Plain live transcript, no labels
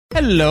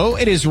Hello,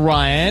 it is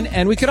Ryan,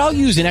 and we could all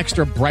use an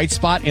extra bright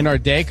spot in our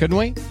day, couldn't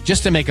we?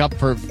 Just to make up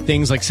for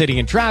things like sitting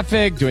in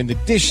traffic, doing the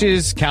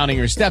dishes, counting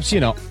your steps,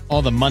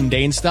 all the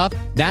mundane stuff.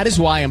 That is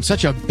why I'm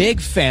such a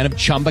big fan of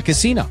Chumba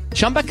Casino.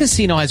 Chumba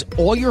Casino has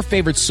all your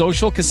favorite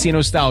social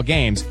casino-style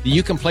games that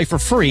you can play for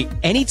free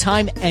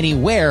anytime,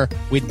 anywhere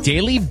with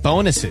daily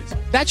bonuses.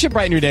 That should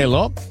brighten your day a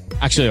little.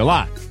 Actually, a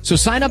lot. So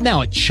sign up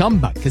now at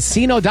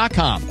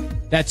ChumbaCasino.com.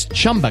 That's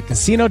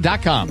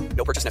ChumbaCasino.com.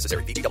 No purchase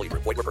necessary. VGW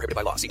Group. Void where prohibited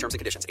by law. See terms and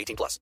conditions.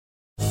 18+.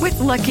 With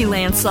Lucky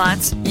Land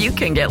Slots, you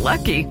can get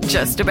lucky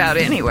just about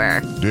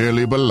anywhere.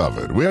 Dearly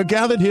beloved, we are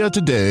gathered here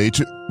today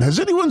to... Has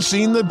anyone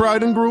seen the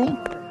bride and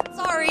groom?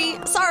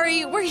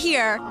 Sorry, we're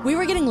here. We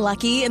were getting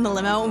lucky in the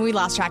limo and we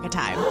lost track of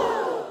time.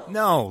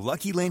 No,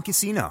 Lucky Land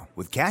Casino.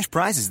 With cash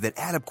prizes that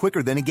add up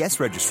quicker than a guest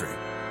registry.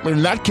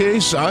 In that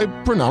case, I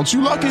pronounce you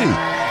lucky.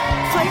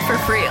 Play for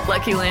free at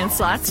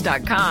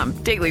LuckyLandSlots.com.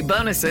 Daily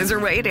bonuses are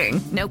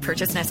waiting. No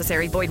purchase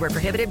necessary. Void where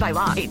prohibited by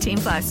law.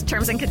 18+.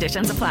 Terms and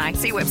conditions apply.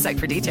 See website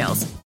for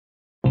details.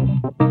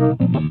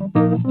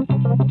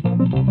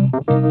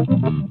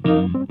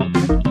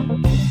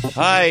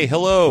 Hi,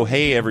 hello,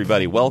 hey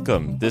everybody,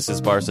 welcome. This is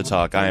Barca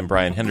Talk. I am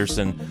Brian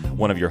Henderson,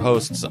 one of your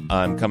hosts.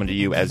 I'm coming to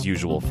you as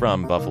usual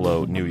from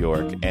Buffalo, New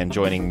York, and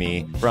joining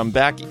me from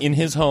back in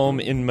his home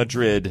in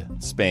Madrid,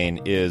 Spain,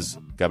 is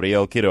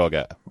Gabriel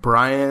Quiroga.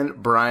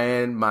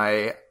 Brian,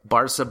 my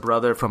Barca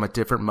brother from a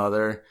different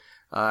mother,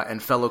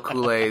 and fellow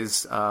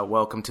Culés,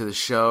 welcome to the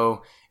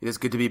show. It is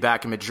good to be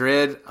back in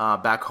Madrid,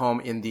 back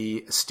home in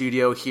the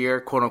studio here,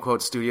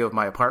 quote-unquote studio of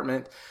my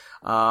apartment.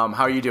 How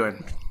are you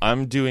doing?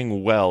 I'm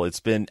doing well. It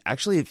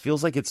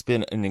feels like it's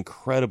been an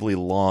incredibly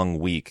long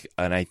week,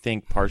 and I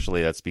think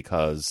partially that's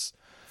because,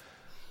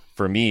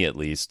 for me at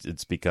least,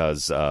 it's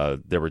because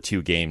there were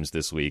two games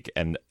this week,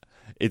 and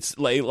it's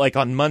like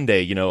on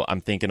Monday,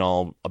 I'm thinking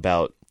all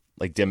about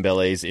like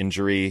Dembele's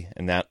injury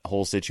and that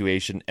whole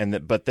situation,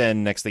 but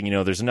then next thing you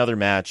know, there's another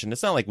match, and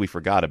it's not like we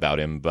forgot about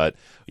him, but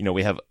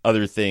we have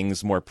other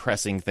things, more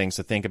pressing things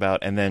to think about,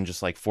 and then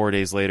just like 4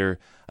 days later,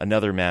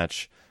 another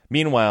match.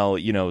 Meanwhile,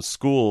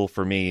 school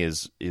for me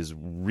is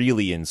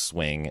really in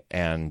swing,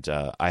 and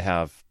I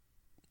have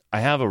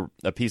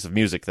a piece of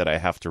music that I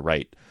have to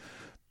write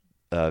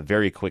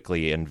very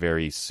quickly and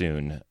very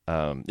soon.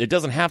 It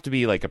doesn't have to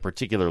be like a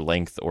particular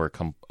length or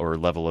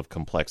level of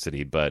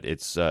complexity, but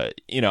it's I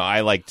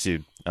like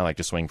to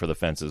swing for the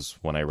fences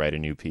when I write a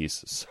new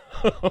piece.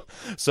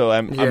 So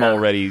I'm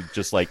already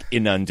just like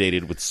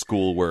inundated with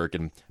schoolwork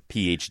and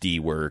PhD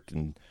work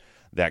and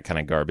that kind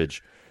of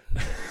garbage.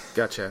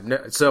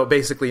 Gotcha. So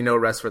basically, no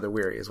rest for the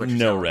weary is what you're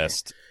saying. No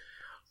rest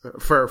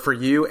for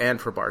you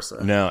and for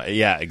Barca. No,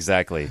 yeah,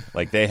 exactly.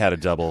 Like they had a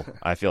double.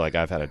 I feel like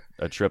I've had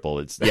a triple.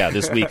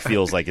 This week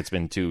feels like it's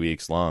been 2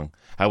 weeks long.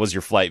 How was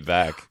your flight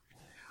back?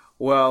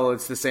 Well,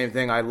 it's the same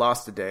thing. I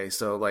lost a day.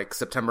 So like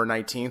September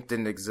 19th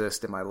didn't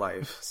exist in my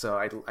life. So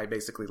I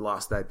basically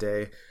lost that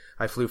day.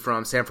 I flew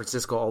from San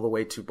Francisco all the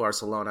way to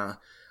Barcelona.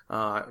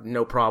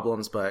 No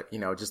problems, but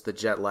just the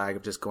jet lag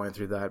of just going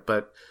through that.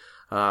 But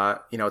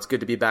it's good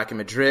to be back in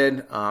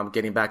Madrid,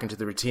 getting back into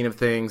the routine of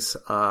things.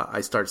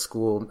 I start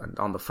school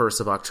on the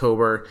 1st of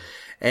October.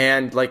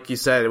 And like you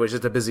said, it was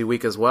just a busy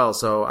week as well.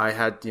 So I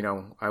had,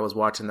 I was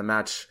watching the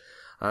match,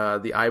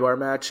 the Eibar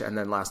match. And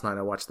then last night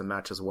I watched the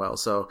match as well.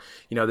 So,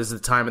 this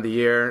is the time of the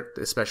year,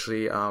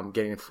 especially,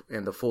 getting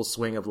in the full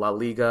swing of La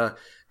Liga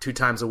 2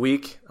 times a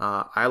week.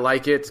 I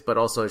like it, but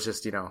also it's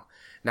just,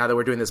 now that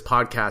we're doing this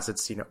podcast,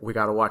 it's we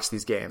got to watch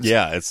these games.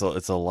 Yeah, it's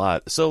a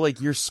lot. So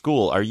like your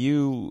school, are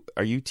you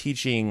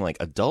teaching like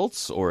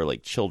adults or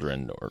like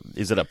children, or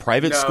is it a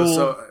private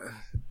school?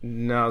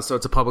 So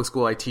it's a public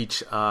school. I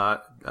teach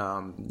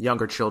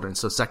younger children,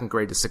 so 2nd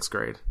grade to 6th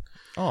grade.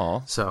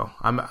 Oh, so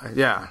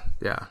yeah.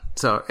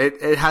 So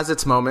it has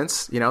its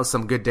moments,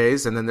 some good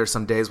days, and then there's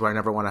some days where I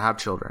never want to have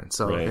children.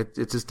 So right.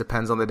 it just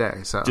depends on the day.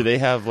 So do they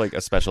have like a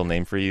special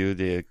name for you?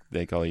 Do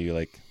they call you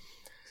like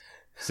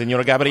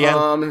Senor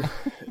Gabriel?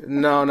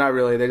 No, not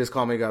really. They just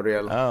call me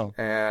Gabriel. Oh.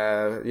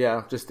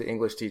 Just the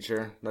English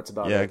teacher. That's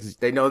about Yeah, it.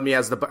 They know me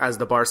as the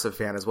Barca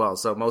fan as well.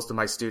 So most of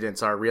my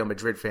students are Real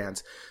Madrid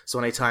fans. So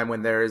anytime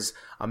when there's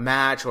a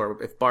match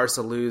or if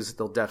Barca lose,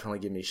 they'll definitely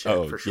give me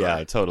shit for sure.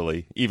 Yeah,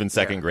 totally. Even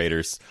second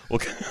graders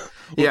will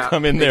Yeah,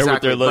 come in there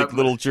exactly. with their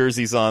little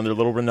jerseys on, their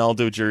little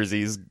Ronaldo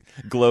jerseys,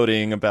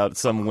 gloating about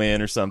some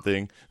win or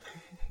something.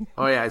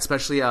 Oh yeah,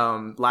 especially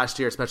last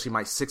year, especially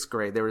my 6th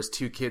grade, there was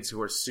 2 kids who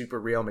were super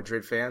Real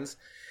Madrid fans,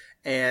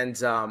 and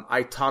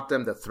I taught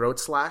them the throat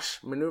slash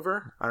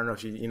maneuver. I don't know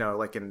if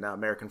like in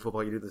American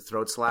football, you do the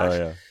throat slash. Oh,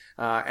 yeah.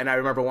 And I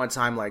remember one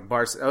time, like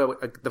Barca,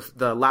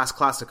 the last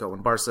Clásico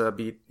when Barca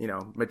beat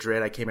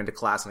Madrid, I came into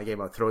class and I gave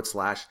them a throat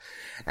slash,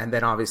 and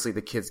then obviously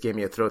the kids gave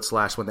me a throat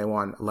slash when they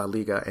won La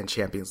Liga and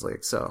Champions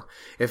League. So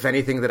if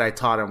anything that I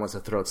taught them was a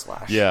throat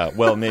slash. Yeah,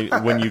 well, maybe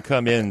when you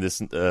come in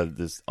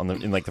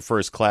in like the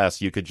first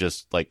class, you could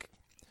just like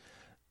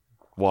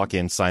walk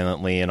in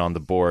silently and on the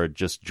board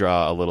just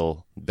draw a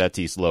little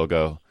Betis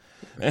logo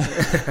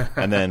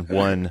and then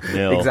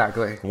 1-0.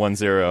 Exactly.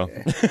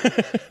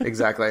 1-0.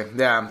 Exactly.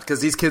 Yeah,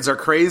 because these kids are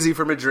crazy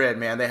for Madrid,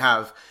 man. They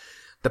have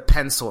the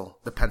pencil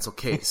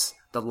case,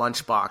 the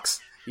lunchbox,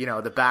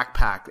 the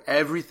backpack.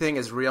 Everything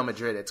is Real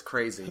Madrid. It's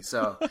crazy.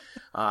 So,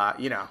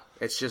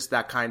 it's just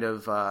that kind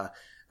of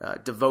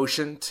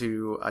devotion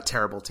to a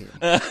terrible team.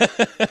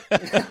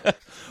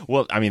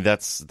 Well, I mean,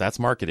 that's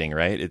marketing,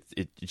 right?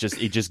 It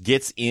just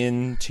gets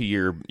into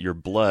your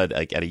blood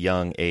like at a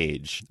young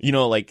age.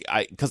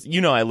 Because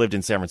I lived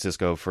in San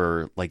Francisco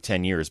for like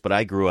 10 years, but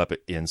I grew up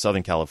in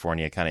Southern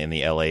California, kind of in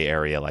the LA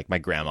area. Like my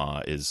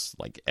grandma is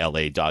like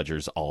LA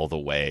Dodgers all the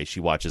way. She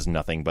watches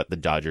nothing but the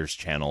Dodgers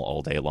channel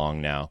all day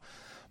long now.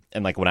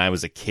 And like when I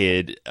was a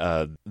kid,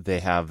 they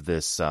have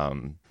this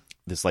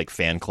like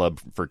fan club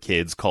for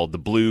kids called the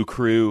Blue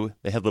Crew.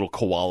 They had little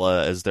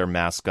koala as their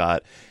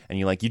mascot, and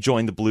you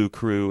join the Blue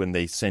Crew, and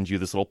they send you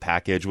this little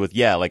package with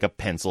like a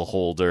pencil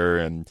holder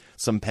and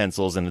some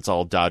pencils, and it's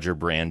all Dodger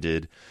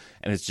branded.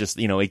 And it's just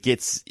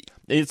it's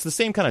the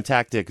same kind of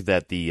tactic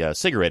that the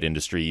cigarette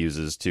industry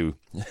uses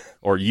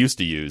or used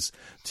to use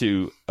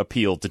to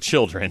appeal to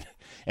children.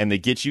 And they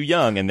get you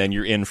young, and then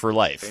you're in for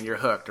life. And you're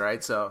hooked,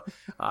 right? So,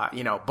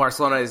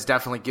 Barcelona is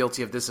definitely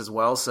guilty of this as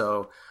well.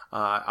 So,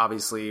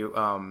 obviously,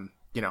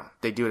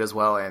 they do it as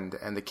well,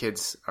 and the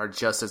kids are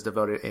just as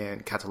devoted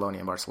in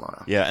Catalonia and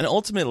Barcelona. Yeah, and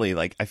ultimately,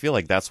 I feel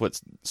like that's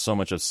what so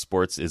much of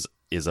sports is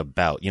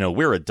about.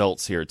 We're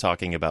adults here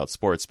talking about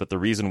sports, but the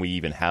reason we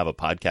even have a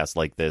podcast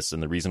like this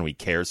and the reason we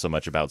care so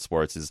much about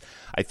sports is,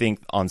 I think,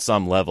 on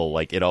some level,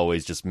 it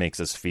always just makes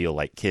us feel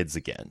like kids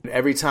again.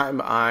 Every time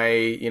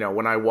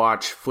when I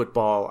watch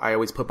football, I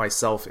always put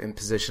myself in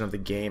position of the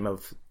game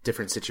of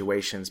different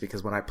situations,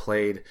 because when I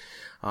played,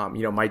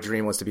 my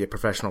dream was to be a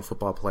professional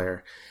football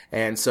player.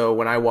 And so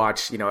when I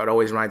watch, it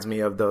always reminds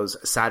me of those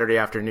Saturday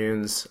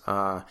afternoons,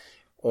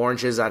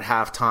 oranges at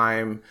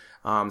halftime,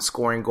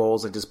 scoring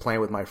goals and just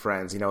playing with my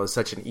friends. It was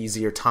such an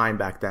easier time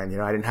back then.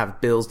 I didn't have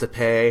bills to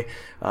pay.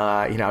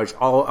 All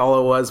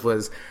it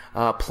was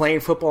playing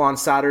football on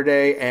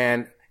Saturday,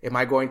 and am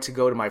I going to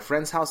go to my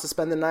friend's house to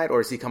spend the night, or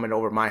is he coming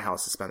over my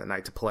house to spend the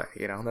night to play?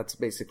 That's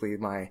basically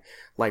my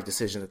life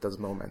decision at those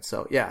moments.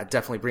 So yeah, it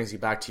definitely brings you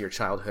back to your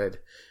childhood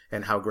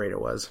and how great it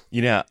was.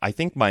 I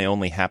think my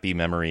only happy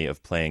memory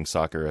of playing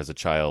soccer as a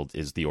child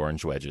is the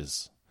orange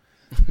wedges.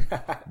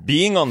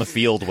 Being on the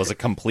field was a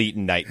complete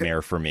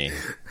nightmare for me.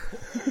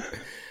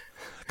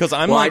 Because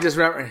I'm a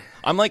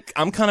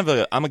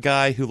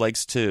guy who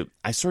likes to,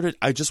 I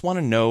just want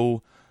to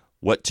know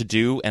what to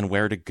do and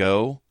where to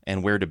go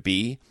and where to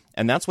be.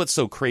 And that's what's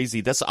so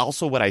crazy. That's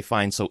also what I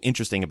find so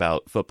interesting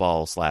about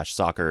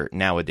football/soccer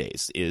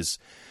nowadays is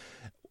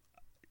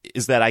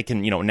that I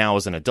can, now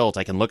as an adult,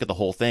 I can look at the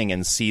whole thing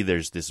and see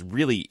there's this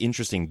really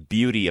interesting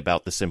beauty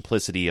about the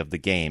simplicity of the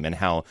game and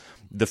how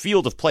the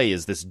field of play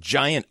is this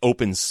giant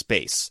open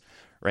space,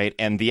 right?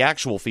 And the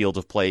actual field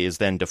of play is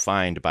then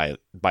defined by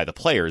the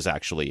players,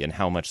 actually, and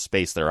how much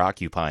space they're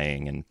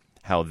occupying and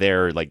how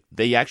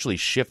they actually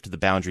shift the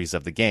boundaries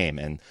of the game.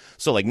 And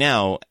so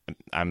now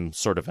I'm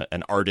sort of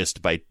an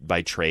artist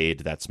by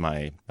trade. That's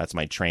my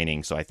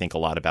training. So I think a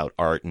lot about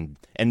art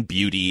and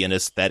beauty and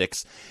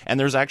aesthetics. And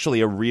there's actually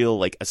a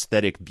real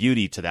aesthetic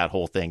beauty to that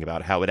whole thing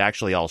about how it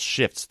actually all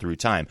shifts through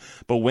time.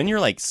 But when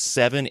you're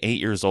 7, 8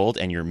 years old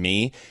and you're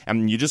me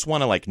and you just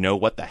want to know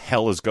what the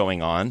hell is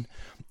going on,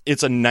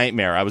 it's a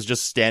nightmare. I was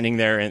just standing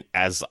there and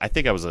as I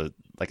think I was a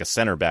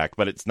center back,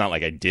 but it's not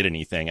like I did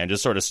anything. I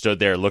just sort of stood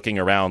there looking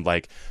around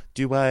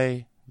do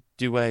I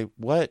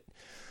what?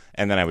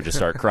 And then I would just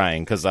start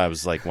crying because I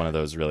was one of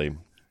those really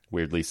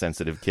weirdly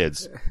sensitive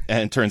kids.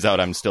 And it turns out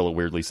I'm still a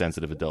weirdly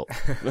sensitive adult.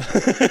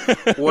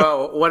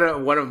 Well,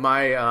 one of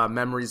my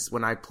memories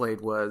when I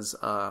played was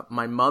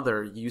my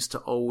mother used to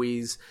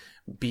always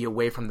be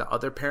away from the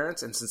other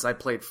parents, and since I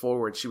played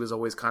forward, she was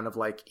always kind of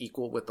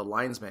equal with the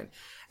linesman.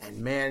 And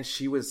man,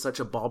 she was such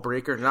a ball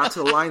breaker, not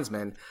to the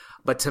linesman,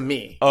 but to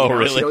me. Oh,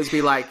 really? She'd always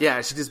be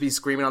she'd just be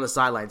screaming on the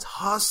sidelines,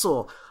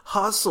 hustle,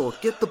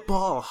 get the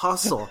ball,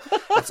 hustle.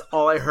 That's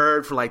all I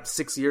heard for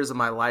 6 years of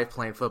my life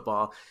playing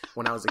football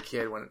when I was a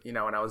kid, when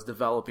I was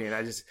developing.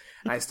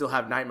 I still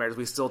have nightmares.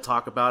 We still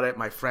talk about it.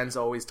 My friends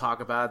always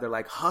talk about it. They're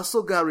like,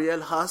 hustle,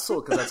 Gabriel,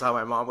 hustle, because that's how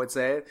my mom would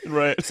say it.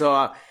 Right.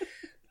 So,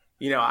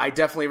 I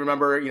definitely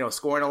remember,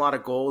 scoring a lot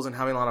of goals and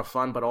having a lot of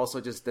fun, but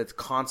also just the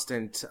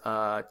constant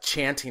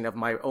chanting of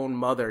my own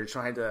mother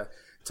trying to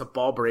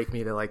ball break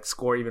me to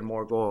score even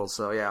more goals.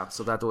 So yeah,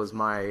 so that was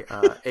my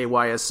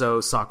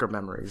AYSO soccer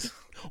memories.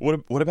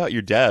 What about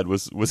your dad?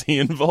 Was he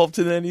involved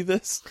in any of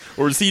this,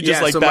 or is he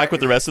just with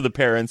the rest of the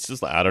parents?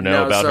 Just I don't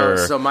know about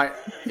her. So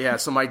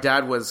my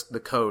dad was the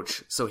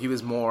coach, so he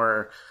was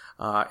more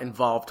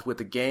involved with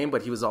the game,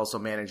 but he was also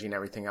managing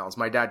everything else.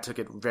 My dad took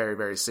it very,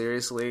 very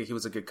seriously. He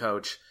was a good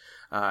coach.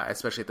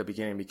 Especially at the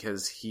beginning,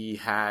 because he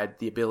had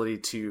the ability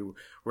to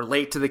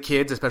relate to the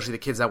kids, especially the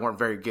kids that weren't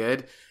very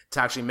good,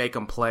 to actually make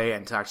them play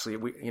and to actually,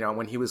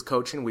 when he was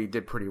coaching, we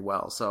did pretty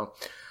well. So,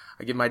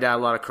 I give my dad a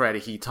lot of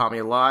credit. He taught me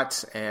a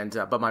lot, and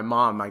but my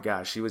mom, my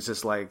gosh, she would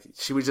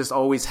just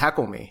always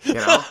heckle me, you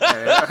know.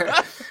 And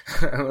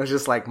I was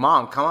just like,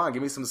 Mom, come on,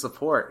 give me some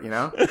support, you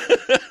know.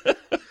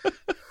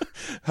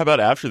 How about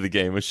after the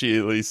game? Was she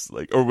at least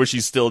or was she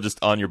still just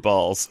on your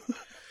balls?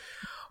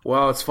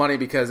 Well, it's funny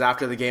because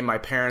after the game, my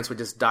parents would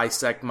just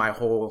dissect my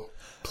whole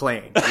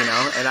playing, you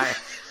know,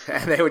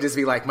 and they would just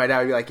be like, my dad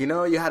would be like, you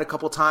know, you had a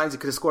couple times, you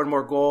could have scored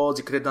more goals,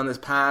 you could have done this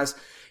pass.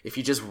 If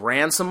you just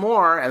ran some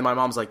more, and my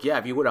mom's like, yeah,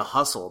 if you would have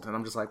hustled. And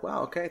I'm just like,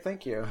 wow, okay,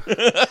 thank you.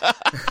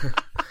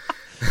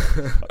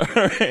 All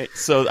right.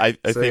 So I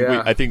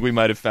think we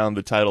might have found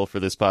the title for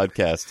this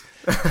podcast.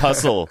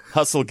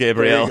 Hustle,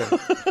 Gabriel.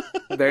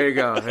 There you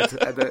go.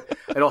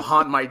 It'll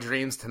haunt my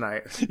dreams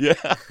tonight.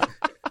 Yeah.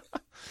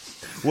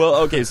 Well,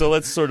 okay, so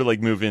let's sort of like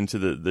move into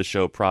the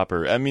show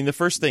proper. I mean, the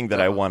first thing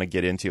that I want to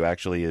get into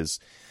actually is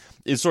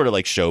sort of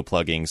like show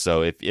plugging.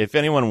 So if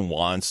anyone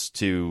wants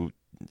to,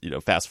 you know,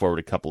 fast forward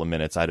a couple of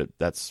minutes,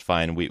 that's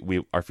fine.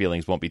 Our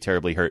feelings won't be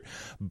terribly hurt.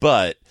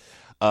 But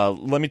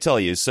let me tell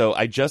you. So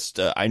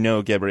I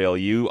know, Gabriel,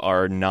 you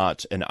are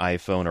not an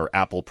iPhone or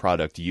Apple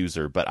product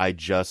user, but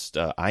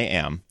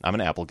I'm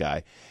an Apple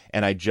guy,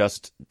 and I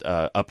just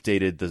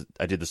updated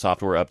I did the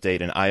software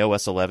update, and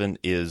iOS 11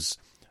 is,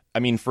 I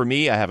mean, for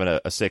me, I have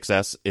a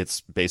 6S. It's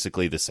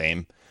basically the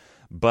same,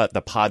 but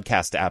the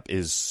podcast app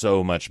is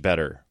so much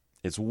better.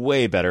 It's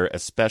way better,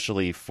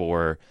 especially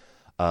for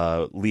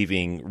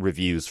leaving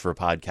reviews for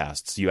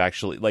podcasts. You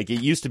actually, like,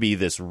 it used to be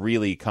this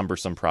really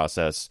cumbersome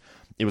process.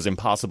 It was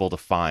impossible to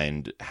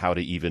find how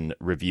to even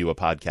review a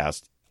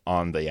podcast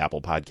on the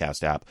Apple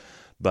Podcast app.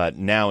 But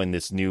now in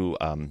this new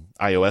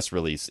iOS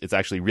release, it's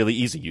actually really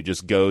easy. You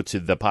just go to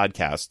the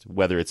podcast,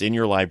 whether it's in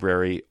your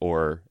library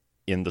or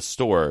in the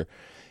store,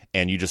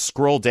 and you just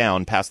scroll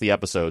down past the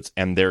episodes,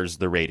 and there's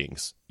the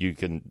ratings. You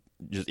can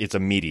it's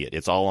immediate.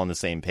 It's all on the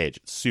same page.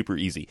 It's super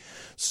easy.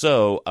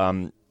 So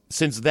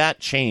since that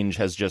change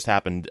has just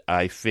happened,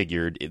 I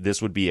figured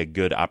this would be a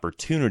good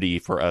opportunity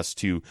for us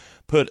to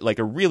put like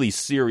a really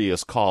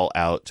serious call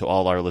out to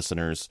all our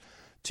listeners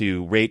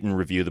to rate and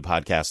review the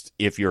podcast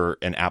if you're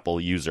an Apple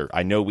user.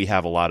 I know we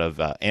have a lot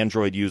of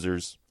Android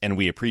users, and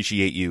we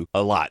appreciate you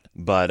a lot.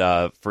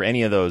 But for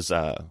any of those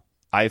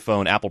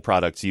iPhone, Apple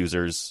products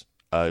users,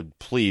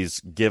 please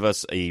give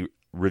us a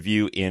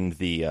review in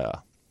the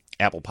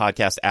Apple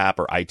Podcast app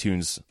or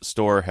iTunes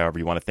store, however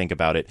you want to think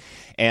about it.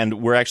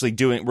 And we're going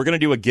to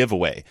do a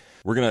giveaway.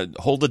 We're going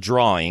to hold a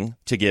drawing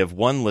to give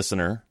one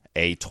listener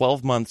a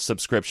 12-month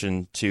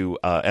subscription to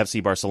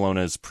FC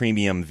Barcelona's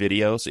premium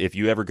videos. If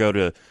you ever go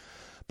to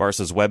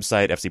Barca's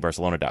website,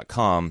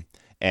 fcbarcelona.com,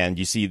 and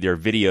you see their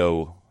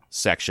video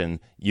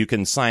section, you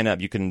can sign up,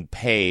 you can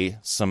pay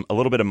a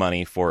little bit of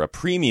money for a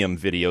premium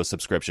video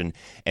subscription,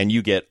 and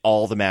you get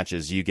all the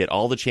matches. You get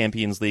all the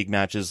Champions League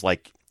matches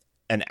like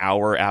an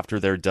hour after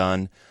they're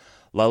done.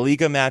 La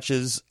Liga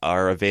matches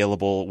are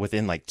available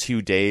within like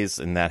 2 days,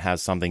 and that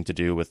has something to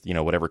do with, you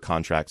know, whatever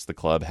contracts the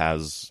club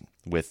has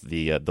with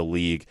the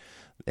league.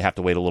 They have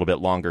to wait a little bit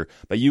longer.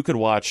 But you could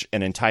watch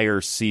an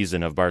entire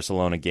season of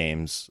Barcelona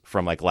games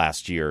from like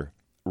last year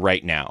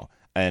right now.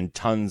 And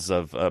tons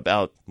of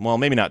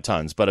maybe not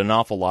tons, but an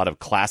awful lot of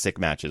classic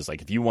matches.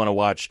 Like if you want to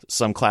watch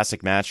some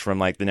classic match from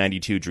like the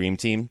 92 Dream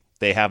Team,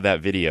 they have that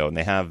video, and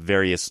they have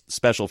various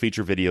special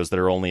feature videos that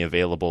are only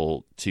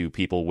available to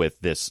people with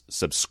this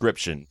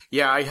subscription.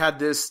 Yeah, I had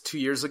this 2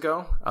 years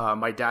ago.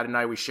 My dad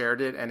and we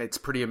shared it, and it's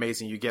pretty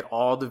amazing. You get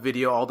all the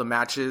video, all the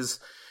matches.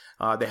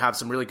 They have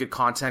some really good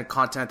content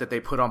that they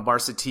put on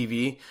Barca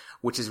TV,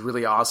 which is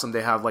really awesome.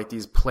 They have like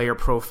these player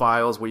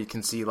profiles where you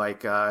can see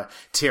like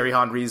Thierry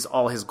Henry's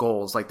all his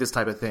goals, like this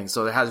type of thing.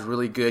 So it has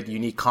really good,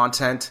 unique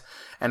content.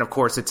 And of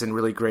course, it's in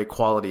really great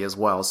quality as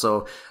well.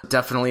 So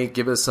definitely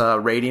give us a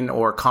rating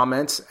or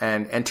comment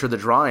and enter the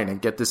drawing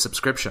and get this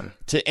subscription.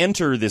 To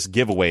enter this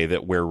giveaway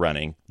that we're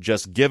running,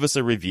 just give us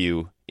a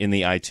review in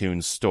the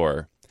iTunes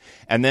store,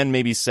 and then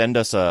maybe send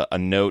us a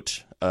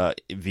note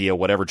via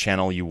whatever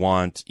channel you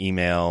want,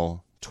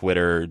 email,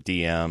 Twitter,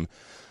 DM,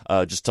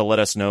 just to let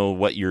us know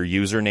what your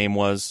username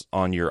was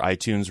on your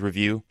iTunes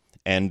review.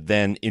 And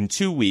then in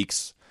 2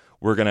 weeks,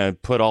 we're going to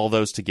put all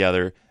those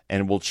together,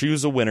 and we'll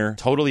choose a winner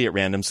totally at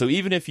random. So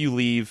even if you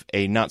leave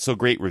a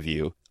not-so-great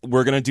review,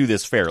 we're going to do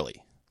this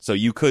fairly. So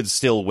you could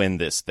still win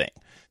this thing.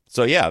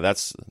 So yeah,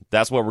 that's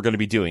what we're going to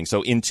be doing.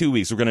 So in 2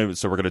 weeks, we're going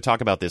to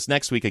talk about this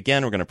next week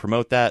again. We're going to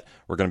promote that.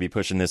 We're going to be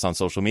pushing this on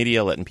social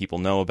media, letting people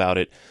know about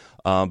it.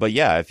 But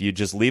yeah, if you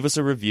just leave us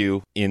a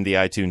review in the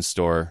iTunes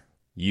store,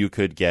 you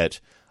could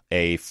get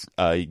a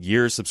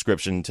year's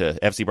subscription to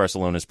FC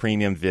Barcelona's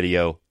premium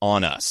video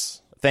on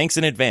us. Thanks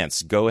in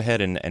advance. Go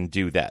ahead and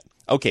do that.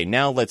 Okay,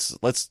 now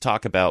let's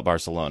talk about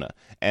Barcelona.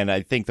 And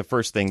I think the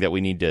first thing that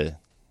we need to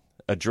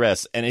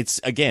address, and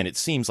it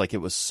seems like it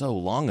was so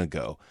long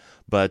ago,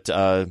 but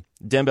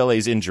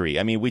Dembele's injury.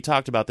 I mean, we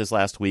talked about this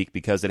last week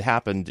because it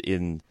happened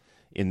in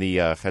the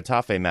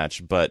Getafe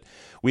match, but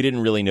we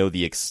didn't really know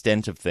the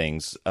extent of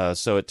things.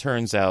 So it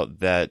turns out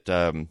that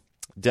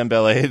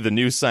Dembele,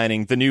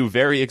 the new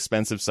very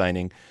expensive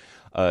signing,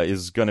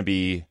 is going to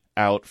be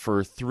out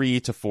for 3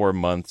 to 4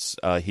 months.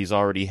 He's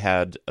already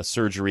had a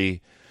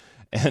surgery,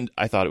 and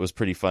I thought it was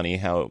pretty funny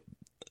how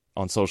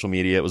on social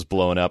media it was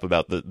blowing up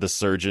about the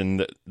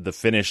surgeon, the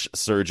Finnish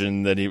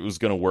surgeon that he was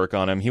going to work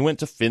on him. He went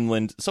to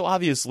Finland, so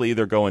obviously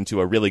they're going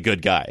to a really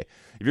good guy.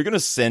 If you're going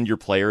to send your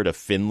player to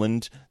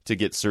Finland to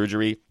get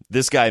surgery,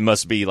 this guy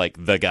must be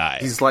like the guy.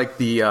 He's like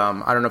the,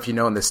 I don't know if you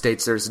know, in the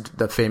States, there's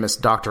the famous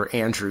Dr.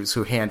 Andrews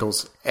who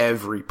handles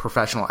every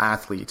professional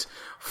athlete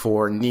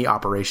for knee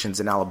operations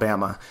in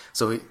Alabama.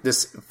 So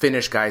this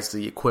Finnish guy's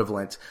the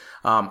equivalent.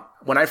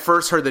 When I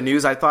first heard the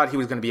news, I thought he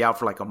was going to be out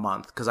for like a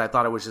month because I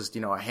thought it was just,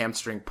 a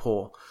hamstring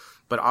pull.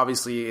 But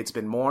obviously it's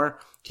been more.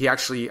 He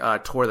actually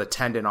tore the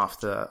tendon off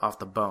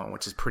the bone,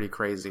 which is pretty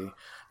crazy.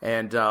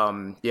 And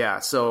if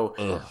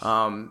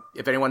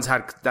anyone's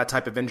had that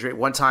type of injury,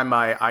 one time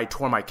I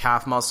tore my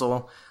calf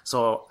muscle,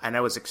 and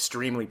that was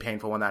extremely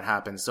painful when that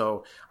happened.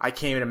 So I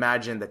can't even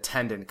imagine the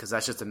tendon because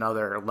that's just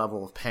another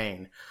level of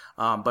pain.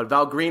 But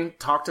Val Green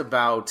talked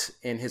about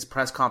in his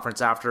press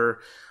conference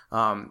after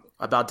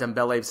about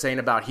Dembele saying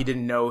about he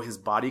didn't know his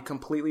body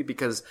completely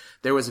because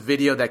there was a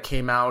video that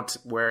came out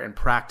where in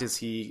practice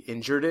he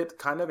injured it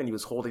kind of and he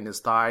was holding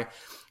his thigh.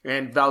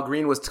 And Val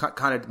Green was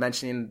kind of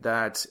mentioning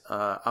that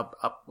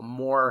a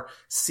more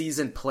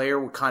seasoned player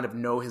would kind of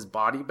know his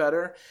body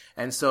better.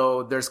 And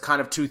so there's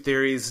kind of two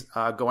theories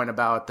going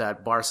about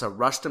that Barca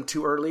rushed him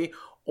too early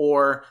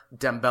or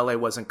Dembele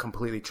wasn't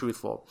completely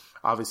truthful.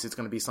 Obviously, it's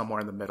going to be somewhere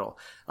in the middle.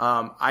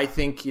 I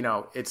think,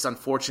 it's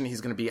unfortunate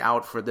he's going to be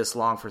out for this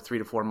long, for 3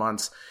 to 4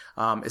 months,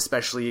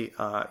 especially,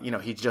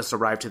 he just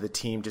arrived to the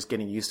team, just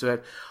getting used to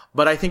it.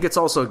 But I think it's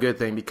also a good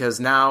thing because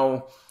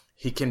now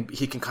he can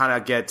kind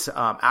of get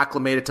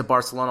acclimated to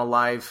Barcelona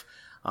life,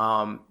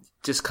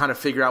 just kind of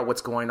figure out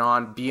what's going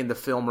on, be in the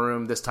film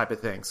room, this type of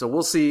thing. So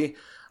we'll see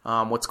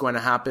what's going to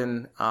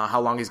happen,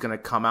 how long he's going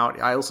to come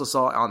out. I also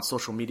saw on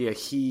social media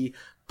he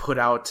put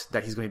out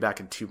that he's going to be back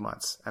in 2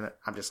 months. And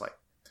I'm just like,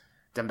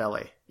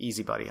 Dembele,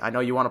 easy, buddy. I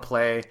know you want to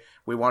play.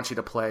 We want you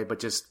to play, but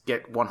just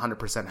get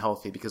 100%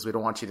 healthy because we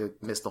don't want you to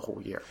miss the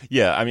whole year.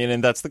 Yeah, I mean,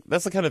 and that's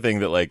the kind of thing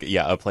that,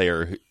 a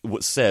player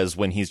says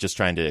when he's just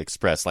trying to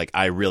express,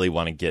 I really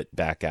want to get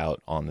back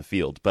out on the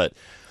field. But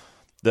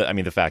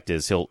the fact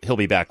is he'll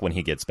be back when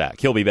he gets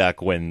back. He'll be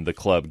back when the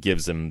club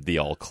gives him the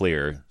all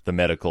clear, the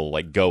medical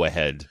go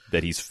ahead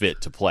that he's fit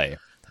to play.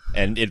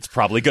 And it's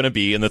probably going to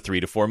be in the 3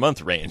 to 4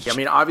 month range. I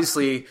mean,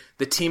 obviously,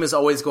 the team is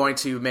always going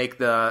to make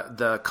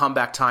the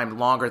comeback time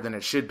longer than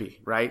it should be,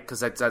 right? Because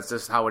that's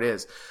just how it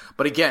is.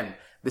 But again,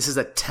 this is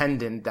a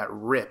tendon that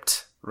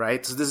ripped,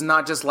 right? So this is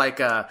not just like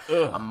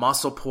a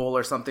muscle pull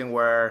or something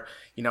where,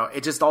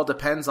 it just all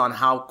depends on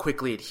how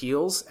quickly it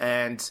heals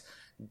and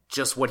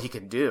just what he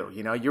can do.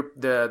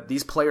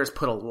 These players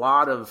put a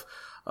lot of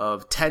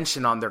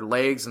tension on their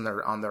legs and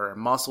on their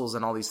muscles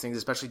and all these things,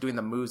 especially doing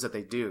the moves that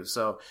they do.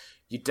 So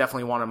you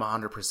definitely want him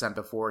 100%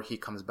 before he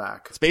comes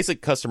back. It's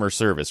basic customer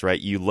service, right?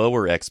 You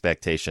lower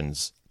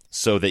expectations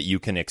so that you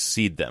can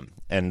exceed them.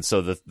 And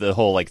so the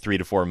whole 3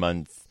 to 4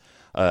 month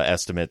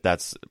estimate,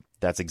 that's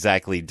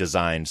exactly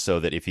designed so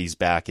that if he's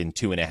back in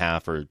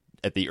 2.5 or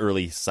at the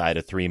early side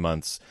of 3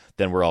 months,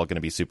 then we're all going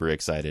to be super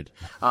excited.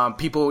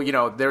 People,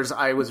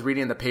 I was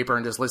reading in the paper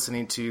and just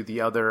listening to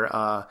the other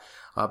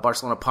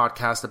Barcelona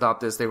podcast about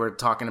this. They were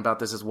talking about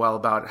this as well,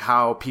 about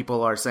how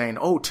people are saying,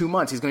 2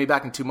 months, he's going to be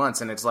back in 2 months.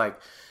 And it's like,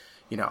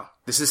 when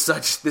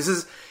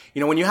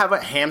you have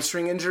a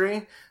hamstring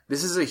injury,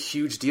 this is a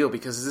huge deal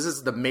because this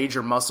is the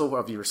major muscle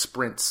of your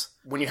sprints.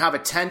 When you have a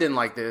tendon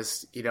like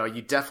this, you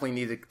definitely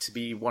need it to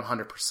be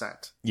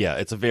 100%. Yeah,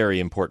 it's a very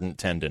important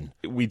tendon.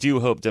 We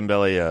do hope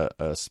Dembele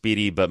a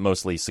speedy but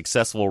mostly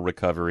successful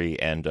recovery,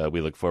 and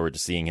we look forward to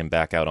seeing him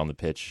back out on the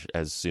pitch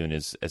as soon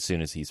as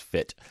he's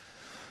fit.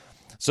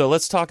 So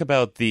let's talk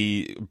about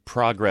the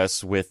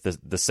progress with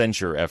the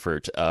censure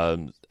effort.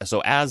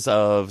 So as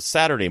of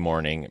Saturday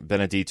morning,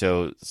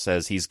 Benedetto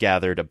says he's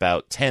gathered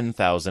about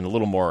 10,000, a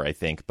little more, I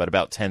think, but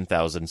about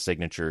 10,000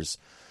 signatures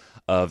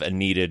of a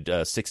needed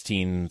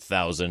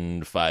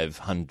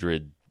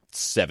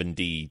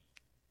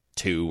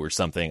 16,572 or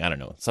something. I don't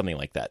know, something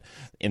like that,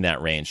 in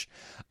that range.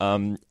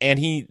 And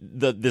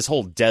this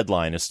whole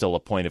deadline is still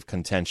a point of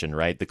contention,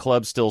 right? The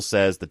club still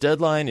says the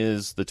deadline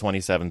is the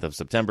 27th of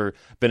September.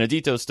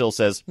 Benedetto still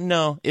says,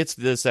 no, it's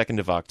the 2nd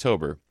of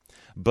October.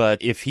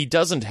 But if he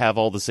doesn't have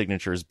all the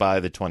signatures by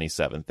the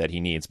 27th that he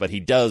needs, but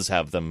he does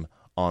have them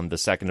on the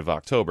 2nd of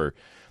October,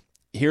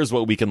 here's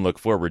what we can look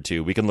forward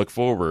to. We can look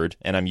forward,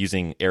 and I'm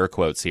using air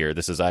quotes here.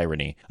 This is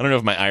irony. I don't know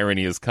if my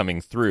irony is coming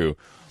through.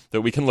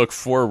 That we can look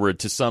forward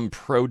to some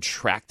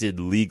protracted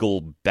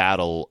legal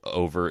battle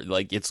over,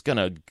 it's going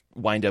to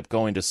wind up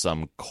going to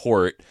some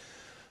court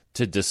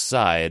to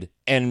decide.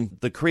 And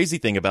the crazy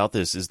thing about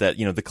this is that,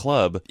 the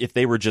club, if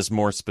they were just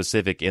more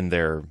specific in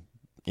their,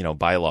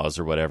 bylaws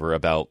or whatever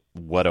about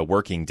what a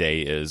working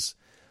day is,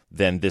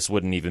 then this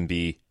wouldn't even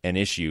be an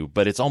issue.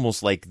 But it's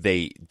almost like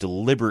they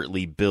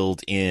deliberately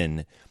build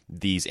in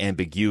these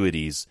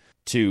ambiguities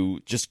to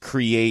just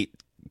create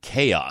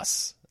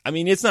chaos. I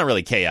mean, it's not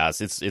really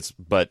chaos.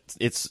 But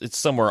it's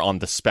somewhere on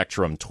the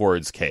spectrum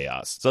towards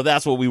chaos. So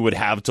that's what we would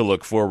have to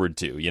look forward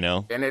to, you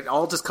know? And it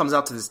all just comes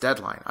out to this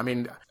deadline. I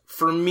mean,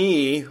 for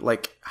me,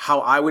 like how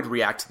I would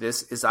react to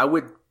this is I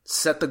would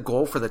set the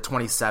goal for the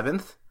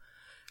 27th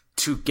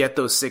to get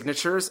those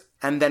signatures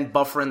and then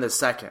buffer in the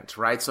second,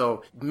 right?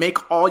 So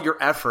make all your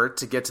effort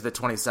to get to the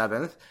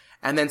 27th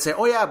and then say,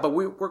 oh yeah, but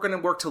we're going to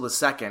work till the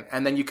second.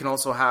 And then you can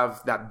also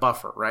have that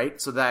buffer, right?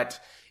 So that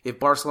if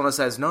Barcelona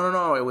says,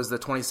 no, it was the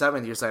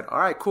 27th, you said, all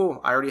right,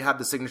 cool. I already have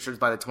the signatures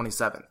by the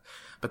 27th.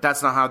 But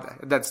that's not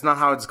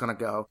how it's going to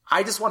go.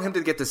 I just want him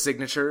to get the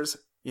signatures,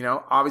 you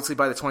know, obviously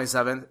by the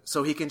 27th,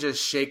 so he can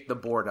just shake the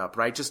board up,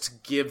 right? Just to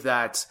give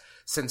that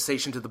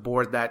sensation to the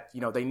board that,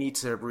 you know, they need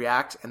to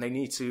react and they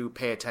need to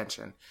pay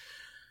attention.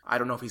 I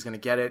don't know if he's going to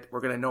get it.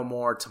 We're going to know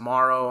more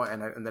tomorrow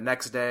and the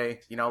next day.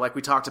 You know, like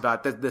we talked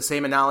about, the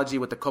same analogy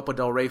with the Copa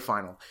del Rey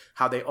final,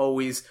 how they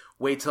always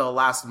wait till the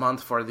last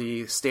month for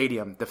the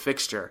stadium, the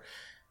fixture.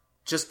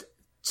 Just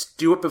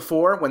do it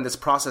before when this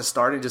process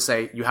started. Just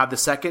say, you have the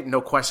second,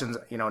 no questions,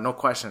 you know, no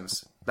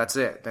questions. That's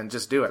it. Then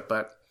just do it.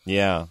 But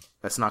yeah,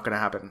 that's not going to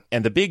happen.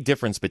 And the big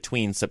difference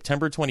between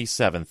September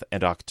 27th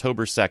and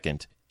October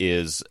 2nd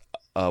is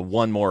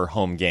one more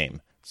home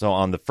game. So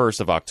on the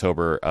 1st of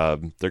October,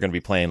 they're going to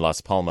be playing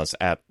Las Palmas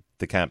at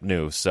the Camp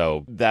Nou.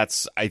 So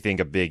that's, I think,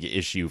 a big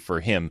issue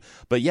for him.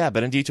 But yeah,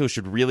 Benedito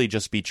should really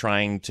just be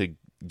trying to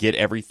get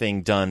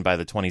everything done by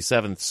the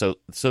 27th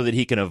so that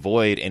he can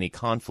avoid any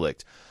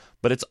conflict.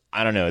 But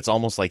I don't know, it's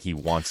almost like he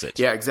wants it.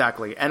 Yeah,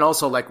 exactly. And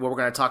also, like, what we're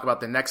going to talk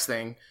about the next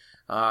thing,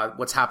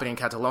 what's happening in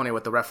Catalonia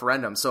with the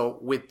referendum. So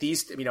with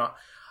these, you know,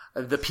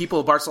 the people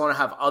of Barcelona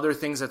have other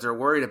things that they're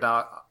worried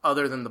about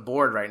other than the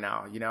board right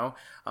now, you know,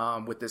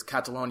 with this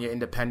Catalonia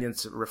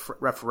independence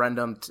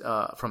referendum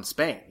from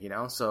Spain, you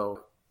know. So,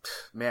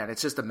 man,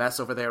 it's just a mess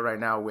over there right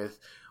now with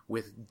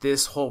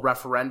this whole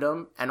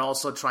referendum and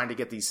also trying to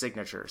get these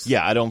signatures.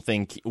 Yeah, I don't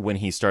think when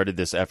he started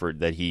this effort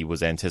that he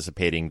was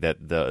anticipating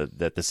that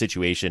the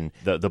situation,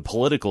 the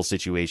political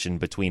situation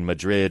between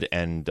Madrid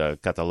and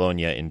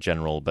Catalonia in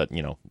general, but,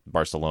 you know,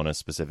 Barcelona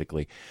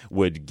specifically,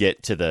 would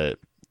get to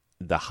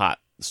the hot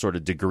sort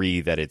of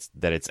degree that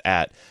it's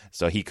at.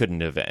 So he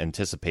couldn't have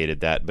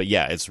anticipated that. But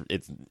yeah,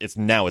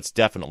 it's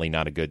definitely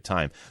not a good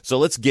time. So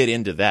let's get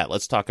into that.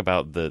 Let's talk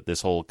about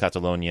this whole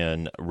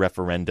Catalonian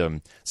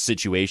referendum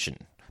situation.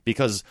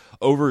 Because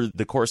over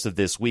the course of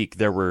this week,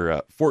 there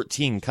were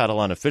 14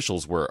 Catalan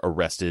officials were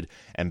arrested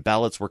and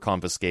ballots were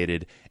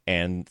confiscated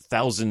and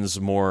thousands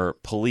more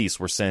police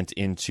were sent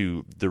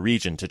into the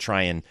region to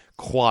try and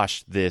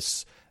quash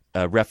this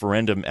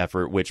referendum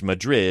effort, which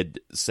Madrid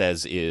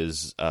says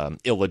is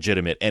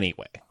illegitimate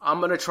anyway.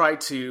 I'm going to try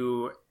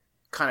to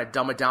kind of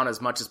dumb it down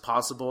as much as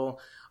possible.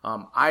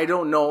 I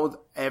don't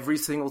know every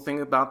single thing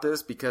about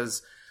this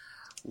because...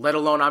 let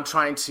alone I'm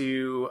trying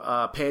to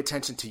pay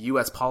attention to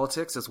U.S.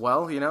 politics as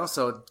well, you know,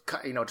 so,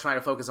 you know, trying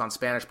to focus on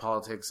Spanish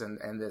politics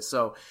and this.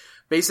 So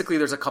basically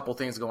there's a couple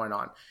things going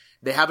on.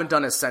 They haven't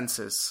done a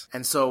census.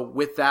 And so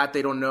with that,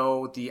 they don't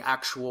know the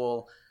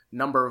actual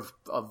number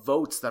of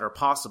votes that are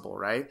possible,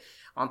 right?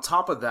 On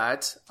top of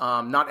that,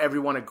 not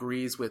everyone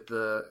agrees with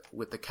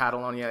the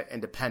Catalonia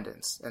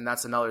independence. And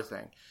that's another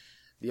thing.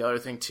 The other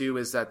thing, too,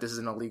 is that this is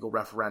an illegal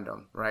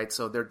referendum, right?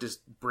 So they're just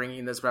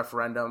bringing this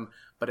referendum,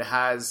 but it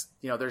has,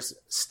 you know, there's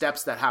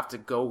steps that have to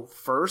go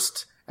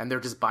first, and they're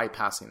just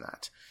bypassing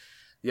that.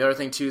 The other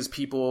thing, too, is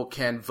people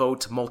can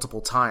vote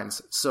multiple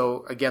times.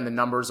 So, again, the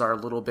numbers are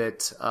a little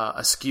bit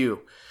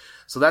askew.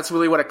 So that's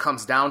really what it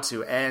comes down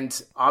to.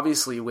 And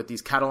obviously, with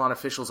these Catalan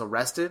officials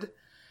arrested,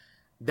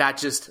 that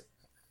just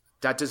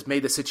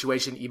made the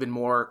situation even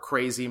more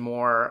crazy,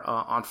 more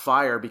on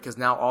fire, because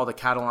now all the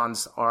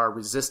Catalans are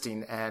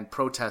resisting and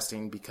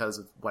protesting because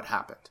of what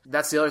happened.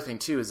 That's the other thing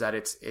too, is that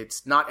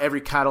it's not every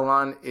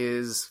Catalan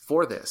is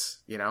for this,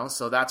 you know,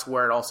 so that's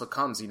where it also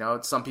comes, you know.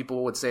 Some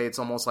people would say it's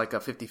almost like a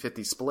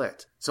 50-50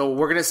 split. So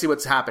we're going to see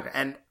what's happened.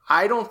 And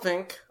I don't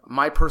think,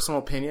 my personal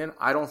opinion,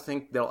 I don't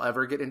think they'll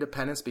ever get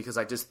independence because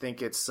I just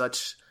think it's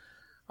such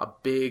a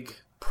big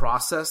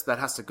process that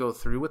has to go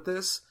through with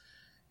this.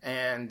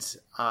 And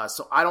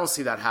so I don't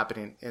see that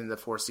happening in the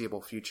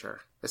foreseeable future,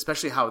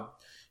 especially how,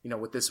 you know,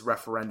 with this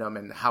referendum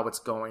and how it's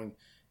going,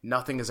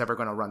 nothing is ever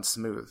going to run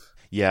smooth.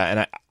 Yeah,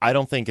 and I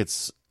don't think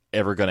it's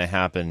ever going to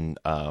happen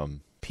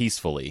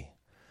peacefully,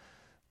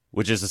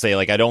 which is to say,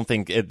 like, I don't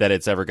think that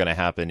it's ever going to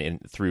happen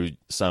through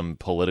some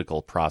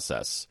political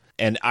process.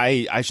 And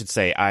I should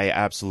say I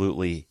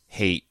absolutely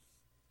hate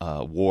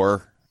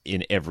war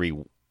in every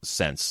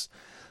sense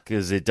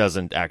because it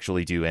doesn't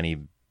actually do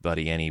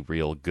anybody any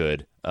real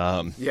good.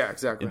 Yeah,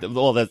 exactly.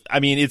 Well,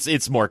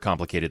 it's more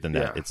complicated than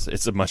that. Yeah.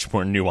 It's a much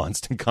more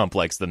nuanced and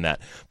complex than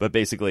that. But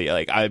basically,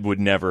 like, I would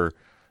never,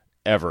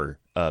 ever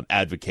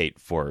advocate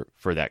for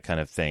that kind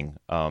of thing.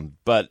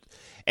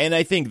 And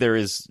I think there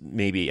is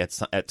maybe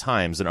at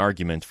times an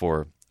argument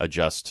for a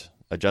just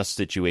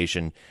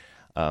situation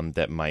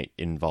that might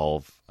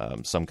involve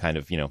some kind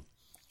of, you know,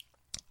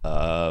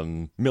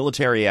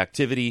 military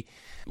activity.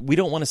 We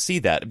don't want to see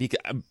that,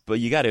 but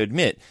you got to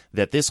admit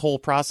that this whole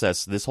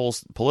process, this whole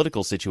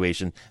political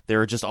situation, there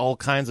are just all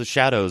kinds of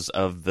shadows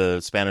of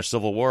the Spanish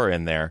Civil War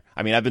in there.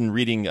 I mean, I've been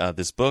reading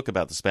this book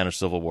about the Spanish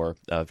Civil War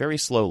very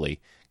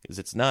slowly because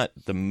it's not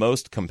the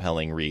most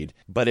compelling read,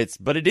 but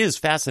it is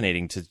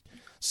fascinating to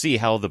see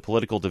how the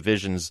political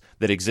divisions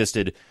that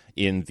existed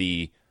in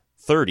the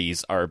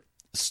 30s are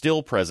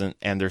still present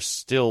and they're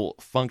still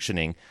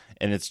functioning.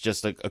 And it's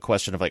just a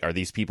question of like, are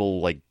these people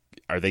like,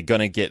 are they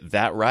going to get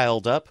that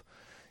riled up?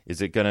 Is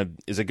it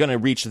gonna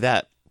reach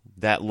that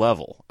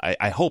level?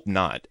 I hope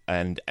not.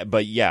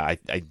 But yeah,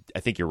 I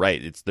think you're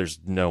right. There's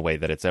no way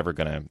that it's ever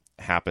gonna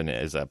happen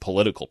as a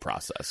political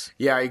process.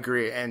 Yeah, I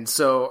agree. And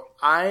so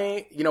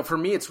for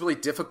me, it's really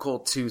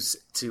difficult to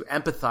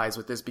empathize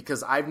with this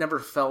because I've never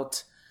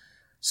felt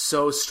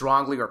so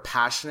strongly or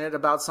passionate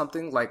about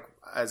something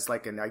as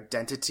an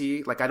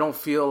identity. Like I don't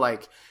feel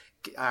like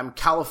I'm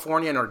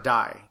Californian or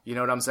die. You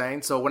know what I'm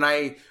saying? So when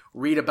I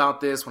read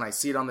about this, when I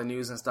see it on the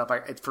news and stuff,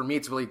 for me,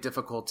 it's really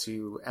difficult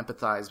to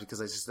empathize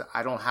because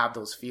I don't have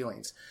those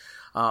feelings.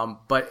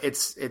 But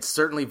it's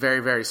certainly very,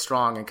 very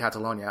strong in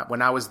Catalonia.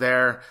 When I was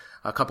there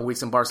a couple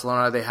weeks in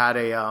Barcelona, they had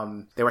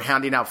they were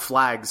handing out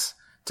flags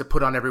to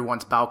put on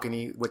everyone's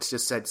balcony, which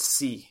just said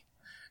 "sí,"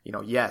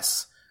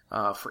 yes,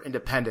 for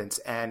independence.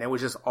 And it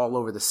was just all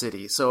over the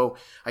city. So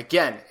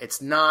again,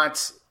 it's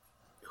not,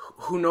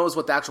 who knows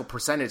what the actual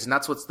percentage, and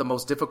that's what's the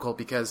most difficult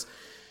because,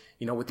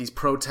 with these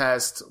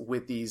protests,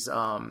 with these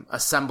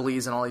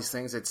assemblies and all these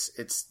things,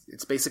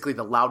 it's basically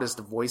the loudest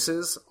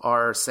voices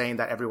are saying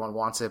that everyone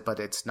wants it, but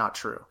it's not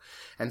true.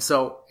 And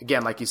so,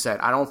 again, like you said,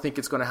 I don't think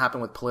it's going to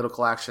happen with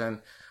political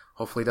action.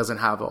 Hopefully it doesn't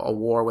have a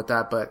war with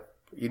that, but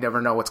you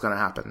never know what's going to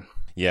happen.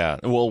 Yeah.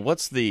 Well,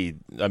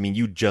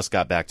 you just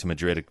got back to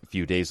Madrid a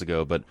few days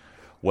ago, but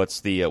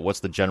what's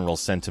the general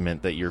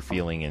sentiment that you're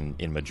feeling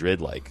in Madrid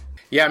like?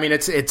 Yeah, I mean,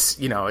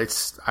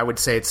 I would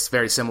say it's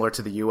very similar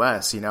to the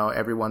U.S.,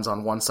 everyone's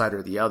on one side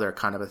or the other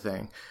kind of a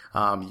thing.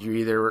 You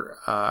either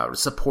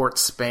support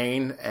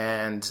Spain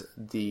and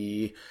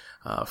the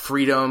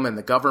freedom and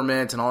the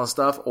government and all this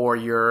stuff, or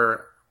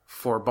you're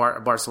for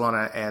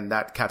Barcelona and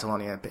that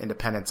Catalonia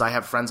independence. I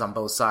have friends on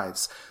both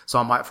sides.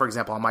 So for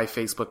example, on my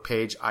Facebook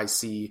page, I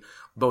see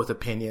both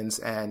opinions.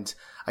 And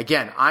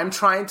again, I'm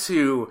trying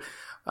to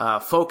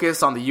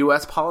focus on the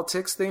U.S.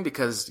 politics thing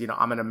because,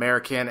 I'm an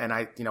American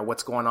and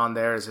what's going on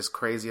there is just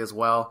crazy as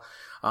well.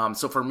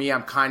 So for me,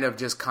 I'm kind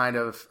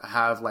of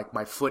have like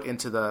my foot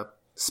into the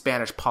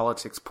Spanish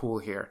politics pool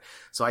here.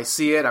 So I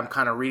see it. I'm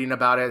kind of reading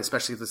about it,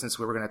 especially since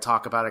we were going to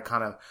talk about it,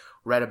 kind of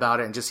read about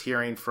it and just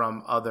hearing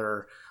from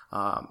other,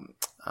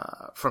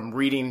 from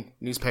reading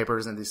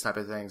newspapers and these type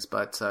of things.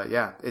 But,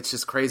 yeah, it's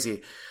just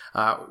crazy.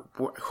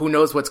 Who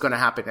knows what's going to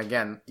happen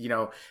again?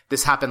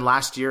 This happened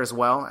last year as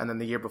well. And then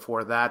the year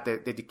before that,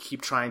 they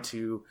keep trying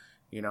to,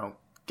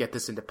 get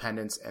this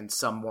independence and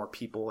some more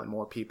people,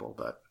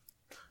 but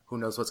who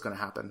knows what's going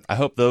to happen. I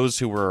hope those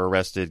who were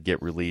arrested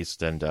get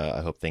released, and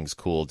I hope things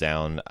cool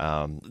down.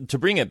 To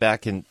bring it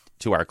back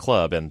into our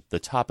club and the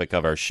topic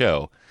of our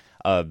show,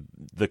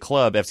 the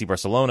club, FC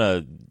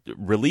Barcelona,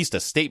 released a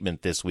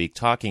statement this week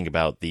talking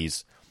about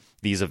these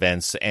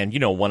events. And,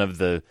 one of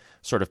the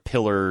sort of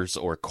pillars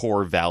or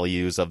core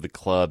values of the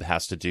club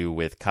has to do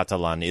with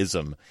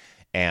Catalanism.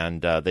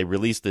 And they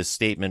released this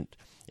statement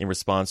in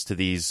response to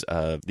these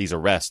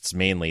arrests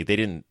mainly. They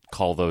didn't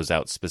call those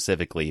out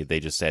specifically. They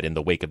just said in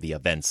the wake of the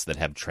events that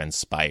have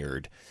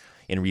transpired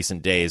in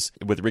recent days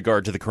with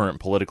regard to the current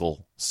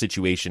political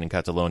situation in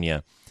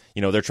Catalonia.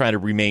 They're trying to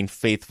remain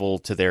faithful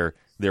to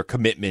their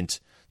commitment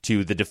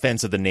to the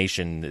defense of the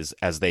nation,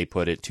 as they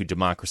put it, to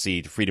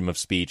democracy, to freedom of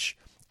speech,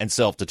 and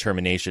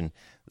self-determination.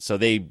 So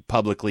they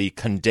publicly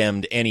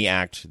condemned any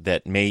act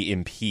that may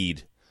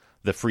impede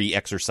the free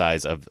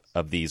exercise of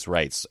these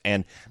rights.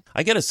 And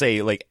I gotta say,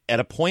 at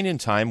a point in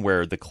time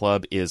where the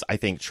club is, I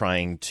think,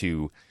 trying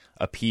to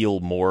appeal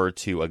more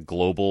to a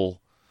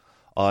global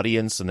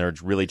audience, and they're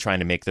really trying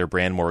to make their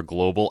brand more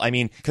global. I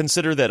mean,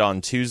 consider that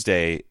on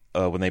Tuesday,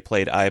 when they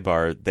played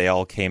Eibar, they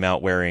all came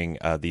out wearing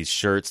these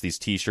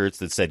T-shirts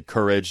that said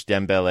 "Courage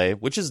Dembele,"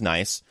 which is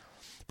nice.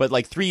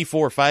 But 3,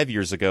 4, 5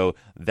 years ago,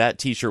 that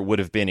T-shirt would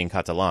have been in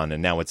Catalan,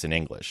 and now it's in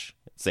English,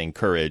 saying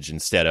 "courage"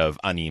 instead of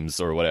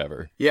 "anims" or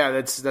whatever. Yeah,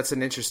 that's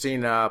an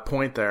interesting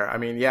point there. I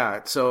mean,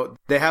 yeah, so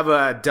they have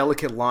a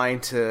delicate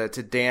line to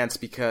dance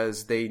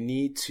because they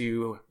need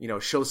to,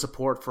 show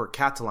support for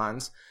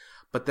Catalans,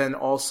 but then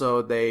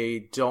also they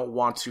don't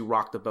want to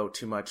rock the boat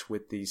too much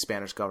with the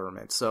Spanish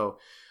government. So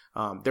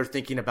they're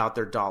thinking about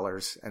their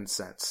dollars and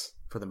cents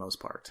for the most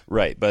part.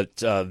 Right, but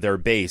their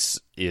base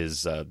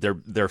is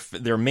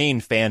their main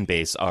fan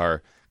base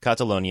are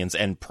Catalonians,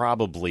 and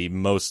probably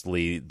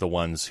mostly the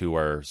ones who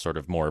are sort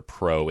of more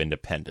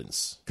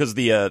pro-independence. Because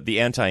the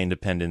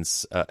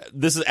anti-independence,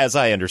 this is, as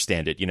I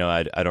understand it,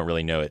 I don't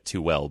really know it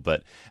too well,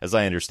 but as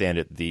I understand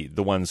it,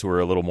 the ones who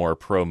are a little more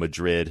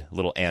pro-Madrid, a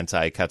little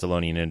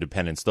anti-Catalonian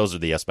independence, those are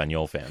the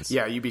Espanyol fans.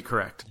 Yeah, you'd be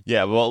correct.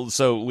 Yeah, well,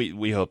 so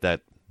we hope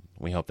that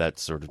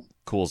sort of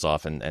cools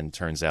off and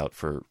turns out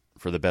for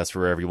the best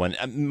for everyone.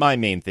 My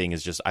main thing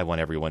is just I want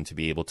everyone to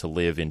be able to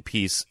live in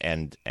peace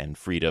and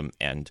freedom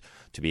and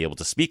to be able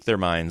to speak their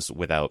minds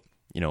without,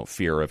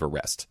 fear of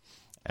arrest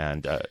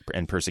and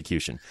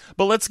persecution.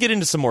 But let's get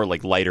into some more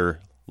like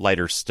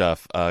lighter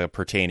stuff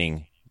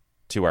pertaining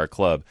to our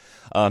club.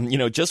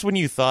 Just when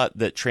you thought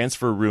that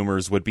transfer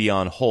rumors would be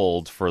on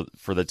hold for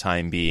the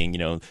time being,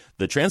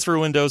 the transfer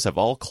windows have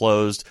all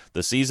closed.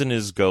 The season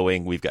is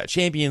going. We've got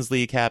Champions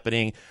League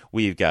happening.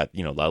 We've got,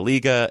 La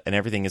Liga, and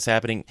everything is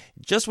happening.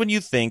 Just when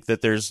you think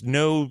that there's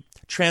no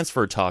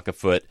transfer talk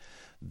afoot,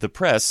 the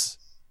press,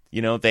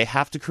 they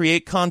have to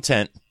create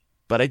content.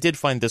 But I did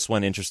find this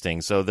one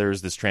interesting. So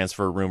there's this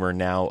transfer rumor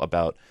now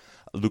about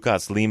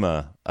Lucas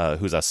Lima,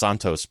 who's a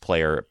Santos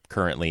player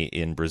currently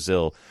in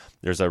Brazil.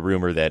 There's a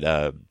rumor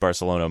that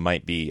Barcelona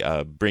might be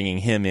bringing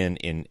him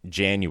in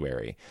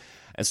January.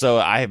 And so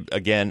I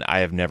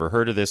have never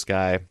heard of this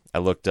guy. I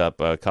looked up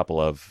a couple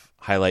of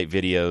highlight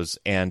videos,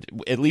 and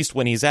at least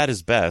when he's at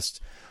his best,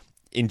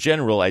 in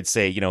general, I'd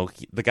say,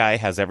 the guy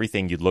has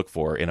everything you'd look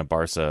for in a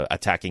Barca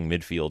attacking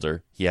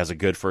midfielder. He has a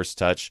good first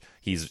touch.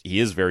 He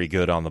is very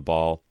good on the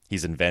ball.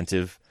 He's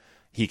inventive.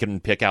 He can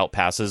pick out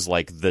passes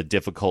like the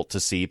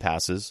difficult-to-see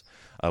passes,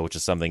 which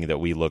is something that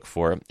we look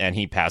for, and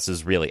he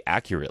passes really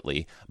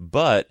accurately.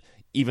 But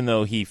even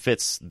though he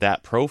fits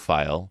that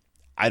profile,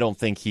 I don't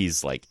think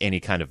he's like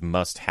any kind of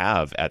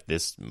must-have at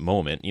this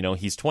moment.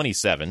 He's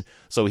 27,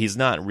 so he's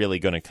not really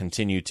going to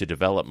continue to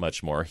develop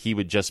much more. He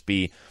would just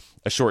be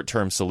a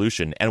short-term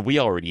solution, and we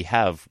already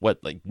have,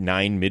 9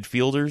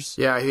 midfielders?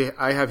 Yeah,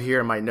 I have here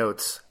in my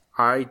notes.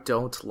 I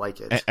don't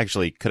like it.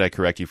 Actually, could I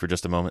correct you for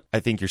just a moment?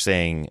 I think you're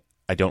saying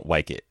I don't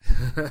like it.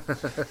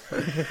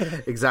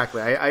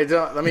 Exactly. I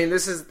don't. I mean,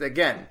 this is,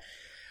 again,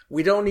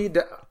 we don't need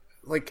to,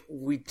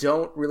 we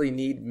don't really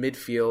need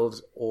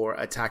midfield or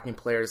attacking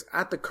players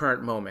at the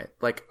current moment.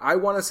 I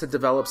want us to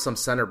develop some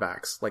center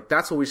backs.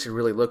 That's what we should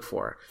really look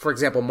for. For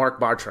example, Marc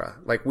Bartra.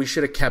 We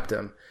should have kept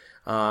him.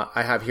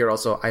 I have here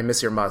also, I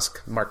miss your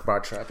Musk, Marc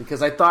Bartra,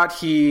 because I thought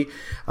he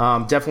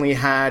definitely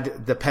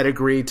had the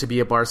pedigree to be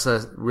a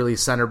Barca really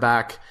center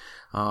back.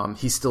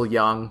 He's still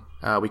young.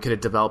 We could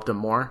have developed him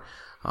more.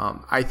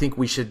 I think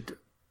we should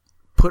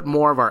put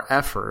more of our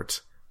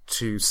effort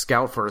to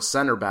scout for a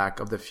center back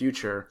of the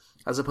future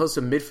as opposed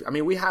to midfield. I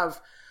mean, we have,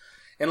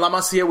 in La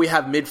Masia, we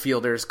have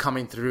midfielders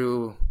coming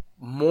through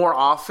more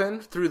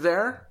often through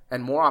there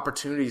and more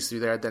opportunities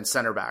through there than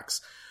center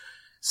backs.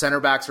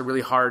 Center backs are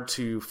really hard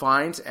to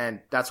find,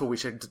 and that's what we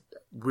should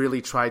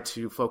really try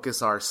to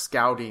focus our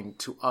scouting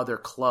to other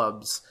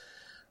clubs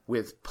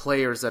with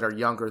players that are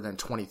younger than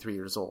 23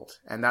 years old.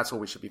 And that's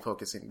what we should be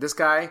focusing. This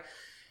guy,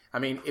 I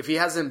mean, if he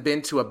hasn't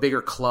been to a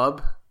bigger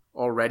club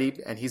already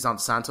and he's on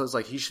Santos,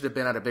 he should have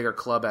been at a bigger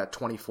club at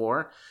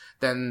 24,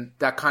 then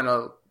that kind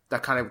of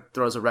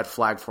throws a red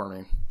flag for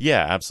me.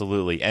 Yeah,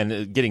 absolutely.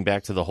 And getting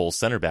back to the whole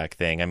center back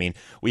thing, I mean,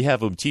 we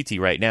have Umtiti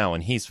right now,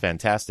 and he's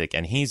fantastic,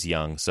 and he's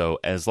young. So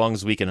as long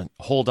as we can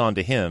hold on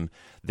to him,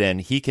 then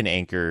he can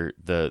anchor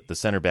the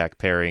center back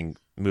pairing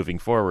moving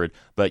forward.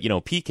 But,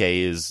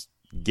 Piqué is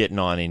getting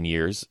on in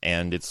years,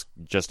 and it's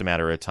just a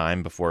matter of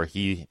time before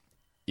he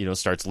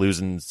starts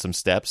losing some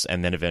steps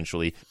and then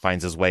eventually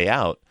finds his way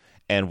out.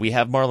 And we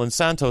have Marlon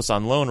Santos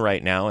on loan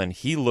right now, and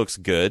he looks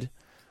good,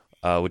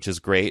 which is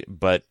great.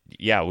 But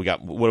yeah,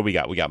 what do we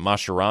got? We got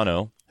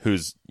Mascherano,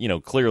 who's,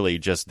 clearly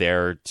just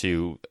there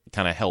to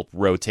kind of help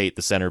rotate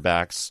the center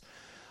backs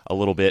a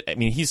little bit. I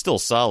mean, he's still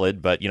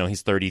solid, but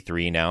he's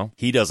 33 now.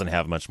 He doesn't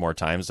have much more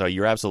time. So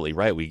you're absolutely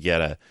right. We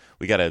gotta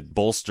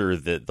bolster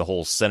the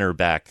whole center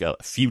back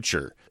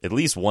future. At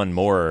least one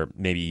more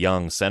maybe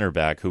young center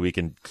back who we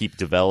can keep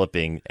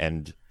developing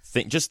and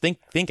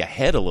think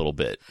ahead a little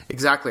bit.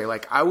 Exactly.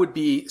 I would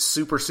be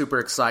super, super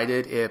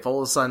excited if all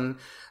of a sudden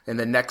in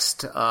the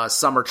next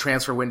summer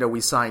transfer window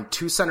we sign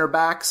 2 center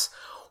backs,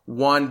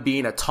 one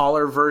being a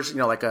taller version,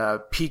 like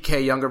a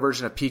PK, younger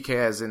version of PK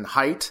as in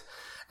height,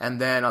 and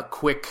then a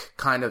quick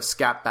kind of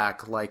scat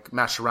back like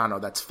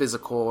Mascherano that's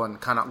physical and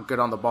kind of good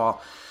on the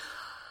ball.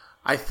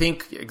 I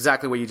think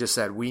exactly what you just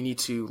said. We need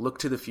to look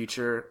to the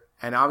future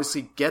and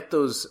obviously get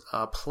those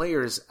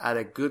players at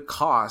a good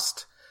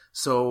cost.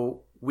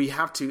 So we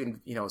have to,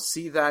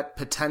 see that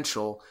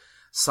potential,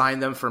 sign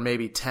them for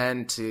maybe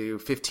 10 to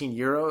 15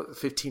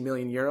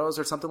 million euros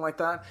or something like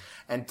that,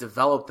 and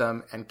develop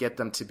them and get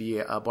them to be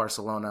a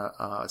Barcelona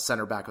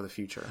center back of the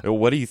future.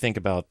 What do you think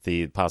about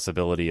the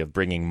possibility of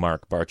bringing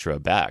Marc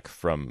Bartra back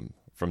from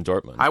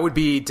Dortmund? I would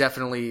be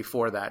definitely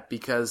for that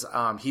because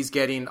he's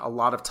getting a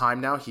lot of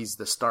time now. He's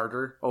the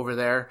starter over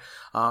there.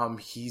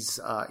 He's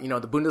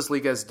the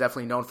Bundesliga is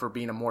definitely known for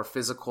being a more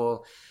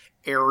physical,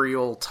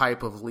 aerial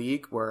type of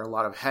league where a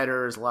lot of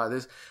headers, a lot of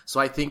this.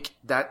 So I think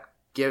that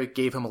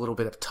gave him a little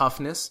bit of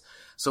toughness.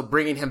 So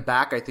bringing him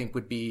back, I think,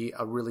 would be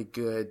a really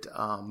good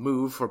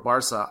move for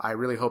Barca. I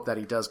really hope that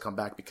he does come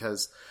back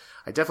because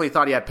I definitely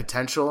thought he had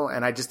potential,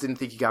 and I just didn't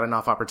think he got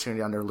enough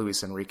opportunity under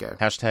Luis Enrique.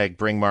 Hashtag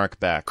bring Mark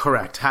back.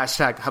 Correct.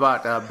 Hashtag, how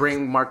about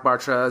bring Marc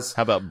Bartra's?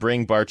 How about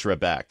bring Bartra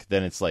back?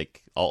 Then it's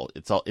like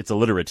it's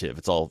alliterative.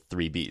 It's all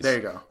 3 B's. There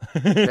you go.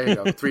 There you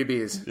go. 3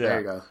 B's. Yeah. There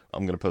you go.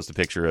 I'm going to post a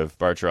picture of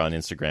Bartra on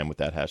Instagram with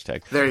that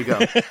hashtag. There you go.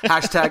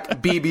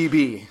 Hashtag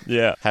BBB.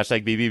 Yeah.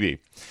 Hashtag BBB.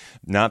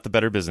 Not the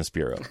Better Business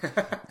Bureau.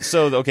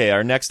 So, okay,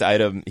 our next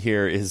item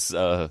here is,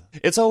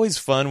 it's always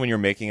fun when you're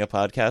making a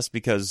podcast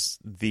because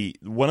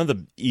one of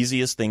the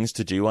easiest things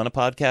to do on a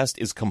podcast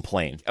is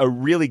complain. A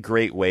really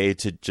great way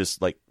to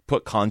just like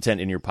put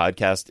content in your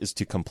podcast is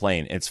to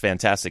complain. It's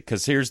fantastic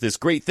because here's this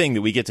great thing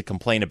that we get to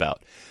complain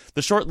about.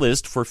 The short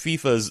list for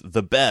FIFA's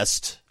the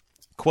best,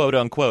 quote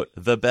unquote,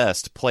 the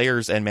best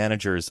players and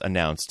managers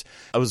announced.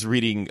 I was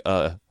reading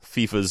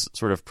FIFA's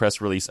sort of press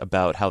release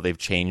about how they've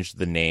changed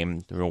the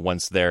name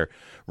once their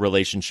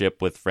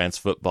relationship with France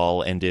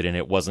Football ended and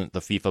it wasn't the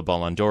FIFA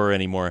Ballon d'Or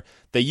anymore.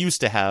 They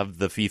used to have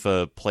the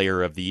FIFA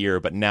Player of the Year,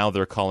 but now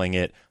they're calling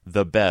it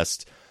the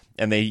best.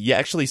 And they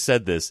actually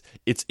said this.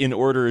 It's in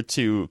order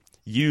to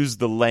use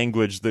the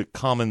language, the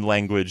common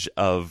language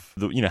of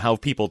how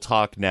people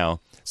talk now.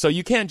 So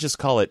you can't just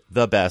call it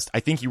the best. I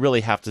think you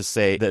really have to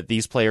say that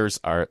these players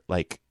are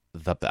like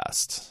the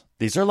best.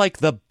 These are like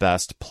the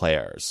best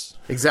players.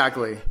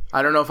 Exactly.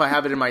 I don't know if I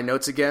have it in my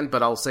notes again,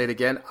 but I'll say it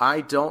again.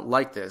 I don't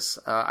like this.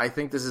 I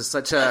think this is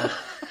such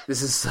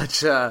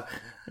a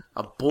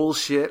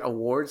bullshit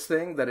awards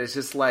thing that it's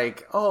just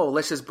like, oh,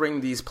 let's just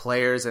bring these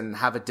players and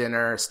have a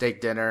dinner,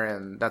 steak dinner,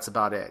 and that's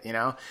about it.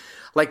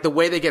 Like the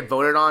way they get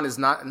voted on is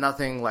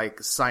nothing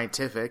like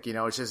scientific.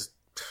 It's just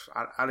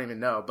I don't even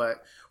know,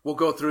 but we'll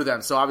go through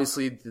them. So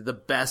obviously the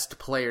best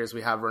players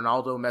we have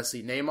Ronaldo,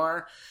 Messi,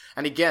 Neymar,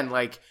 and again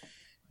like.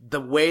 The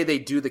way they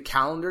do the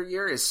calendar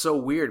year is so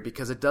weird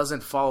because it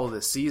doesn't follow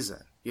the season.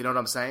 You know what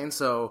I'm saying?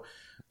 So,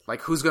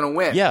 like, who's going to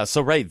win? Yeah,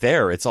 so right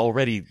there, it's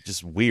already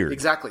just weird.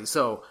 Exactly.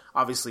 So,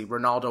 obviously,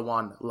 Ronaldo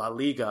won La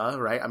Liga,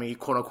 right? I mean, he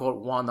quote-unquote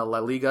won the La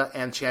Liga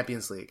and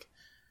Champions League.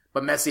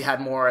 But Messi had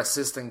more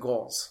assists and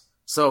goals.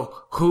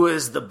 So, who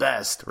is the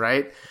best,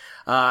 right?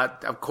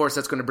 Of course,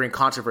 that's going to bring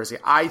controversy.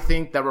 I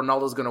think that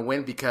Ronaldo's going to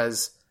win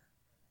because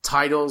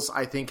titles,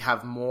 I think,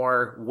 have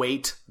more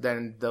weight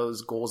than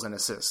those goals and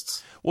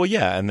assists. Well,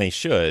 yeah, and they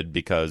should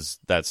because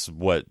that's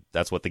what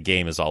the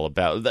game is all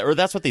about, or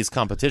that's what these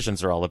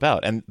competitions are all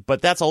about.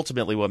 But that's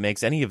ultimately what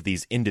makes any of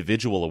these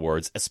individual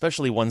awards,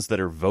 especially ones that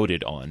are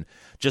voted on,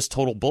 just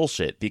total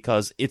bullshit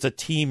because it's a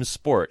team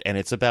sport and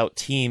it's about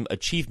team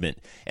achievement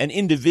and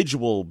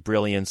individual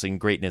brilliance and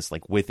greatness.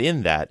 Like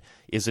within that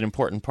is an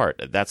important part.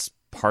 That's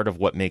part of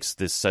what makes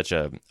this such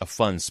a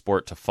fun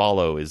sport to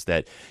follow is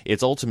that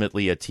it's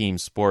ultimately a team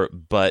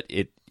sport, but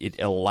it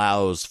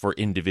allows for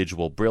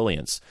individual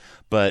brilliance.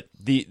 But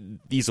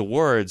these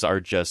awards are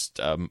just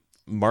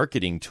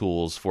marketing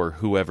tools for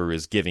whoever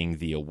is giving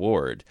the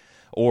award.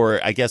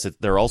 Or I guess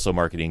they're also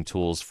marketing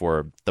tools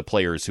for the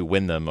players who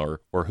win them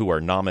or who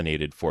are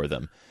nominated for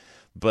them.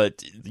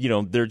 But,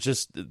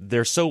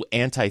 they're so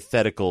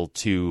antithetical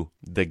to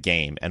the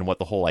game and what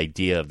the whole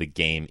idea of the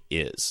game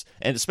is.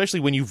 And especially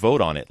when you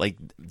vote on it, like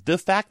the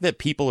fact that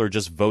people are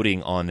just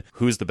voting on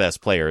who's the best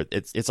player,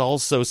 it's all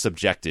so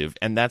subjective.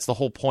 And that's the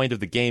whole point of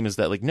the game is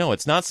that like, no,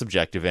 it's not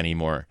subjective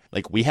anymore.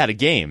 Like we had a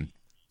game.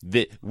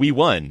 We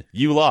won.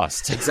 You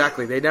lost.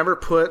 Exactly. They never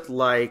put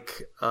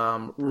like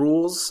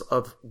rules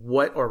of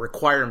what or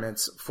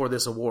requirements for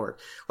this award.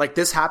 Like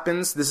this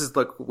happens. This is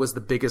was the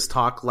biggest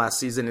talk last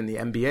season in the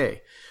NBA.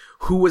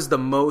 Who was the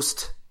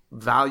most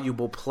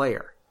valuable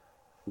player,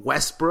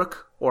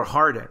 Westbrook or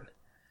Harden?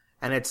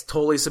 And it's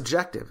totally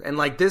subjective. And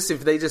like this,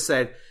 if they just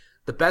said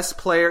the best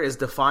player is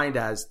defined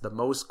as the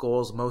most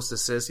goals, most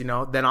assists,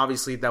 then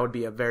obviously that would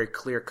be a very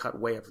clear-cut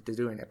way of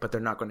doing it, but they're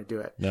not going to do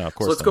it. No, of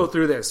course So let's go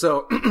through this.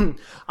 So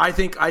I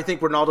think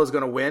Ronaldo's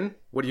going to win.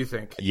 What do you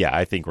think? Yeah,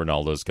 I think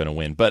Ronaldo's going to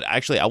win. But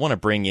actually, I want to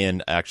bring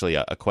in a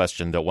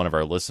question that one of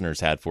our listeners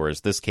had for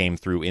us. This came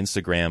through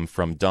Instagram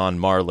from Don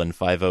Marlin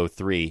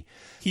 503.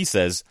 He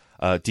says,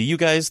 do you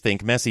guys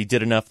think Messi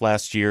did enough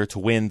last year to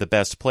win the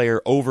best player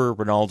over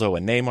Ronaldo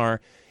and Neymar?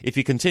 If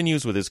he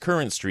continues with his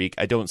current streak,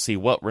 I don't see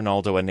what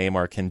Ronaldo and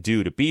Neymar can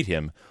do to beat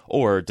him,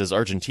 or does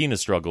Argentina's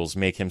struggles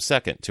make him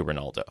second to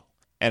Ronaldo?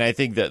 And I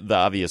think that the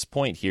obvious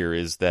point here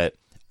is that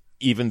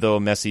even though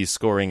Messi's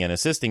scoring and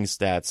assisting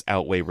stats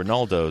outweigh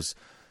Ronaldo's,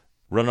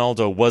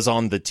 Ronaldo was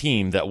on the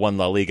team that won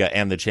La Liga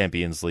and the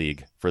Champions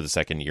League for the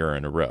second year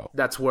in a row.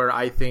 That's where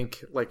I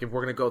think, like, if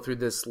we're going to go through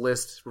this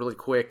list really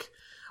quick,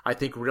 I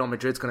think Real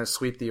Madrid's going to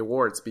sweep the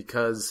awards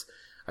because,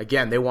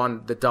 again, they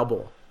won the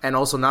double. And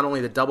also not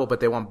only the double, but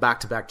they won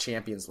back-to-back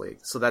Champions League.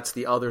 So that's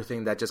the other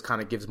thing that just kind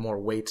of gives more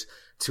weight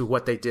to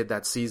what they did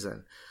that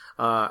season.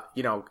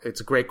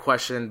 It's a great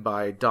question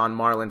by Don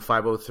Marlin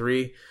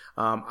 503.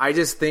 I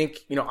just think,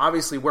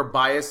 obviously we're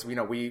biased.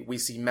 We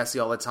see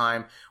Messi all the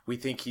time. We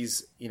think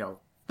he's,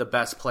 the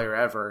best player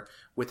ever.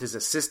 with his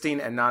assisting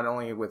and not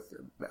only with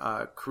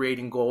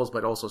creating goals,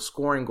 but also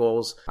scoring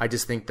goals. I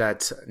just think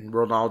that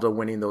Ronaldo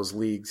winning those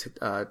leagues,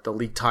 the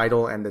league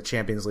title and the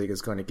Champions League,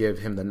 is going to give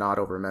him the nod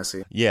over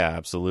Messi. Yeah,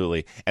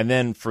 absolutely. And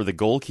then for the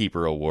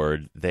goalkeeper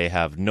award, they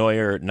have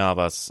Neuer,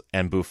 Navas,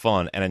 and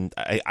Buffon. And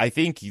I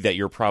think that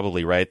you're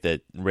probably right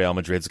that Real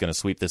Madrid's going to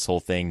sweep this whole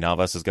thing.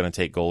 Navas is going to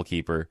take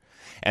goalkeeper.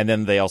 And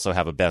then they also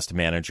have a best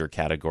manager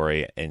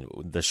category. And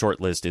the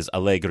short list is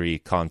Allegri,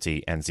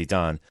 Conte, and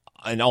Zidane.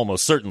 And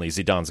almost certainly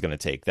Zidane's going to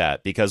take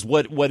that, because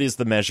what is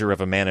the measure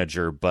of a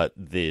manager but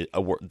the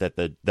award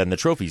then the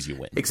trophies you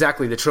win?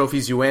 Exactly, the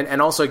trophies you win.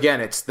 And also, again,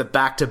 it's the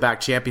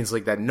back-to-back Champions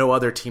League that no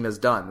other team has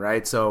done,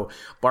 right? So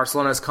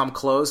Barcelona has come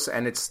close,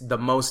 and it's the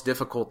most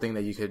difficult thing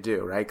that you could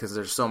do, right? Because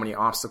there's so many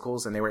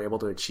obstacles, and they were able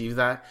to achieve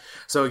that.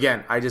 So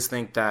again, I just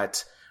think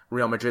that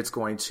Real Madrid's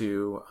going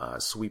to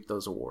sweep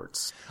those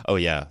awards. Oh,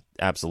 yeah,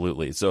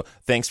 absolutely. So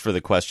thanks for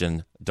the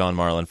question, Don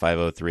Marlin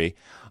 503.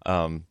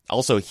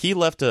 Also, he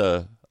left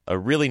a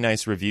really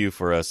nice review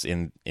for us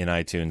in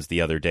iTunes the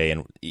other day.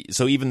 And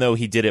so even though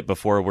he did it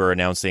before we're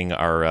announcing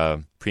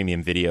our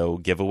premium video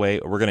giveaway,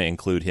 we're going to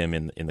include him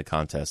in the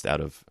contest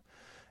out of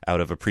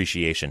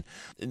appreciation.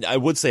 I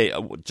would say,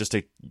 just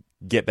to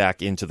get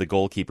back into the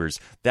goalkeepers,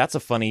 that's a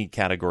funny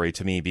category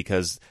to me,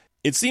 because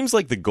it seems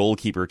like the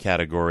goalkeeper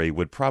category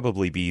would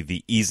probably be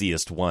the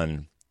easiest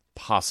one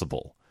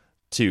possible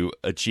to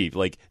achieve.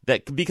 Like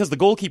that, because the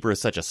goalkeeper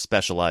is such a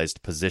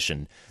specialized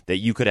position that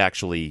you could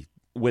actually,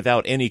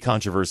 without any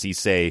controversy,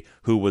 say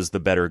who was the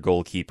better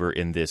goalkeeper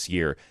in this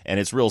year.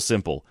 And it's real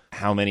simple.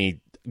 How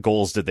many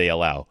goals did they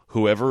allow?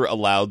 Whoever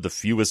allowed the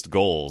fewest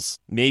goals.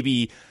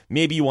 Maybe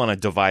you want to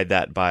divide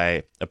that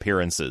by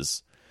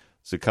appearances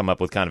to come up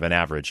with kind of an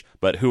average.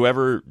 But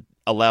whoever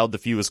allowed the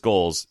fewest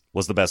goals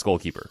was the best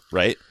goalkeeper,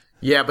 right?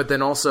 Yeah, but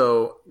then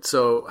also,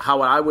 so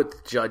how I would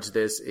judge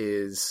this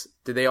is,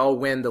 did they all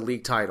win the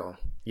league title?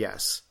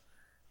 Yes.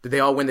 Did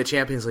they all win the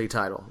Champions League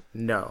title?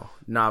 No.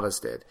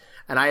 Navas did.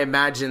 And I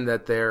imagine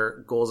that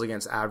their goals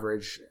against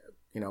average,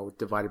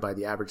 divided by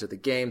the average of the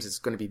games, is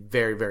going to be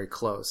very, very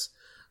close.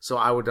 So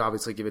I would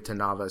obviously give it to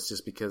Navas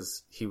just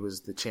because he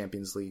was the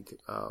Champions League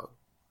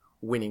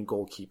winning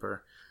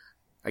goalkeeper.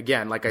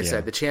 Again, like I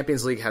said, the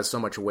Champions League has so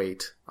much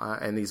weight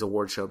in these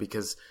award show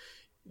because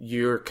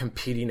you're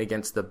competing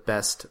against the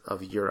best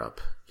of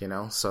Europe,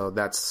 So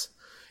that's,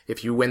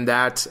 if you win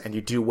that and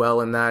you do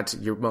well in that,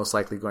 you're most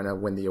likely going to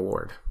win the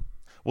award.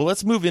 Well,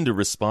 let's move into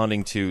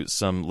responding to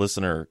some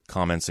listener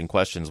comments and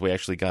questions. We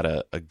actually got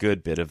a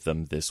good bit of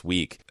them this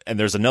week. And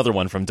there's another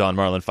one from Don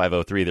Marlin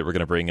 503 that we're going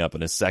to bring up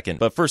in a second.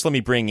 But first, let me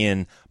bring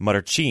in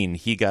Marcin.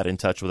 He got in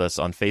touch with us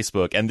on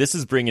Facebook. And this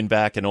is bringing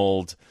back an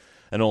old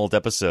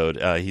episode.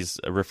 He's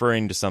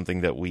referring to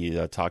something that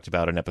we talked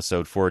about in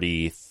episode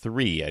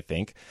 43, I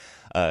think.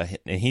 And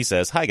he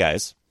says, "Hi,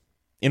 guys.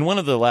 In one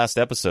of the last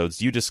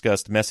episodes, you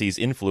discussed Messi's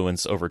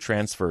influence over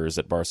transfers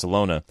at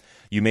Barcelona.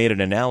 You made an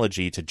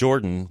analogy to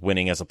Jordan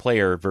winning as a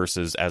player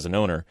versus as an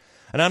owner,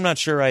 and I'm not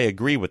sure I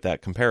agree with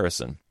that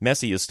comparison.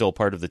 Messi is still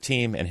part of the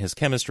team, and his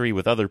chemistry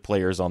with other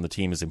players on the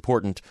team is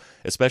important,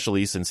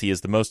 especially since he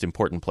is the most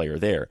important player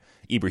there.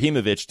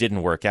 Ibrahimovic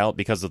didn't work out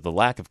because of the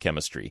lack of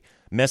chemistry.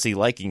 Messi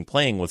liking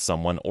playing with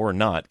someone or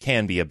not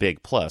can be a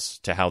big plus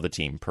to how the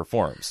team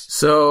performs."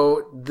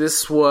 So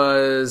this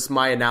was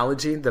my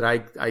analogy that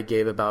I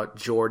gave about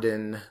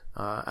Jordan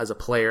as a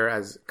player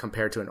as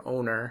compared to an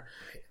owner.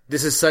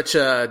 This is such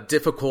a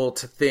difficult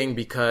thing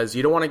because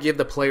you don't want to give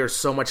the player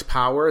so much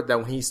power that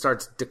when he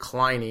starts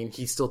declining,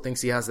 he still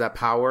thinks he has that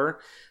power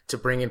to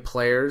bring in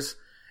players,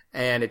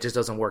 and it just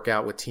doesn't work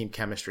out with team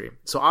chemistry.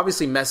 So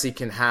obviously Messi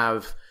can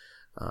have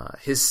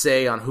his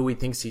say on who he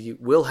thinks he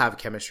will have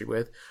chemistry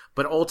with,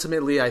 but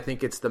ultimately I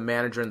think it's the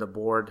manager and the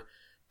board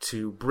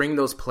to bring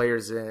those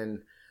players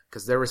in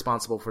because they're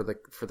responsible for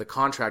the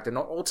contract, and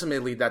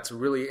ultimately that's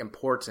really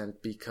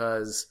important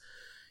because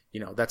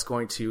that's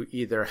going to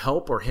either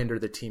help or hinder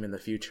the team in the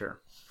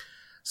future.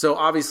 So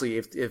obviously,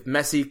 if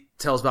Messi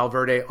tells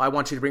Valverde, "I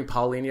want you to bring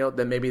Paulinho,"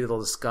 then maybe they'll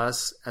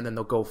discuss and then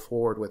they'll go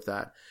forward with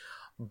that.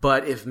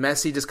 But if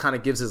Messi just kind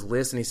of gives his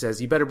list and he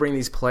says, "You better bring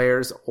these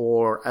players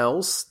or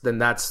else," then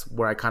that's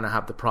where I kind of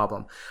have the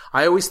problem.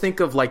 I always think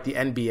of like the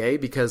NBA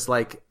because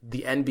like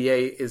the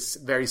NBA is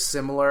very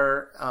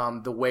similar,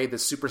 the way the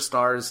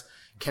superstars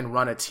can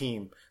run a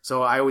team.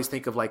 So I always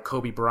think of like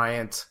Kobe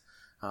Bryant,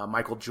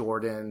 Michael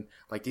Jordan,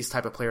 like these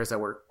type of players that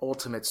were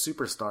ultimate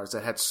superstars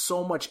that had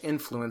so much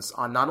influence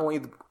on not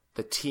only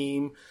the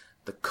team,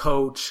 the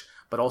coach,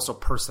 but also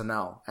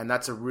personnel. And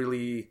that's a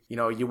really,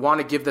 you want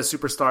to give the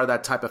superstar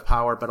that type of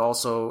power, but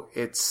also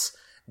it's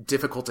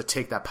difficult to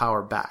take that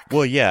power back.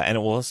 Well, yeah. And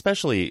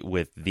especially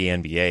with the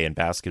NBA and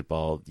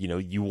basketball,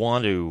 you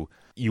want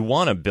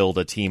to build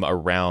a team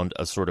around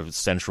a sort of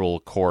central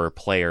core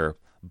player.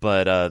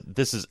 But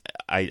this is,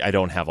 I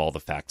don't have all the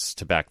facts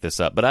to back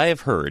this up, but I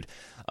have heard,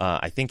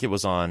 I think it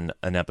was on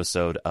an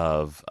episode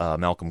of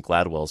Malcolm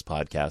Gladwell's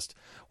podcast,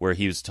 where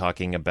he was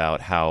talking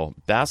about how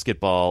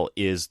basketball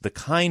is the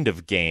kind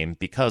of game,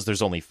 because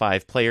there's only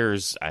 5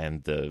 players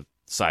and the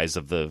size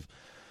of the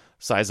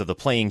size of the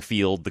playing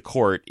field, the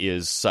court,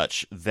 is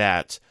such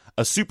that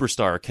a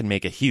superstar can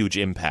make a huge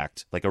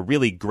impact. Like a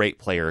really great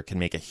player can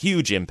make a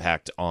huge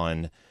impact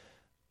on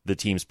the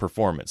team's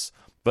performance.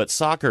 But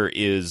soccer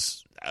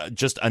is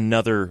just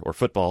another, or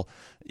football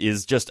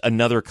is just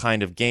another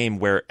kind of game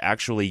where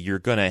actually you're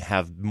going to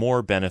have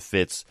more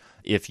benefits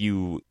if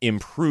you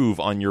improve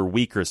on your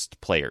weakest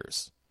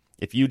players.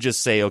 If you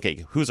just say,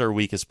 okay, who's our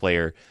weakest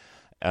player,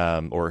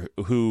 or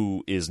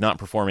who is not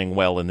performing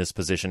well in this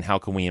position, how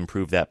can we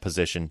improve that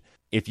position?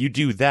 If you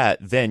do that,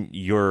 then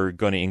you're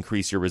going to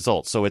increase your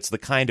results. So it's the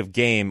kind of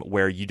game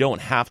where you don't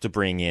have to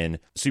bring in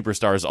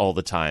superstars all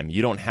the time.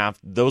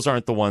 Those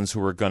aren't the ones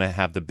who are going to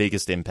have the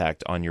biggest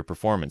impact on your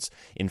performance.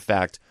 In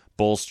fact,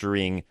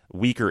 bolstering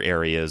weaker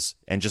areas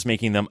and just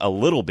making them a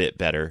little bit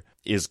better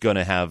is going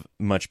to have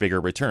much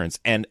bigger returns.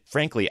 And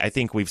frankly, I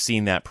think we've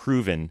seen that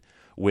proven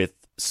with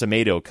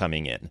Semedo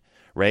coming in,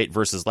 right?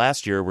 Versus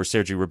last year where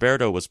Sergio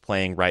Roberto was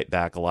playing right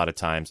back a lot of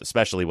times,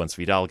 especially once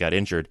Vidal got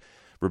injured.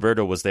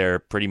 Roberto was there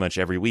pretty much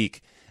every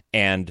week,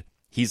 and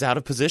he's out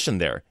of position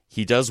there.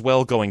 He does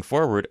well going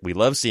forward. We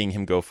love seeing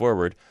him go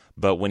forward,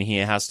 but when he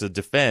has to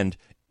defend,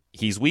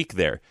 he's weak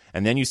there.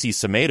 And then you see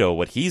Semedo,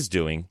 what he's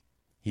doing.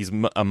 He's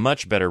a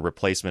much better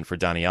replacement for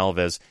Dani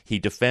Alves. He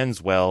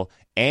defends well,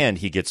 and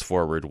he gets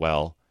forward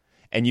well.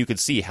 And you could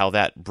see how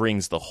that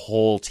brings the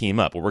whole team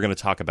up. Well, we're going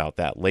to talk about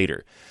that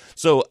later.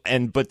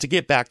 But to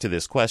get back to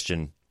this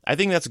question, I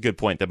think that's a good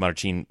point that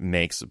Marcin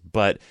makes,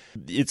 but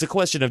it's a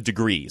question of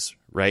degrees,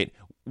 right?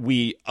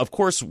 Of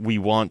course, we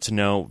want to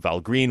know,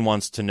 Val Green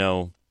wants to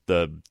know,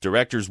 the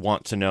directors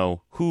want to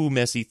know who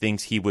Messi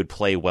thinks he would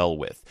play well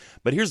with.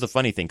 But here's the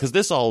funny thing, because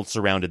this all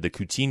surrounded the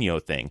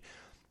Coutinho thing.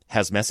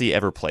 Has Messi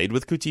ever played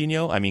with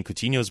Coutinho? I mean,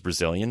 Coutinho's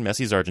Brazilian,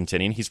 Messi's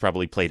Argentinian. He's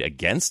probably played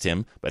against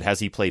him, but has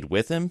he played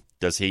with him?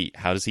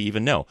 How does he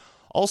even know?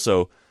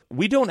 Also,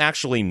 we don't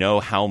actually know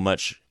how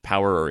much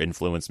power or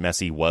influence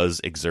Messi was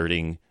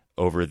exerting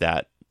over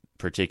that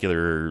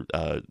particular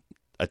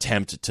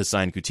attempt to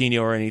sign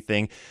Coutinho or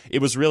anything. It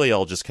was really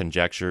all just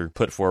conjecture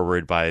put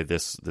forward by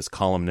this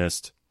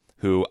columnist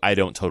who I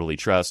don't totally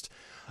trust.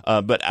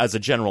 But as a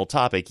general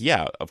topic,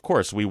 yeah, of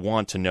course, we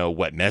want to know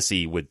what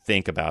Messi would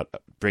think about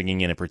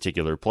bringing in a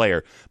particular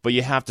player, but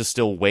you have to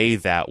still weigh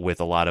that with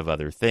a lot of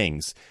other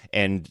things.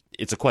 And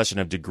it's a question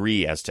of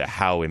degree as to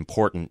how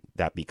important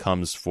that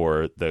becomes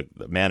for the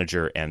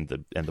manager and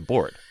the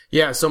board.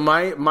 Yeah, so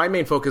my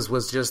main focus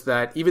was just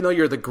that even though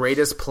you're the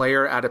greatest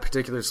player at a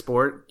particular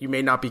sport, you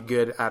may not be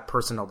good at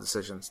personnel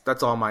decisions.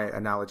 That's all my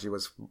analogy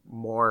was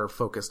more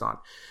focused on.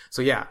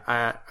 So yeah,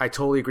 I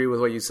totally agree with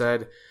what you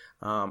said.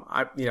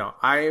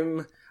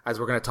 I'm, as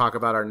we're going to talk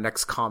about our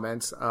next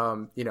comments,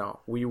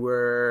 we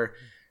were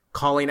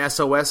calling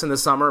SOS in the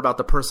summer about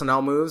the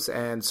personnel moves,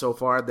 and so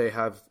far they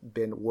have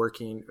been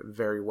working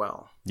very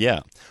well.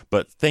 Yeah,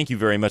 but thank you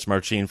very much,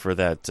 Marcin, for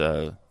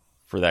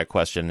that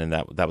question, and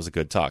that was a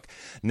good talk.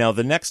 Now,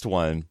 the next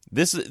one,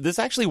 this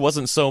actually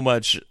wasn't so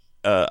much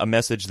a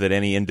message that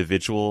any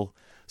individual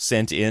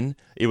sent in.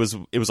 It was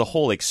a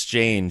whole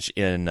exchange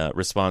in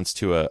response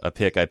to a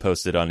pic I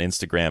posted on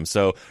Instagram.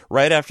 So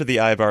right after the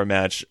Eibar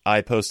match,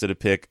 I posted a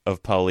pic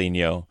of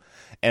Paulinho,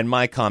 and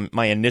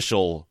my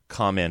initial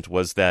comment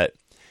was that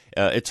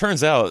it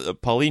turns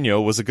out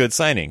Paulinho was a good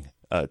signing.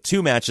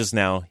 2 matches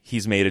now,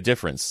 he's made a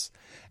difference.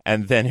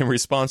 And then in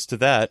response to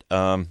that,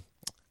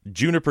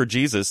 Juniper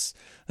Jesus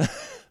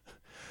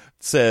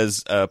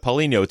says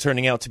Paulinho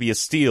turning out to be a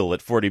steal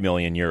at 40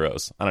 million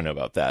euros. I don't know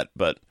about that,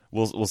 but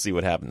we'll see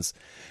what happens.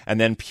 And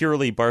then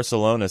Purely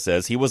Barcelona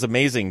says he was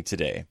amazing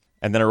today.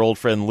 And then our old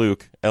friend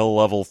Luke, L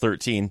Level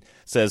 13,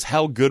 says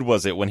how good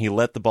was it when he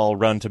let the ball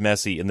run to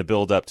Messi in the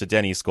build-up to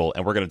Denny's goal?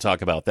 And we're going to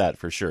talk about that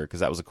for sure, because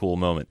that was a cool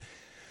moment.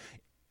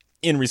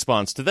 In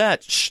response to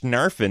that,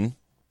 Schnarfin,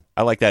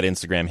 I like that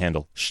Instagram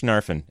handle,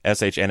 Schnarfin,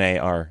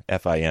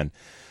 Schnarfin.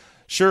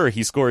 Sure,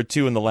 he scored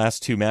 2 in the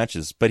last 2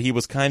 matches, but he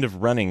was kind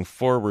of running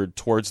forward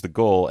towards the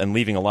goal and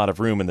leaving a lot of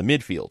room in the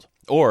midfield.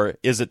 Or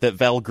is it that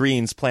Val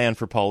Green's plan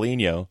for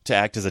Paulinho to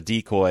act as a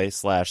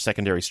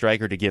decoy/secondary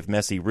striker to give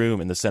Messi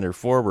room in the center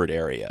forward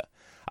area?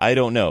 I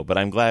don't know, but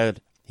I'm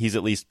glad he's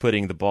at least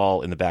putting the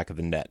ball in the back of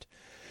the net.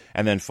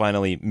 And then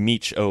finally,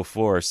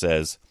 Meech04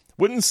 says,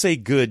 wouldn't say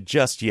good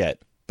just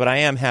yet, but I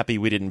am happy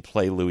we didn't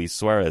play Luis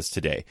Suarez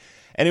today.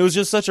 And it was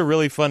just such a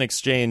really fun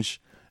exchange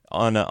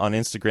on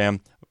Instagram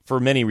for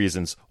many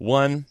reasons.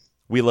 1,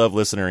 we love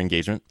listener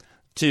engagement.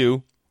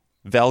 2,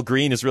 Val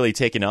Green is really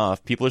taking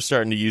off. People are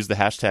starting to use the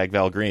hashtag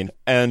Val Green.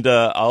 And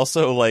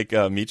also, like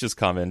Meech's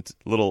comment,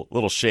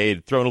 little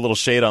shade, throwing a little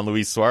shade on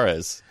Luis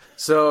Suarez.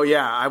 So,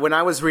 yeah, when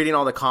I was reading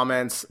all the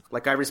comments,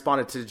 like I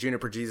responded to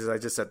Juniper Jesus, I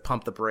just said,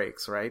 pump the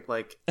brakes, right?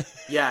 Like,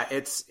 yeah,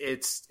 it's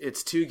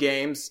 2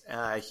 games.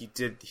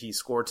 He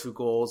scored 2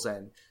 goals,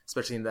 and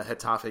especially in the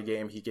Getafe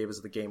game, he gave us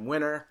the game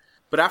winner.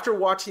 But after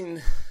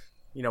watching,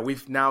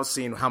 we've now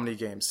seen how many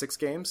games? 6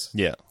 games?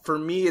 Yeah. For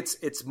me,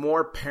 it's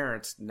more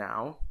apparent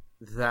now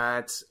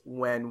that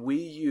when we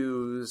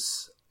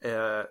use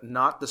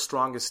not the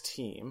strongest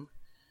team,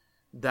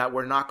 that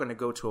we're not going to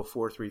go to a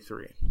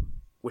 4-3-3,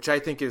 which I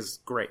think is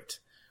great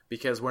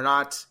because we're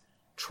not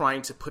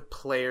trying to put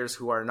players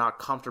who are not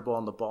comfortable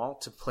on the ball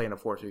to play in a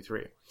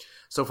 4-3-3.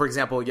 So, for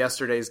example,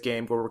 yesterday's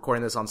game, we're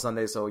recording this on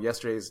Sunday, so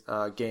yesterday's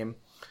game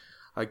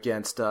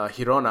against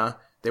Girona,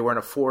 they were in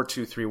a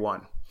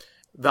 4-2-3-1.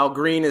 Val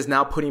Green is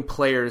now putting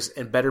players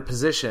in better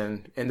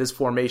position in this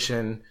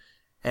formation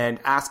and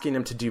asking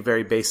them to do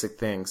very basic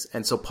things.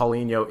 And so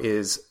Paulinho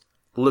is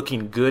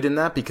looking good in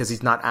that because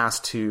he's not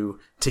asked to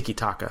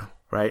tiki-taka,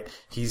 right?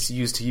 He's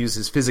used to use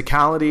his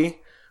physicality,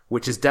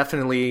 which is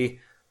definitely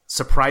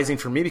surprising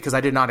for me because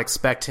I did not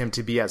expect him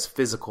to be as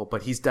physical,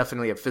 but he's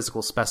definitely a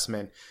physical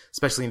specimen,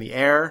 especially in the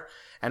air,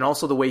 and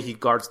also the way he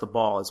guards the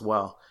ball as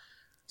well.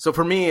 So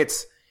for me,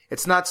 it's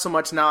not so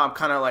much now. I'm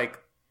kind of like,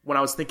 when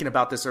I was thinking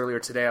about this earlier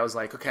today, I was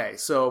like, okay,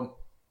 so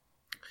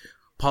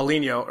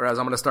Paulinho, or as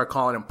I'm going to start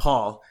calling him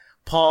Paul,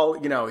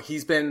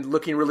 he's been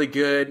looking really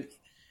good.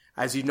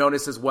 As you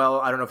noticed as well,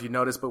 I don't know if you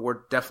noticed, but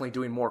we're definitely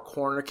doing more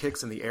corner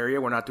kicks in the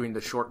area. We're not doing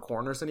the short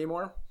corners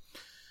anymore.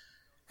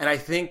 And I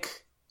think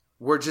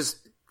we're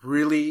just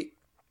really,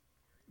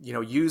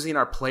 using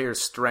our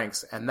players'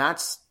 strengths. And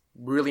that's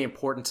really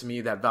important to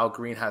me that Val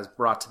Green has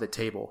brought to the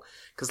table.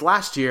 Because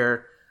last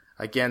year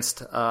against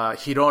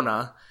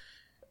Girona,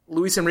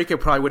 Luis Enrique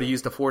probably would have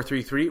used the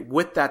 4-3-3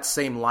 with that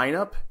same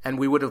lineup, and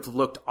we would have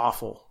looked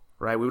awful,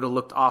 right? We would have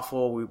looked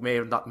awful. We may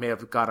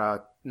have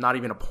got not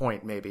even a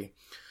point maybe.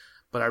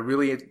 But I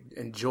really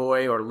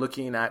enjoy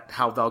looking at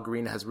how Val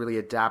Green has really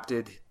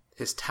adapted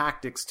his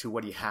tactics to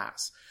what he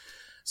has.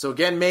 So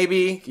again,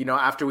 maybe,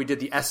 after we did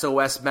the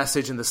SOS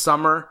message in the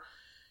summer,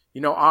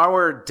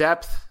 our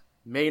depth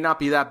may not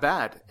be that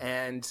bad.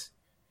 And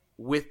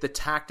with the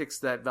tactics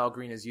that Val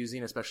Green is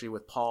using, especially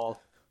with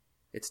Paul,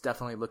 it's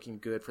definitely looking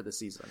good for the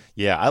season.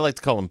 Yeah, I like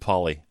to call him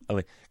Paulie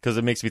because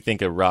it makes me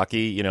think of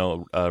Rocky.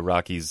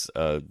 Rocky's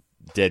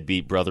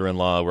deadbeat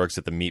brother-in-law works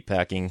at the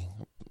meatpacking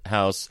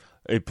house.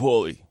 Hey,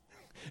 Paulie.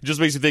 It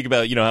just makes me think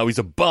about, how he's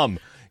a bum.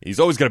 He's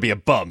always going to be a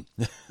bum.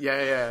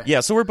 Yeah.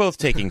 Yeah, so we're both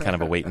taking kind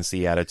of a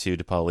wait-and-see attitude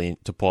to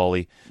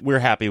Paulie. We're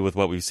happy with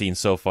what we've seen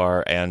so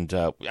far, and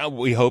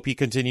we hope he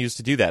continues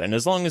to do that. And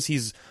as long as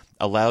he's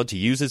allowed to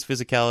use his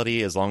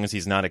physicality, as long as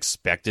he's not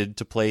expected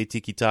to play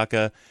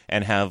tiki-taka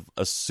and have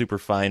a super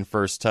fine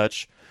first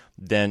touch,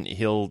 then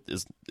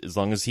as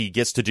long as he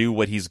gets to do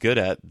what he's good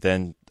at,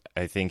 then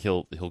I think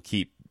he'll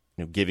keep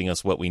giving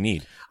us what we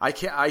need. I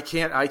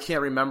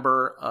can't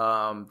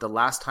remember the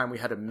last time we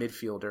had a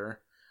midfielder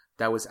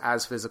that was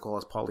as physical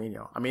as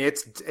Paulinho. I mean,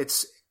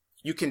 it's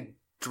you can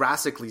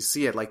drastically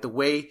see it, like the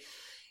way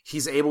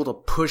he's able to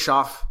push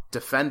off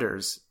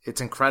defenders. It's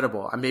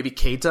incredible. Maybe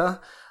Keita.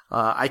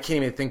 I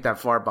can't even think that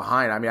far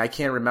behind. I mean, I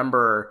can't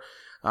remember.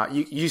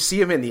 You see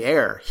him in the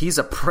air.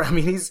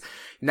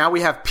 Now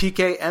we have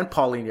Piqué and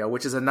Paulinho,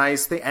 which is a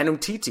nice thing, and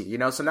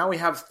Umtiti, so now we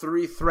have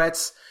three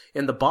threats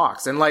in the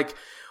box. And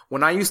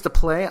when I used to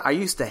play, I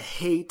used to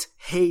hate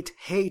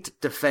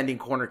defending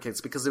corner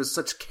kicks because there was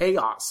such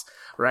chaos,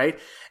 right?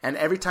 And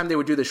every time they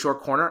would do the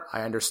short corner,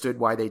 I understood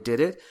why they did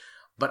it.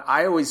 But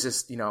I always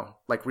just,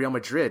 like Real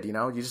Madrid,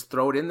 you just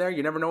throw it in there.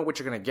 You never know what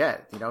you're going to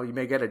get. You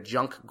may get a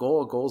junk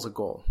goal. A goal's a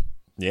goal.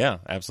 Yeah,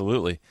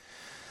 absolutely.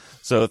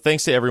 So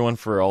thanks to everyone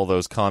for all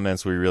those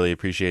comments. We really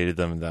appreciated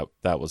them.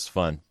 That was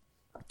fun.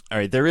 All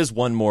right, there is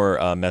one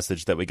more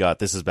message that we got.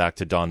 This is back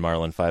to Don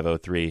Marlin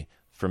 503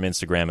 from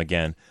Instagram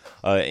again.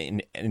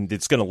 And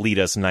it's going to lead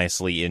us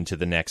nicely into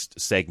the next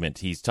segment.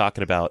 He's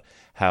talking about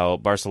how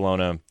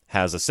Barcelona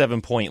has a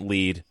 7-point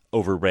lead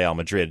over Real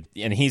Madrid.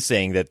 And he's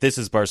saying that this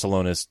is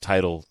Barcelona's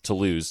title to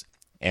lose.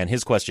 And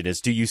his question is,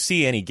 do you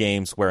see any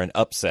games where an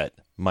upset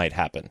might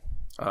happen?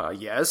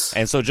 Yes.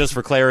 And so just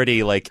for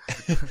clarity,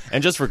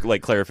 and just for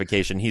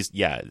clarification,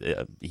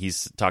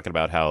 he's talking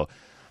about how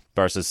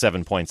Barca's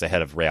 7 points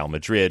ahead of Real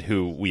Madrid,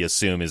 who we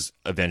assume is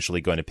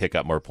eventually going to pick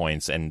up more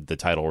points, and the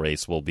title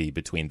race will be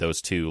between those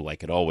two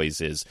like it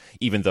always is,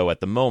 even though at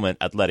the moment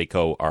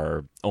Atletico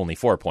are only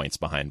 4 points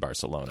behind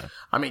Barcelona.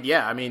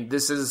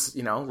 This is,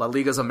 La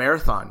Liga's a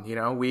marathon.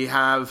 We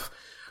haven't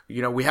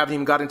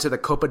even got into the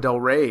Copa del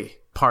Rey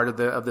part of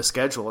the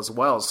schedule as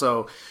well.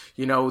 So,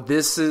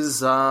 this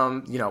is,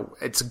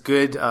 it's a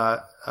good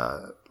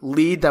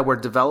lead that we're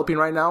developing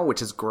right now,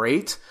 which is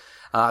great.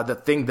 The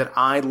thing that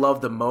I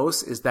love the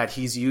most is that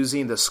he's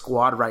using the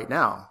squad right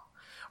now,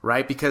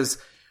 right? Because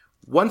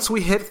once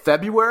we hit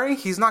February,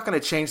 he's not going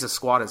to change the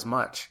squad as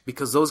much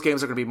because those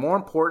games are going to be more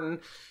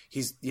important.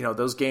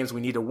 Those games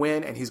we need to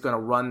win, and he's going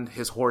to run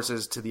his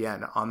horses to the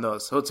end on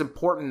those. So it's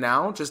important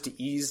now just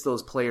to ease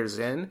those players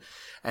in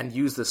and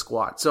use the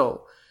squad.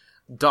 So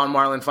Don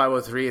Marlin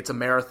 503, it's a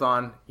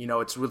marathon.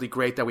 It's really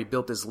great that we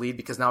built this lead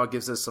because now it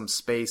gives us some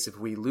space if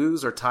we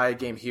lose or tie a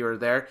game here or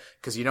there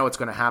because it's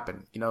going to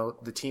happen.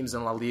 The teams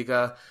in La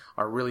Liga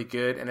are really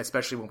good, and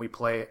especially when we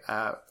play,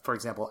 for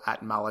example,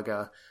 at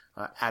Malaga,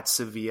 at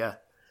Sevilla,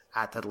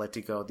 at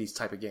Atletico, these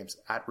type of games,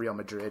 at Real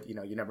Madrid,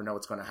 you never know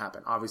what's going to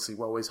happen. Obviously,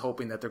 we're always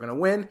hoping that they're going to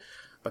win,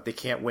 but they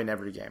can't win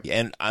every game.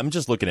 And I'm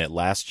just looking at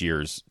last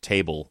year's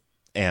table,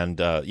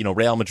 and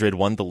Real Madrid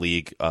won the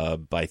league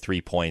by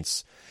 3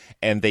 points.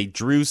 And they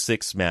drew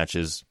 6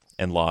 matches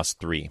and lost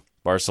 3.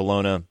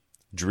 Barcelona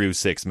drew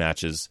 6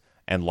 matches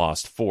and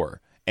lost 4.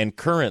 And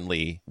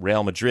currently,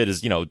 Real Madrid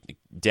is,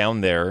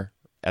 down there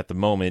at the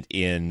moment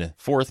in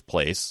 4th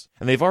place,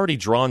 and they've already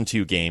drawn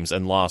 2 games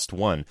and lost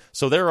 1.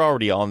 So they're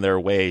already on their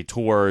way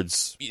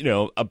towards,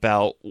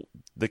 about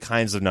the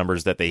kinds of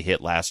numbers that they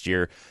hit last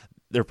year.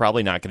 They're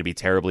probably not going to be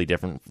terribly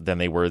different than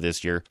they were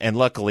this year. And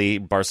luckily,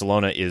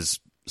 Barcelona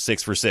is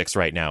 6 for 6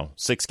 right now.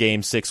 6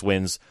 games, 6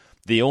 wins.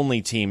 The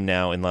only team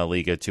now in La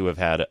Liga to have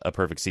had a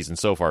perfect season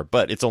so far,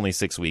 but it's only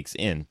 6 weeks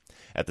in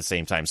at the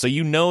same time. So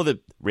that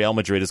Real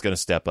Madrid is going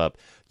to step up.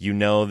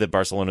 That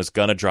Barcelona is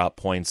going to drop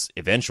points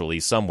eventually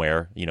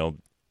somewhere.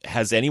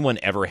 Has anyone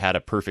ever had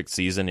a perfect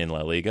season in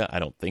La Liga? I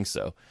don't think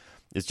so.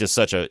 It's just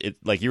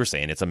like you were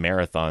saying, it's a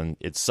marathon.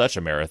 It's such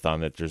a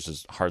marathon that there's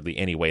just hardly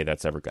any way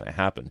that's ever going to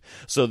happen.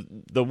 So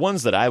the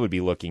ones that I would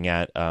be looking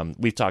at,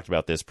 we've talked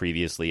about this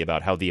previously,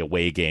 about how the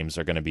away games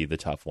are going to be the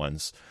tough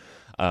ones.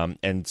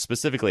 And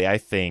specifically, I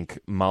think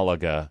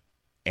Malaga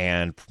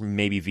and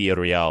maybe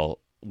Villarreal,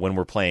 when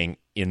we're playing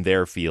in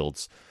their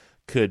fields,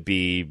 could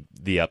be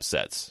the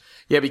upsets.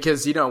 Yeah,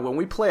 because, when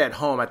we play at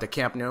home at the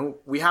Camp Nou,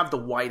 we have the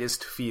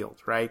widest field,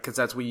 right?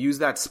 Because we use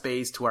that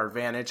space to our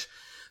advantage.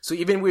 So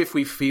even if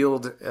we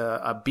field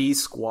a B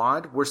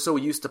squad, we're so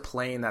used to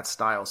playing that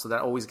style. So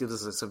that always gives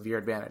us a severe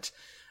advantage.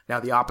 Now,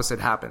 the opposite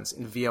happens.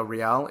 In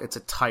Villarreal, it's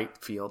a tight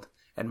field.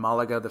 And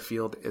Malaga, the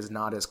field is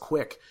not as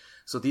quick.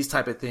 So these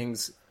type of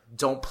things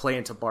don't play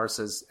into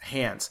Barca's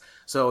hands.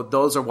 So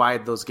those are why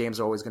those games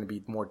are always going to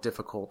be more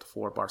difficult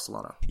for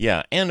Barcelona.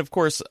 Yeah, and of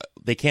course,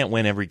 they can't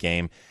win every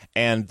game,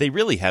 and they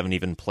really haven't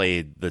even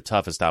played the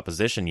toughest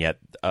opposition yet.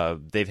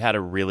 They've had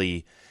a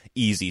really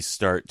easy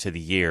start to the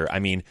year. I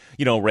mean,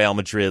 Real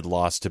Madrid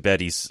lost to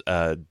Betis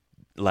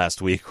last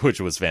week,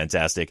 which was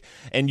fantastic,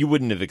 and you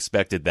wouldn't have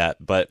expected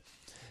that, but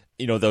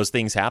those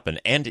things happen,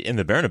 and in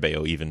the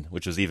Bernabeu even,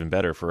 which was even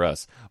better for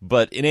us.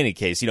 But in any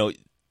case,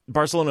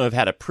 Barcelona have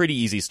had a pretty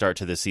easy start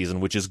to this season,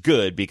 which is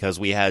good because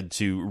we had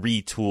to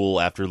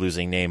retool after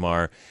losing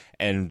Neymar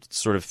and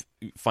sort of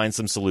find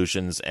some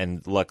solutions.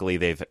 And luckily,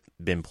 they've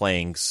been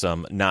playing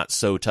some not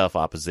so tough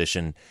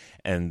opposition,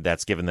 and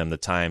that's given them the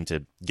time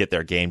to get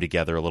their game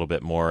together a little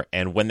bit more.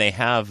 And when they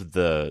have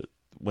the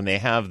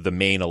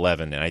main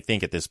 11, and I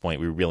think at this point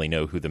we really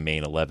know who the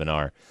main 11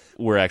 are,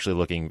 we're actually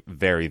looking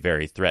very,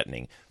 very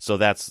threatening. So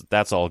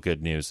that's all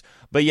good news.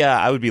 But yeah,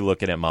 I would be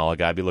looking at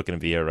Malaga. I'd be looking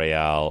at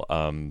Villarreal.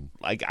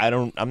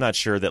 I'm not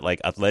sure that like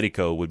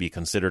Atletico would be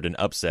considered an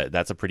upset.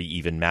 That's a pretty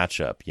even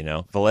matchup,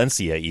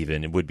 Valencia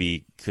even would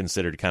be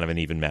considered kind of an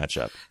even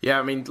matchup. Yeah,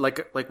 I mean,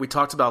 like we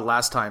talked about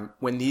last time,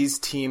 when these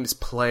teams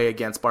play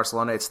against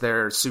Barcelona, it's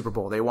their Super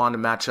Bowl. They want to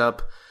match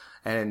up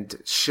and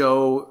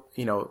show,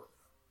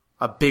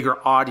 a bigger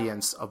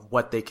audience of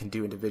what they can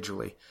do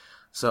individually.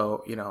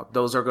 So,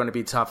 those are going to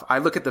be tough. I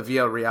look at the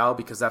Villarreal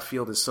because that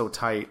field is so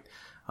tight.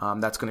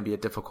 That's going to be a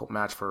difficult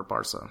match for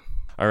Barca.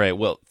 All right.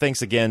 Well,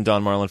 thanks again,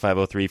 Don Marlin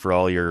 503, for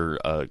all your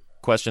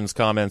questions,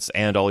 comments,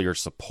 and all your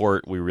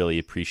support. We really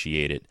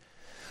appreciate it.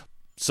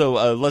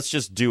 So let's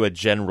just do a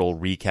general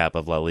recap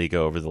of La Liga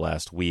over the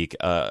last week.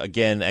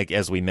 Again,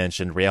 as we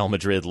mentioned, Real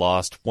Madrid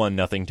lost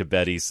 1-0 to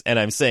Betis, and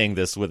I'm saying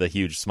this with a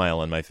huge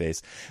smile on my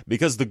face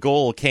because the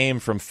goal came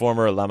from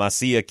former La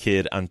Masia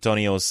kid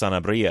Antonio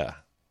Sanabria.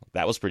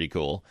 That was pretty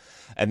cool.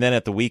 And then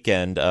at the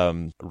weekend,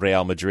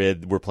 Real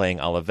Madrid were playing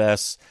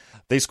Alaves.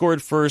 They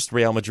scored first,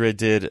 Real Madrid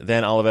did.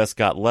 Then Alaves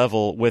got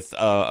level with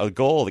a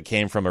goal that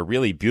came from a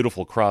really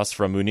beautiful cross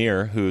from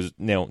Munir, who's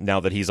now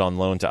that he's on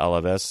loan to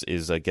Alaves,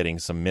 is getting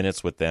some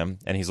minutes with them,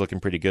 and he's looking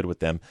pretty good with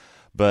them.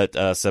 But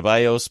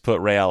Ceballos put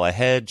Real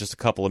ahead just a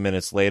couple of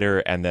minutes later,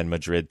 and then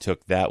Madrid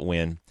took that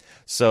win.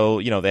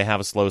 So, they have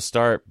a slow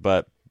start,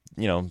 but,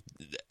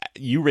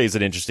 you raise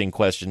an interesting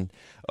question.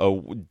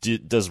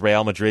 Does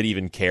Real Madrid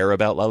even care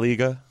about La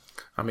Liga?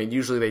 I mean,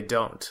 usually they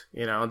don't.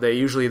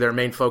 Their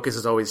main focus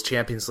is always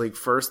Champions League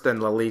first,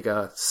 then La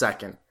Liga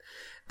second.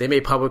 They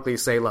may publicly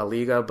say La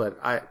Liga, but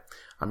I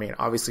mean,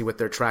 obviously with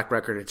their track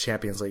record in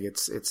Champions League,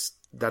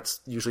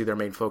 that's usually their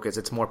main focus.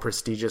 It's more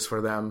prestigious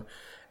for them.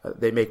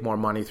 They make more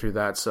money through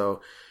that.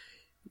 So,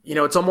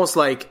 it's almost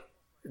like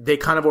they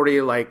kind of already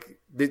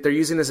they're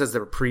using this as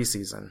their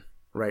preseason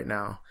right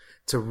now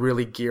to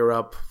really gear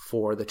up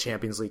for the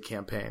Champions League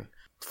campaign.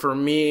 For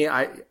me,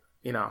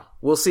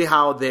 we'll see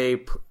how they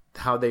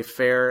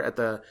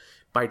fare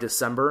by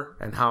December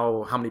and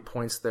how many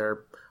points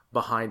they're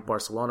behind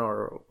Barcelona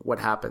or what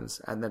happens.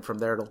 And then from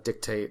there, it'll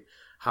dictate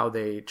how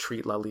they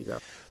treat La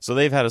Liga. So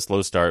they've had a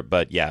slow start,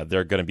 but yeah,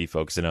 they're going to be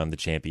focusing on the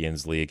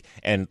Champions League.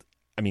 And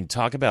I mean,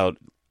 talk about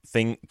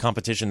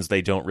competitions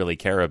they don't really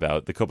care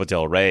about. The Copa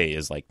del Rey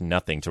is like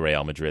nothing to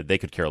Real Madrid. They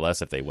could care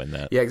less if they win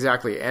that. Yeah,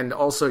 exactly. And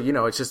also,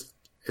 it's just,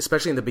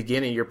 especially in the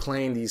beginning, you're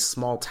playing these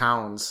small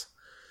towns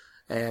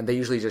and they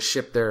usually just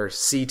ship their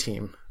C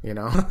team,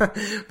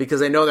 because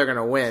they know they're going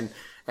to win.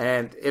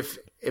 And if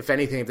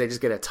anything, if they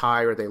just get a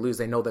tie or they lose,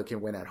 they know they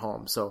can win at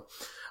home. So,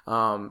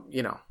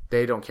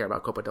 They don't care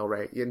about Copa del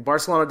Rey. And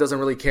Barcelona doesn't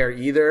really care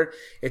either.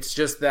 It's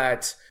just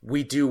that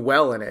we do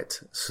well in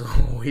it. So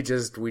we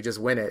just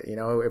win it.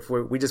 If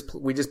we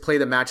just play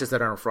the matches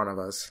that are in front of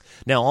us.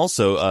 Now,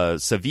 also,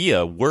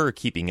 Sevilla were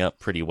keeping up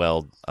pretty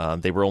well.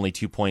 They were only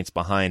 2 points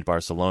behind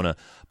Barcelona,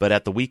 but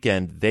at the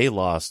weekend they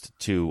lost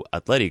to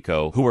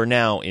Atletico, who are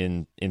now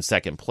in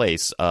second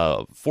place,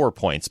 4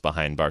 points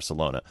behind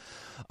Barcelona.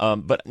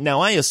 But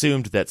now I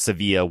assumed that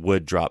Sevilla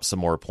would drop some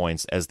more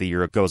points as the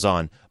year goes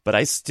on, but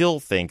I still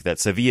think that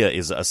Sevilla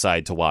is a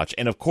side to watch.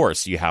 And of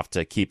course, you have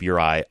to keep your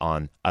eye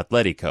on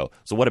Atletico.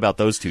 So what about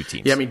those two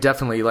teams? Yeah, I mean,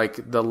 definitely.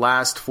 Like the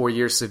last 4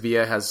 years,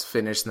 Sevilla has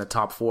finished in the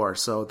top 4.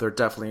 So they're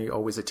definitely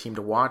always a team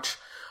to watch.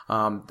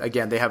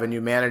 Again, they have a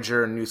new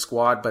manager, a new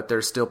squad, but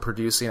they're still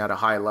producing at a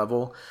high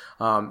level.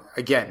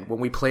 Again, when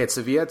we play at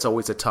Sevilla, it's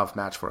always a tough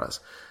match for us.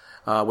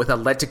 With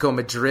Atletico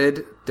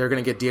Madrid, they're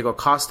going to get Diego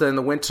Costa in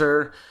the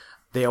winter.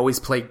 They always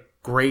play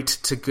great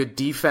to good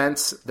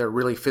defense. They're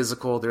really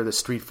physical. They're the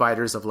street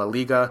fighters of La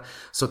Liga.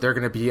 So they're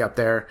going to be up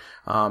there.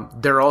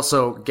 They're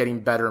also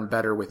getting better and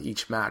better with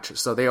each match.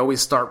 So they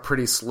always start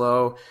pretty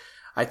slow.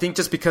 I think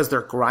just because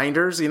they're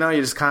grinders, you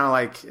just kind of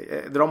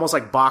like, they're almost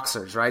like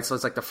boxers, right? So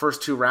it's like the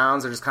first 2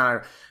 rounds, they're just kind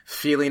of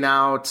feeling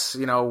out,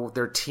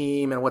 their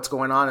team and what's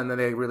going on. And then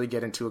they really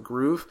get into a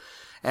groove.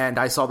 And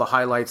I saw the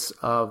highlights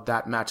of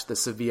that match, the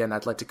Sevilla and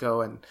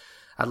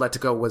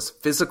Atletico was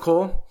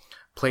physical,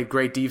 played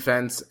great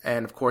defense,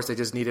 and of course they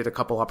just needed a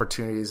couple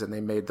opportunities and they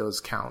made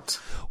those count.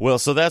 Well,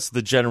 so that's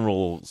the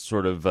general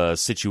sort of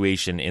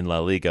situation in La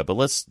Liga, but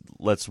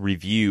let's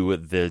review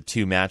the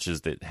 2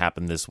 matches that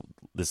happened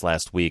this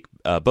last week,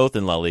 both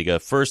in La Liga.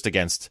 First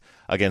against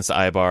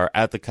Eibar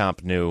at the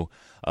Camp Nou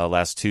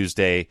last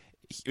Tuesday.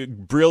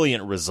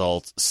 Brilliant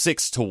result,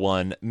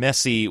 6-1.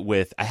 Messi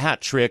with a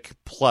hat trick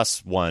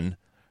plus 1.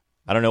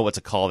 I don't know what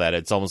to call that.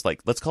 It's almost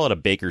like, let's call it a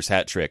baker's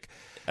hat trick.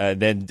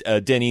 Then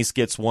Denis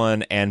gets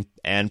 1 and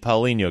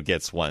Paulinho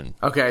gets 1.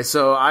 Okay,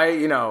 so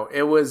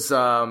it was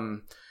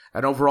an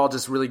overall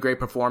just really great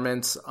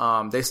performance.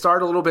 They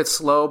started a little bit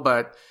slow,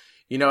 but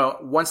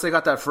once they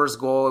got that first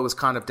goal, it was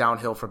kind of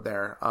downhill from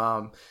there.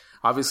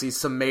 Obviously,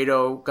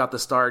 Semedo got the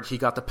start. He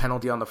got the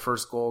penalty on the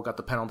first goal, got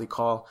the penalty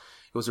call.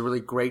 It was a really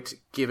great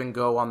give and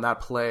go on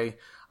that play.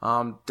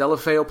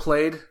 Deulofeu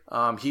played.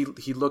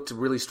 He looked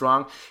really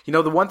strong.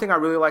 The one thing I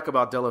really like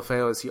about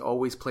Deulofeu is he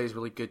always plays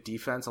really good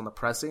defense on the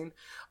pressing.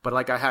 But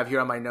like I have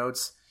here on my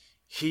notes,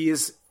 he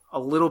is a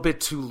little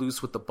bit too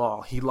loose with the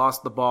ball. He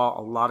lost the ball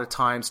a lot of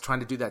times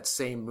trying to do that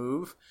same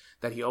move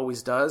that he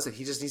always does, and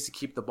he just needs to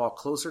keep the ball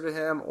closer to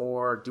him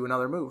or do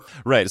another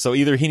move. Right, so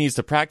either he needs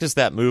to practice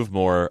that move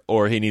more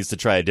or he needs to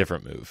try a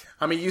different move.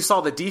 I mean, you saw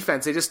the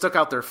defense. They just stuck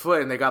out their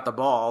foot and they got the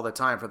ball all the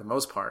time for the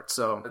most part.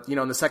 So,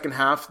 in the second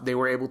half, they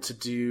were able to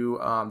do,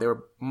 they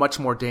were much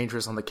more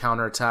dangerous on the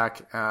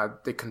counterattack.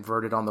 They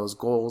converted on those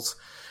goals.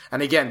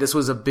 And again, this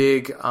was a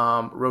big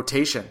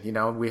rotation.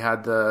 We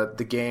had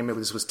the game.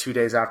 This was 2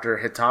 days after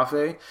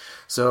Getafe.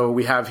 So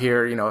we have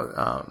here,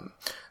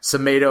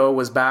 Semedo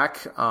was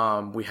back.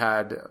 We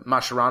had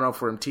Mascherano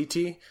for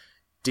Umtiti,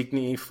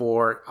 Digny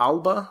for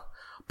Alba,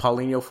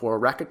 Paulinho for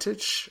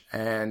Rakitic,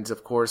 and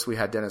of course we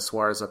had Denis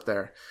Suarez up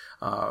there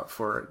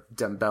for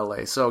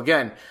Dembele. So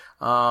again,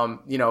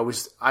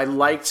 I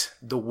liked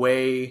the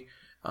way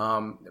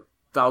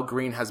Val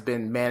Green has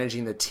been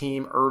managing the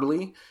team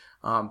early.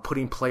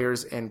 Putting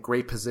players in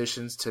great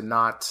positions to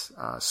not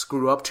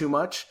screw up too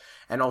much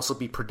and also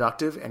be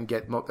productive and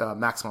get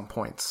maximum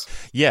points.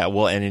 Yeah,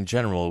 well, and in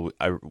general,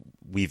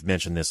 we've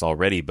mentioned this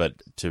already,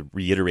 but to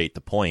reiterate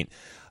the point,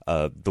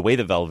 the way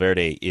that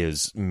Valverde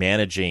is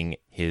managing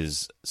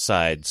his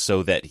side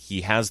so that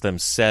he has them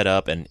set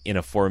up and in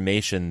a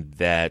formation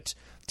that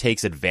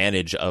takes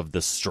advantage of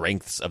the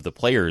strengths of the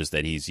players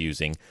that he's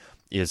using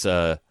is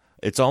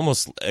it's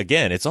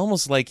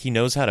almost like he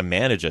knows how to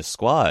manage a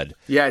squad.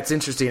 Yeah, it's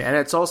interesting. And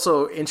it's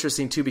also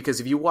interesting, too, because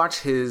if you watch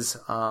his,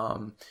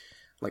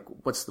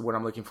 what's the word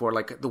I'm looking for?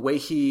 Like the way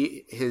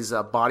his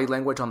body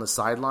language on the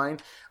sideline,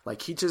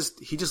 like he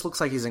just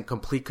looks like he's in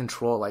complete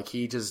control. Like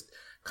he just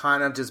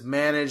kind of just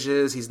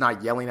manages. He's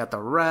not yelling at the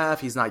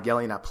ref. He's not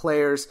yelling at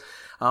players.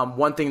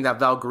 One thing that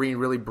Val Green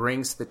really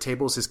brings to the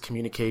table is his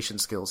communication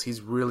skills.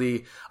 He's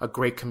really a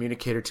great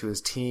communicator to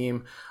his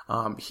team.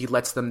 He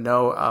lets them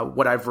know,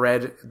 what I've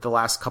read the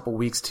last couple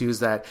weeks too, is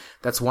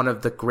that's one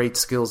of the great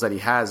skills that he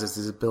has is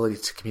his ability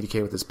to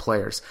communicate with his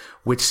players,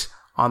 which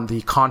on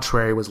the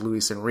contrary was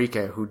Luis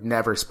Enrique, who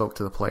never spoke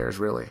to the players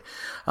really.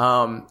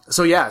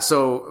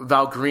 So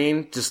Val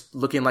Green just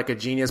looking like a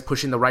genius,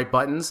 pushing the right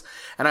buttons.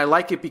 And I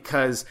like it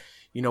because,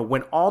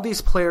 when all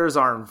these players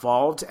are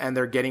involved and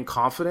they're getting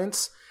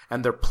confidence,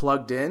 and they're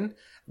plugged in,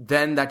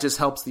 then that just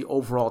helps the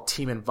overall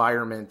team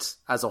environment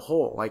as a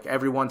whole. Like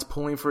everyone's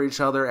pulling for each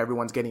other,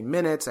 everyone's getting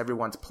minutes,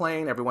 everyone's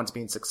playing, everyone's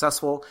being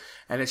successful,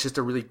 and it's just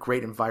a really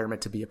great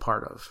environment to be a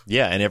part of.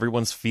 Yeah, and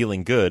everyone's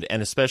feeling good,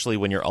 and especially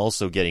when you're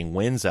also getting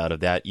wins out of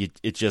that,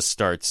 it just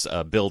starts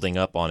building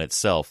up on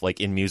itself. Like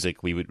in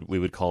music, we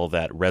would call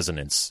that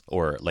resonance,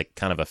 or like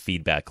kind of a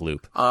feedback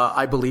loop.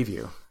 I believe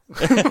you.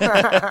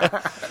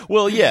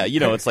 Well, yeah,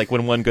 it's like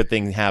when one good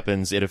thing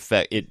happens, it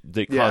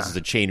causes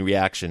a chain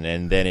reaction,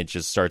 and then it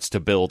just starts to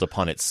build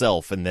upon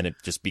itself, and then it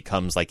just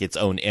becomes like its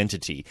own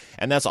entity.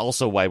 And that's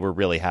also why we're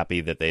really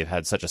happy that they've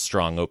had such a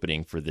strong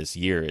opening for this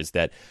year, is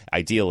that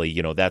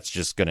ideally, that's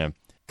just going to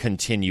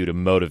continue to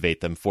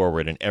motivate them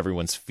forward, and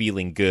everyone's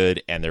feeling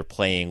good and they're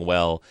playing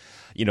well.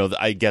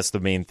 I guess the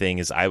main thing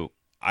is I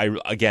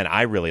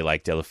really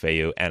like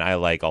Deulofeu, and I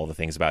like all the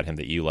things about him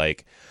that you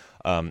like.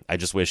 I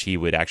just wish he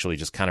would actually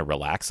just kind of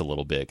relax a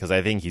little bit, because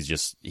I think he's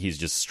just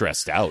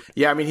stressed out.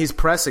 Yeah, I mean, he's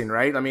pressing,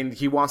 right? I mean,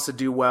 he wants to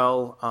do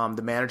well.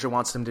 The manager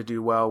wants him to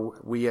do well.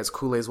 We as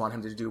Kool-Aids want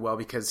him to do well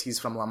because he's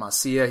from La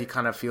Masia. He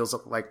kind of feels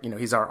like,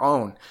 he's our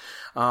own.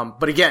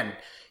 But again,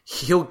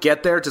 he'll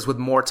get there just with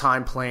more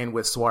time playing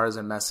with Suarez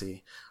and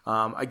Messi.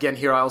 Again,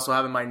 here I also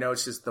have in my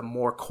notes just the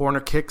more corner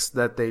kicks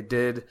that they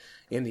did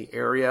in the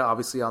area.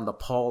 Obviously on the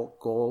Paul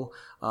goal,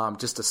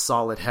 just a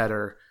solid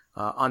header.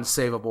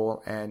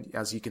 Unsavable, and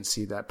as you can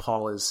see, that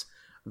Paul is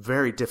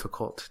very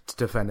difficult to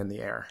defend in the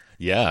air.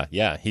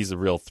 Yeah, he's a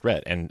real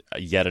threat, and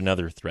yet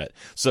another threat.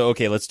 So,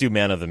 okay, let's do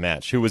man of the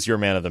match. Who was your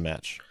man of the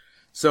match?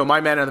 So my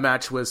man of the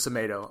match was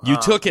Semedo. You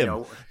took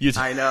him.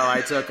 I know,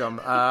 I took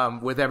him.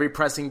 With every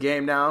pressing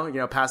game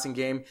now, passing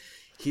game,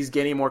 he's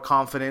gaining more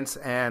confidence,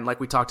 and like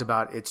we talked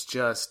about,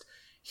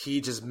 he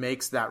just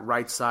makes that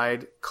right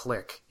side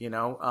click. You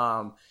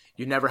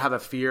never have a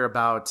fear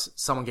about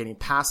someone getting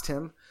past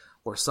him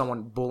or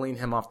someone bullying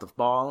him off the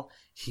ball.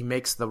 He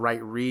makes the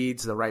right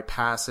reads, the right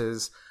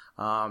passes,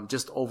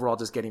 just overall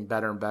just getting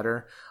better and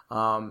better.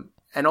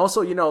 And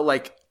also,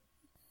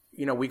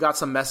 we got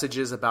some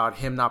messages about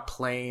him not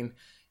playing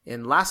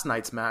in last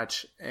night's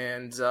match.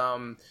 And,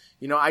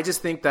 I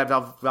just think that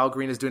Val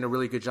Green is doing a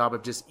really good job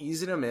of just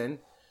easing him in,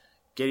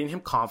 getting him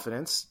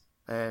confidence,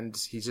 and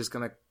he's just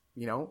going to,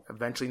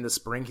 eventually in the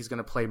spring, he's going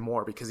to play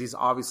more because he's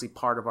obviously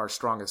part of our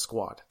strongest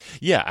squad.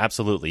 Yeah,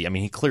 absolutely. I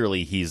mean,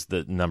 he's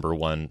the number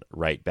one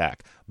right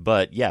back.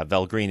 But yeah,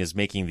 Val Green is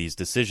making these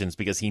decisions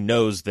because he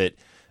knows that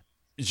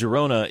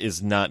Girona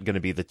is not going to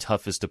be the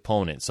toughest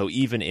opponent. So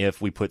even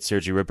if we put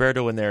Sergi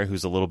Roberto in there,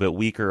 who's a little bit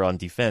weaker on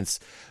defense,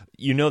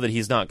 that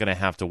he's not going to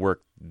have to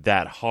work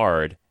that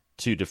hard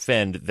to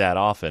defend that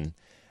often.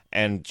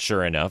 And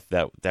sure enough,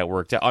 that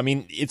worked out. I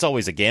mean, it's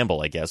always a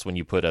gamble, I guess, when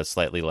you put a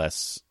slightly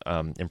less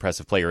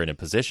impressive player in a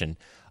position.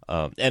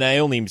 And I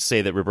only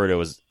say that Roberto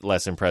is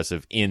less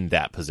impressive in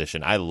that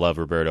position. I love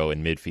Roberto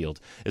in midfield.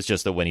 It's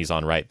just that when he's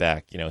on right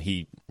back,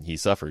 he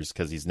suffers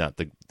because he's not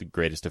the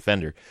greatest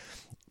defender.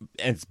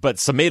 But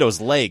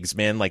Semedo's legs,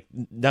 man, like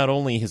not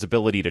only his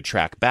ability to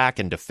track back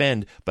and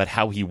defend, but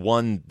how he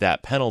won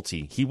that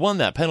penalty. He won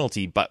that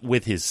penalty, but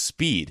with his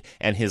speed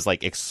and his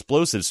like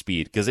explosive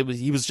speed, because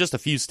he was just a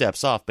few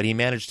steps off, but he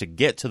managed to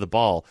get to the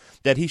ball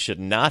that he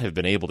should not have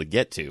been able to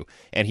get to,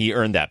 and he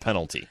earned that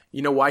penalty.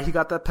 You know why he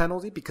got that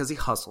penalty? Because he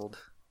hustled.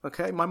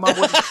 Okay, my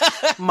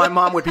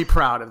mom would be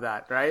proud of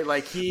that, right?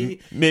 Like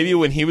maybe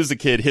when he was a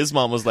kid, his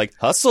mom was like,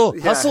 hustle,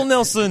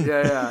 Nelson.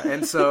 Yeah.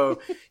 And so,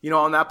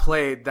 on that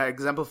play that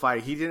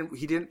exemplified, he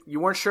didn't, you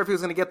weren't sure if he was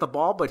going to get the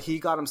ball, but he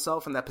got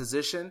himself in that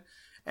position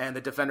and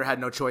the defender had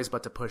no choice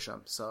but to push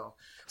him. So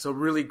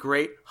really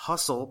great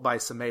hustle by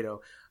Semedo.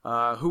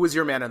 Who was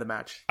your man of the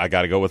match? I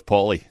got to go with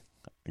Paulie.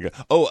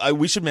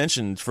 We should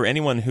mention for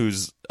anyone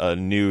who's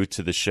new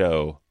to the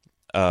show,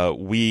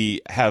 we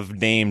have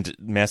named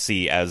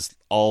Messi as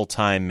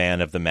all-time man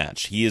of the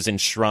match. He is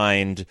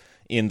enshrined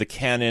in the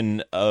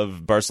canon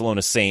of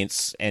Barcelona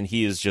Saints, and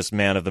he is just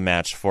man of the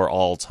match for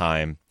all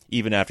time.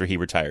 Even after he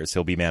retires,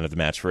 he'll be man of the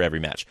match for every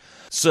match.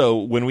 So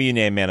when we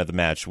name man of the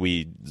match,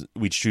 we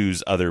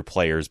choose other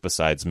players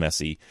besides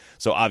Messi.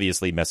 So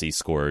obviously Messi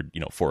scored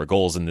 4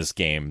 goals in this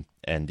game,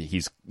 and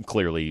he's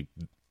clearly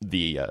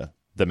the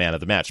man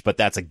of the match. But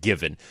that's a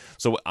given.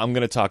 So I'm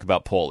going to talk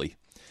about Paulie.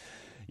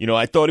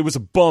 I thought he was a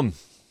bum.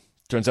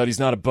 Turns out he's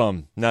not a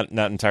bum. Not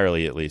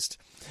entirely, at least.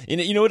 And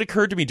it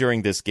occurred to me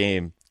during this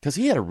game, because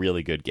he had a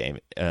really good game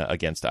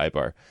against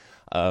Eibar,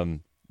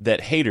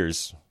 that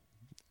haters,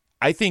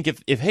 I think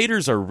if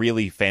haters are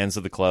really fans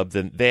of the club,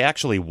 then they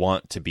actually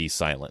want to be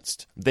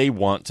silenced. They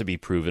want to be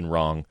proven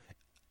wrong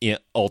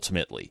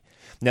ultimately.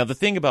 Now, the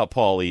thing about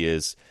Paulie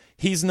is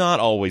he's not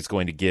always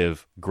going to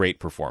give great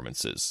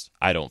performances,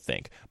 I don't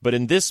think. But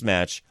in this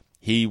match,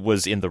 he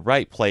was in the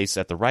right place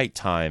at the right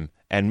time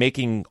and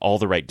making all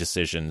the right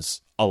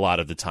decisions a lot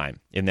of the time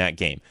in that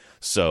game.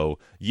 So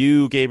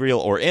you, Gabriel,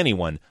 or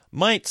anyone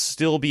might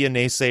still be a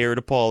naysayer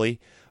to Paulie,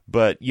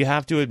 but you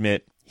have to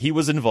admit he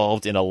was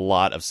involved in a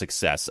lot of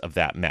success of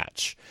that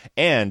match.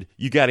 And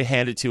you got to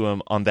hand it to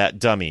him on that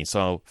dummy.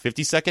 So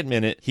 52nd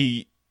minute,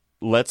 he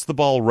lets the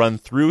ball run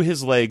through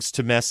his legs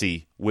to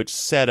Messi, which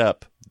set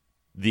up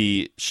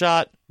the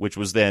shot, which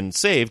was then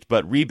saved,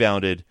 but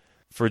rebounded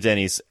for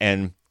Denis,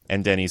 and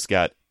Denis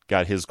got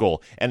his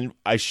goal. And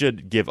I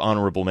should give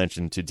honorable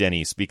mention to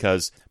Denis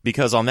because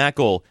on that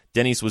goal,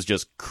 Denis was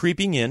just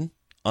creeping in,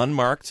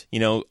 unmarked,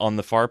 on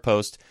the far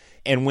post.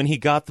 And when he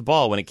got the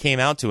ball, when it came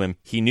out to him,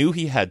 he knew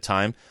he had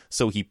time,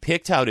 so he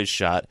picked out his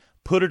shot,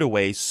 put it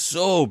away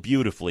so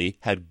beautifully,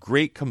 had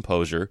great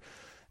composure,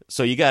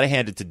 So you got to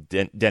hand it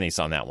to Denis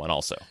on that one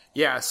also.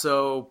 Yeah,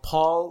 so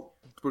Paul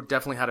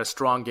definitely had a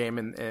strong game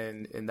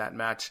in that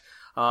match.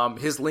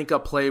 His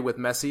link-up play with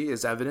Messi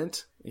is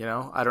evident.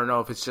 I don't know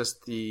if it's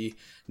just the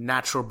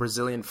natural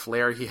Brazilian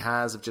flair he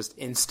has of just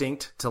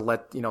instinct to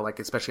let, like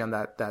especially on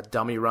that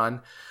dummy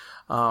run.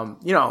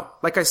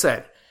 Like I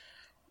said,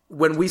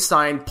 when we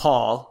signed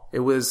Paul, it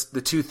was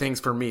the two things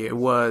for me. It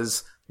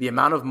was the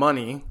amount of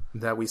money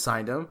that we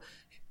signed him.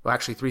 Well,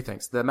 actually, three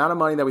things. The amount of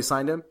money that we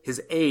signed him, his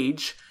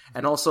age,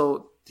 and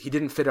also he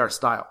didn't fit our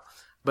style.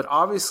 But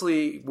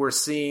obviously, we're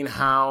seeing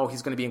how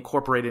he's going to be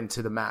incorporated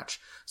into the match.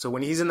 So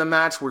when he's in the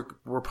match,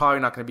 we're probably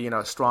not going to be in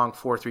a strong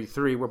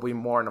 4-3-3. We'll be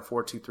more in a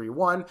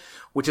 4-2-3-1,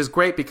 which is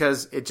great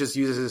because it just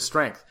uses his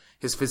strength,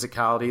 his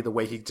physicality, the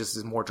way he just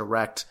is more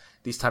direct,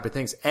 these type of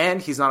things.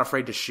 And he's not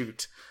afraid to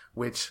shoot,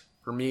 which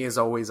for me is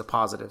always a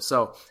positive.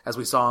 So as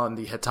we saw in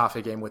the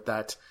Getafe game with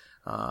that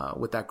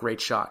great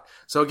shot.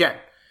 So again,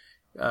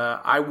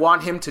 I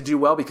want him to do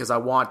well because I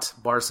want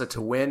Barca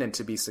to win and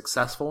to be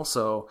successful.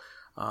 So,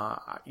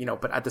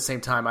 but at the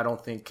same time, I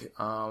don't think,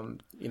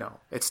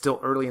 it's still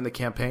early in the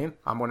campaign.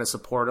 I'm going to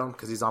support him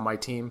because he's on my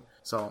team.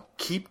 So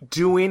keep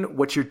doing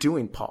what you're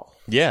doing, Paul.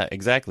 Yeah,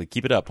 exactly.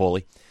 Keep it up,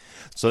 Paulie.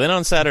 So then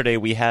on Saturday,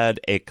 we had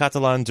a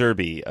Catalan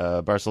derby.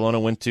 Barcelona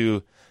went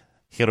to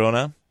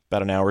Girona,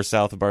 about an hour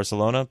south of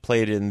Barcelona,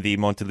 played in the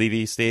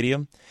Montilivi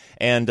Stadium,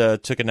 and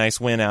took a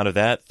nice win out of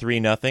that,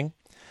 3-0.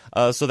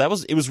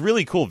 So it was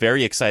really cool,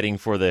 very exciting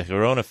for the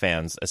Girona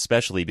fans,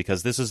 especially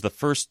because this is the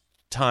first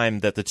time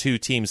that the two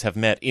teams have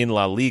met in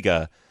La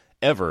Liga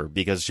ever,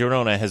 because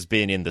Girona has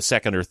been in the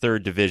second or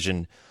third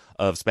division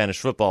of Spanish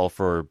football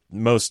for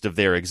most of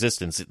their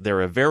existence.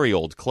 They're a very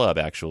old club,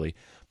 actually,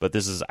 but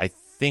this is, I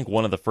think,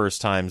 one of the first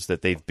times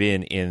that they've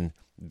been in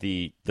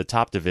the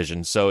top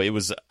division, so it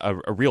was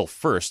a real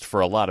first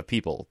for a lot of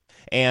people.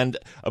 And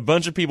a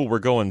bunch of people were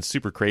going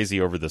super crazy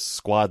over the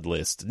squad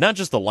list, not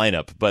just the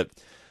lineup, but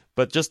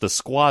just the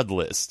squad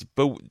list.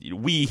 But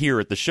we here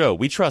at the show,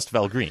 we trust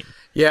Val Green.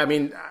 Yeah, I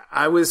mean,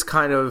 I was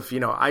kind of,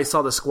 I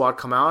saw the squad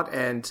come out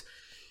and,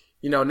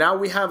 now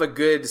we have a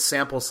good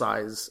sample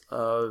size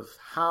of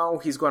how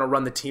he's going to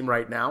run the team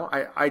right now.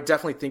 I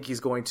definitely think he's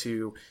going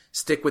to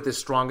stick with his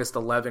strongest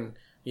 11,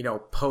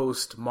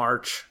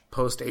 post-March,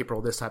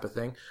 post-April, this type of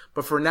thing.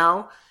 But for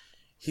now,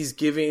 he's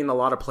giving a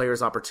lot of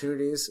players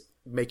opportunities,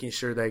 making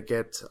sure they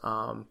get,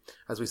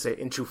 as we say,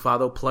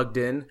 enchufado, plugged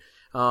in,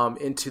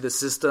 into the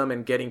system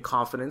and getting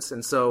confidence.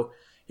 And so,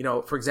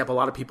 for example, a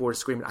lot of people were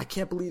screaming, I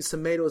can't believe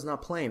Semedo is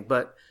not playing.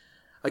 But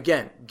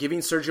again, giving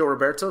Sergio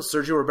Roberto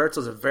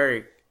is a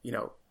very,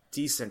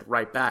 decent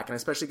right back. And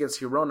especially against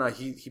Girona,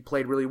 he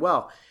played really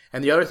well.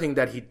 And the other thing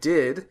that he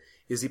did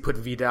is he put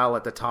Vidal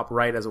at the top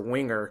right as a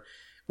winger,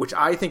 which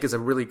I think is a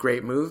really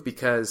great move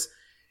because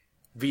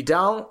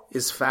Vidal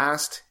is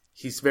fast.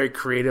 He's very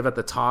creative at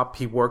the top.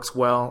 He works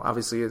well.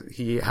 Obviously,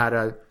 he had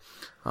a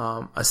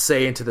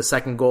say into the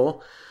second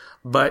goal.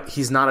 But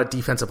he's not a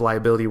defensive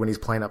liability when he's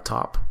playing up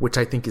top, which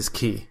I think is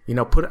key.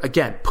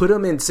 Put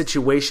him in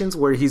situations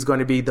where he's going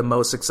to be the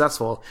most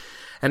successful.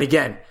 And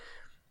again,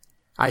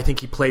 I think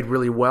he played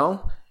really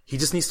well. He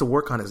just needs to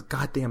work on his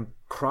goddamn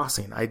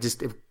crossing.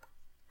 It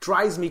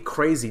drives me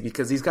crazy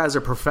because these guys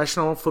are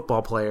professional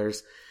football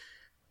players.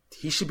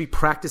 He should be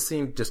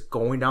practicing just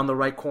going down the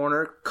right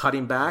corner,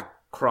 cutting back,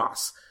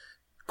 cross.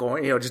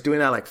 Going, just doing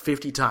that like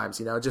 50 times,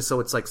 just so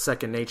it's like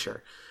second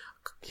nature.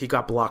 He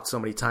got blocked so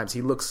many times.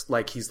 He looks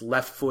like he's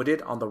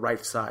left-footed on the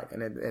right side.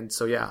 And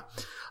so, yeah.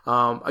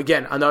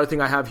 Again, another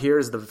thing I have here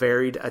is the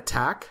varied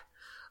attack.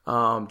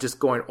 Just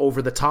going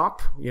over the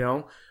top,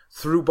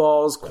 through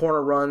balls,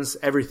 corner runs,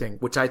 everything,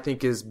 which I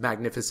think is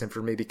magnificent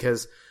for me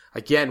because,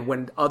 again,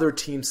 when other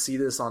teams see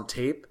this on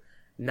tape,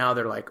 now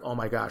they're like, oh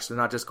my gosh, they're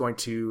not just going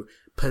to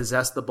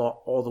possess the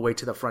ball all the way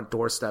to the front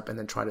doorstep and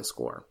then try to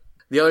score.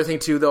 The other thing,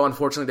 too, though,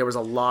 unfortunately, there was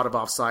a lot of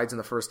offsides in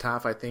the first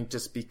half. I think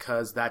just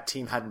because that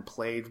team hadn't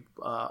played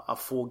a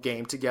full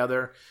game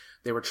together.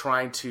 They were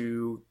trying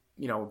to,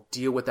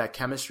 deal with that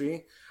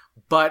chemistry.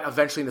 But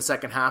eventually in the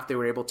second half, they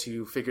were able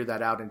to figure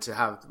that out and to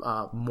have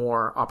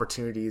more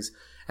opportunities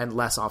and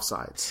less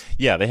offsides.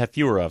 Yeah, they had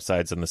fewer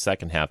offsides in the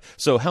second half.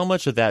 So how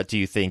much of that do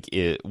you think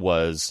it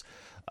was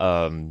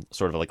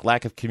sort of like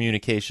lack of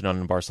communication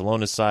on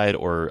Barcelona's side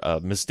or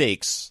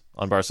mistakes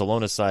on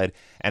Barcelona's side?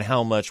 And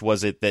how much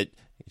was it that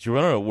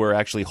Girona were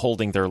actually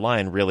holding their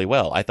line really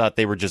well? I thought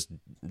they were just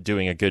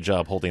doing a good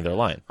job holding their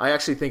line. I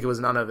actually think it was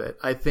none of it.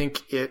 I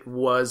think it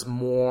was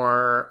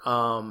more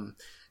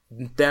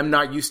them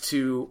not used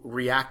to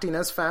reacting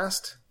as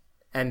fast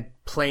and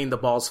playing the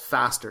balls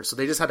faster. So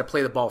they just had to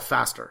play the ball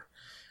faster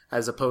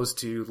as opposed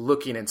to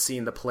looking and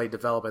seeing the play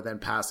develop and then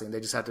passing. They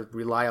just had to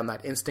rely on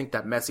that instinct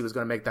that Messi was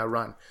going to make that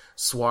run.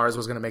 Suarez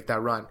was going to make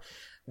that run.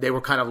 They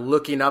were kind of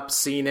looking up,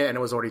 seeing it, and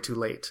it was already too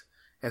late,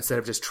 instead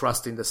of just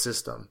trusting the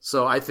system.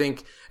 So I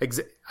think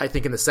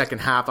in the second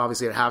half,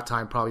 obviously at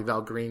halftime, probably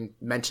Val Green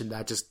mentioned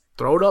that, just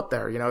throw it up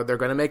there. They're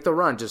going to make the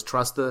run. Just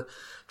trust the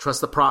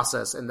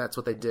process. And that's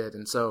what they did.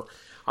 And so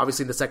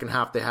obviously in the second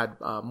half, they had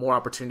more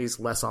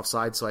opportunities, less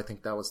offside. So I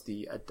think that was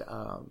the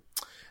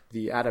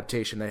the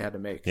adaptation they had to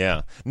make.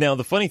 Yeah. Now,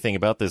 the funny thing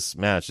about this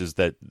match is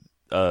that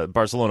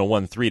Barcelona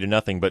won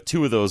 3-0, but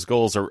 2 of those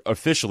goals are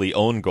officially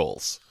own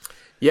goals.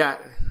 Yeah.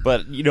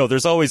 But,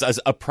 there's always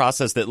a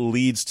process that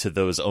leads to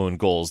those own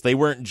goals. They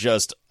weren't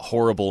just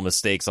horrible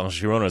mistakes on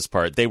Girona's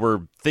part. They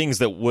were things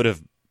that would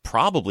have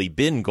probably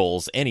been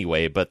goals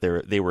anyway, but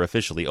they were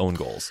officially own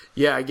goals.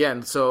 Yeah,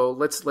 again, so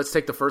let's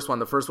take the first one.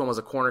 The first one was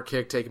a corner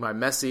kick taken by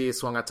Messi,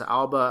 swung out to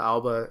Alba.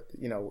 Alba,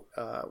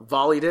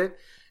 volleyed it,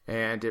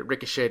 and it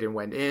ricocheted and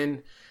went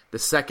in. The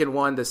second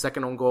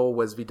own goal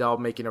was Vidal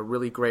making a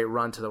really great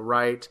run to the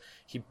right.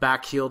 He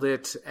backheeled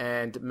it,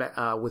 and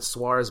with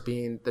Suarez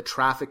being the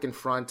traffic in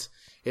front,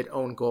 it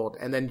owned goal.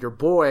 And then your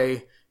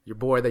boy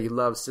that you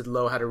love, Sid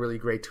Lowe, had a really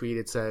great tweet.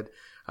 It said,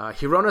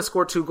 Girona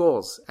scored 2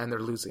 goals and they're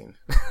losing.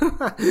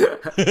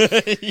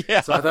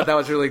 Yeah. So I thought that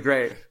was really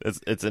great.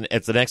 It's an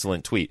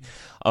excellent tweet.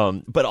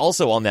 But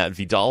also on that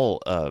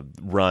Vidal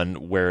run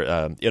where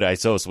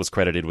Irizos was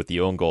credited with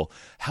the own goal.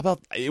 How about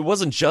it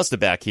wasn't just a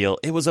back heel,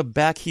 it was a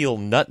back heel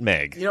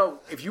nutmeg.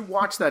 If you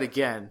watch that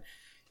again,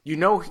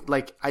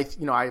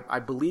 I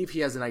believe he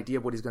has an idea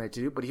of what he's going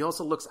to do, but he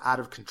also looks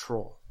out of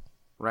control,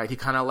 right? He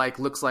kind of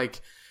looks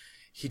like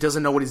he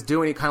doesn't know what he's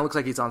doing. He kind of looks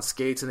like he's on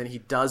skates, and then he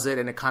does it,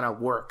 and it kind of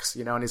works,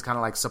 and he's kind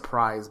of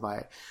surprised by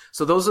it.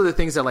 So those are the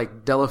things that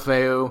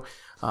Deulofeu,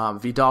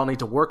 Vidal need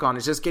to work on,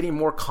 is just getting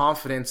more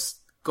confidence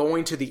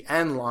going to the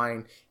end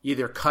line,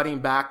 either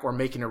cutting back or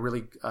making a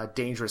really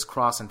dangerous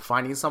cross and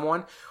finding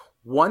someone.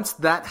 Once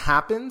that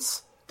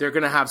happens, they're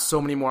going to have so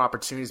many more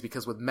opportunities,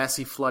 because with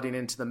Messi flooding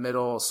into the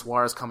middle,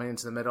 Suarez coming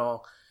into the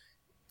middle,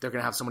 they're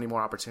going to have so many more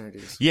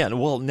opportunities. Yeah,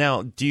 well,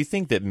 now, do you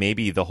think that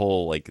maybe the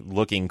whole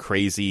looking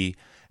crazy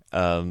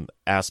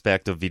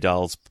aspect of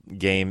Vidal's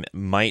game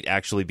might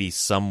actually be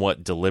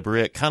somewhat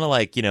deliberate, kind of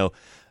like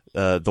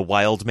the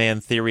wild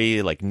man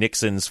theory, like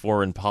Nixon's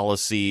foreign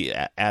policy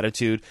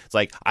attitude? It's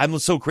like, I'm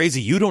so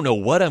crazy, you don't know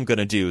what I'm going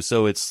to do.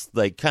 So it's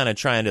kind of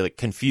trying to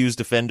confuse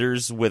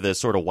defenders with a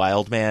sort of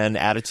wild man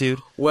attitude.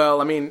 Well,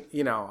 I mean,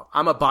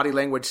 I'm a body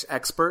language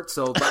expert,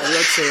 so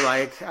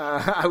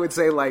I would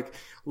say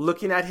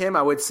looking at him,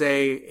 I would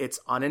say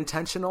it's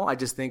unintentional. I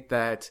just think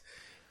that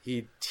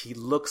he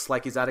looks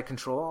like he's out of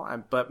control,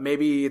 but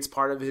maybe it's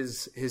part of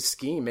his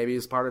scheme. Maybe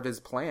it's part of his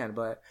plan.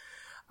 But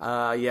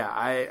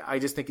I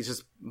just think it's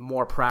just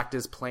more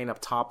practice playing up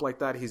top like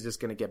that. He's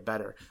just going to get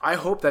better. I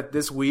hope that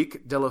this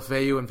week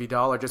Deulofeu and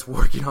Vidal are just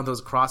working on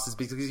those crosses,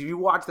 because if you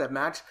watch that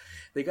match,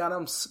 they got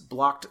him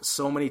blocked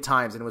so many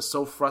times, and it was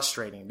so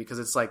frustrating, because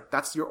it's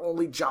that's your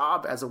only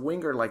job as a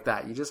winger like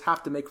that. You just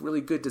have to make really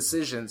good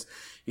decisions.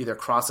 Either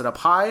cross it up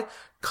high,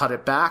 cut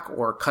it back,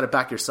 or cut it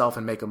back yourself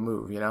and make a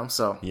move,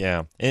 So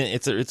yeah, and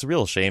it's a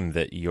real shame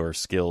that your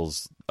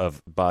skills of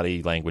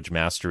body language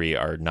mastery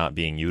are not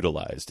being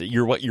utilized.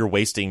 You're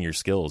wasting your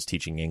skills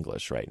teaching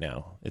English right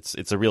now.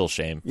 It's a real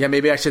shame. Yeah,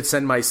 maybe I should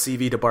send my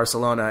CV to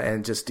Barcelona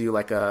and just do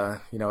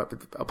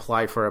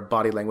apply for a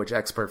body language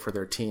expert for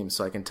their team,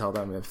 so I can tell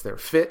them if they're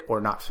fit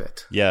or not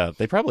fit. Yeah,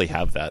 they probably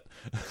have that.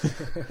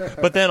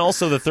 But then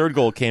also the third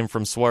goal came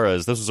from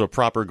Suarez. This was a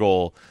proper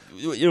goal.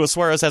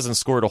 Suarez hasn't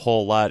scored a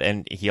whole lot,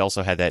 and he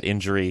also had that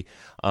injury.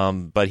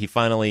 But he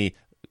finally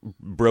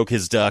broke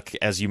his duck,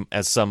 as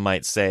some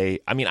might say.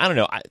 I mean, I don't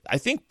know. I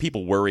think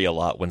people worry a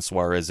lot when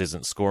Suarez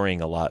isn't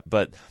scoring a lot,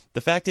 but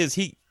the fact is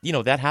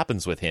that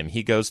happens with him.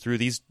 He goes through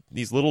these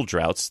little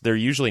droughts. They're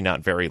usually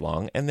not very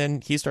long, and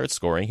then he starts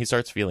scoring. He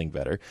starts feeling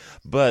better.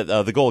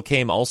 But the goal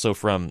came also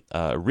from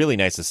a really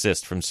nice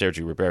assist from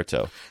Sergio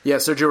Roberto. Yeah,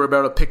 Sergio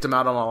Roberto picked him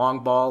out on a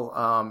long ball.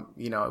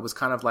 It was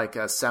kind of like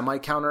a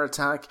semi-counter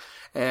attack,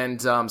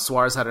 and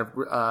Suarez had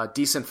a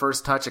decent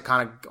first touch. It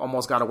kind of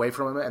almost got away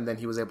from him, and then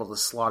he was able to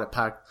slot it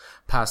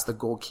past the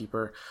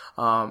goalkeeper.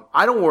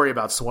 I don't worry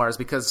about Suarez,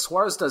 because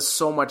Suarez does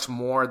so much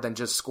more than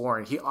just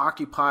scoring. He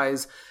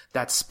occupies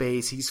that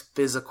space. He's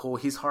physical.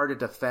 He's hard to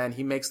defend.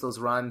 He makes those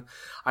run.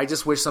 I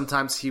just wish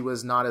sometimes he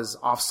was not as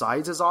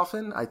offsides as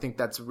often. I think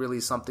that's really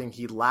something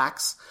he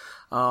lacks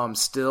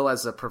still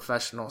as a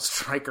professional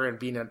striker and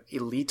being an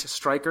elite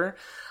striker.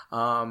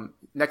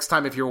 Next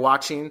time, if you're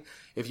watching,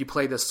 if you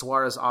play the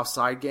Suarez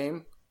offside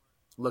game,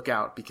 look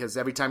out, because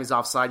every time he's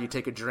offside, you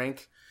take a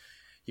drink.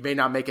 You may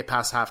not make it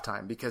past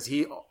halftime, because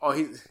you're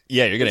going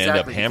to end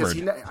up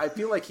hammered. I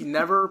feel like he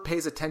never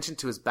pays attention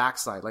to his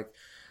backside,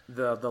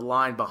 the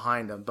line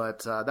behind him.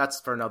 But that's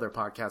for another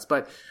podcast.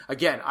 But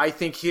again, I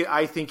think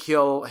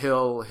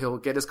he'll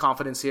get his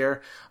confidence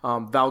here.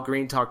 Val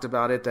Green talked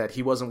about it, that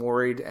he wasn't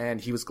worried, and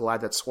he was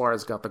glad that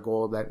Suarez got the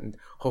goal. And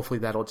hopefully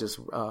that'll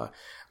just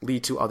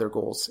lead to other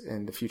goals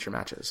in the future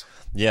matches.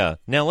 Yeah.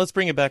 Now let's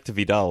bring it back to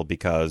Vidal,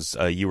 because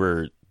you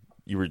were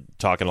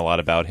talking a lot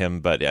about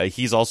him, but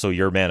he's also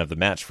your man of the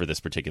match for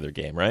this particular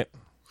game, right?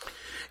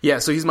 Yeah,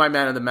 so he's my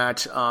man of the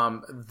match.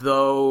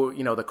 Though,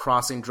 the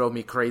crossing drove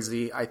me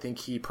crazy, I think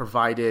he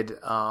provided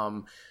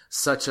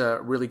such a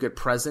really good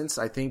presence.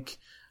 I think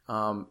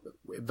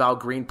Val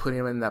Green put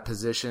him in that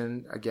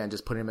position, again,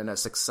 just put him in a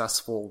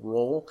successful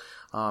role.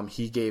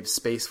 He gave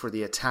space for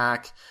the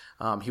attack.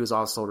 He was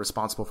also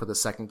responsible for the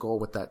second goal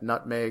with that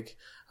nutmeg.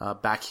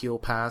 back heel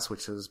pass,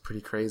 which was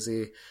pretty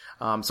crazy.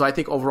 So I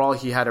think overall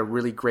he had a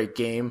really great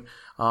game.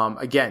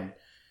 Again,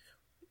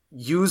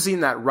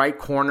 using that right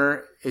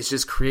corner is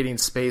just creating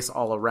space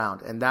all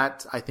around. And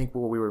that, I think,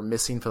 what we were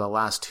missing for the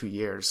last 2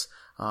 years.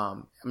 I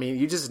mean,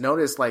 you just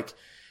noticed, like,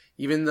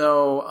 even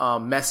though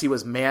Messi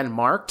was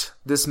man-marked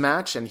this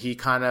match and he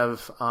kind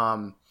of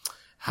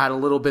had a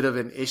little bit of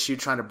an issue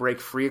trying to break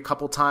free a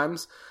couple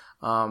times,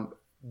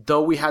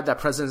 though we had that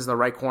presence in the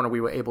right corner, we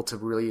were able to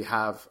really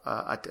have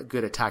a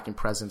good attacking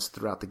presence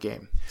throughout the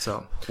game.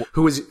 So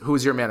who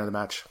was your man of the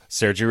match?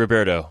 Sergio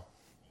Roberto.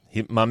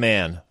 My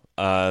man.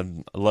 I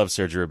love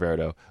Sergio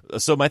Roberto.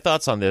 So my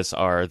thoughts on this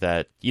are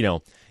that,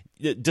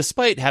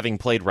 despite having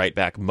played right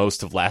back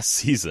most of last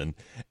season,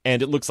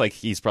 and it looks like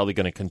he's probably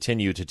going to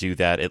continue to do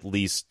that at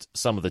least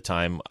some of the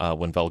time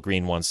when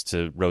Valgrin wants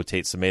to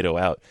rotate Semedo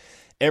out,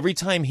 every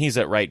time he's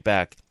at right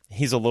back,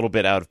 he's a little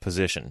bit out of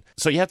position.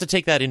 So you have to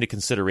take that into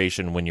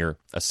consideration when you're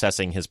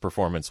assessing his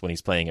performance when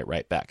he's playing at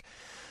right back.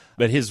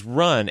 But his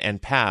run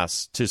and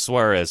pass to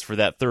Suarez for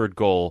that third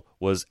goal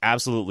was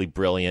absolutely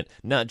brilliant.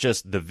 Not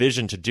just the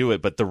vision to do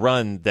it, but the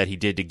run that he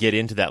did to get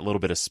into that little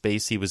bit of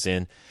space he was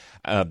in,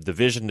 the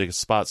vision to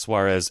spot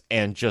Suarez,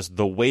 and just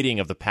the weighting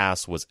of the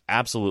pass was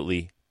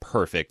absolutely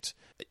perfect.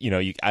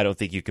 I don't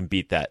think you can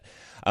beat that.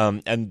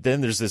 And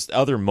then there's this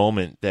other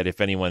moment that if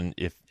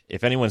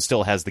anyone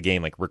still has the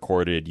game like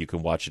recorded, you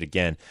can watch it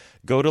again.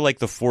 Go to like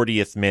the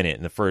 40th minute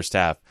in the first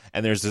half,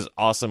 and there's this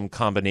awesome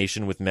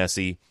combination with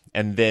Messi,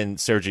 and then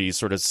Sergi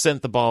sort of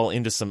sent the ball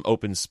into some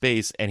open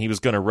space, and he was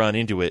going to run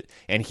into it,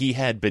 and he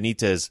had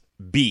Benitez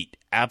beat,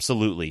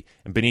 absolutely.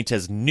 And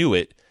Benitez knew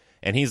it,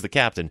 and he's the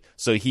captain,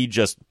 so he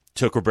just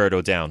took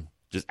Roberto down.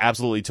 Just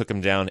absolutely took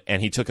him down,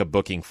 and he took a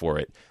booking for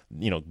it,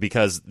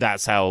 because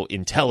that's how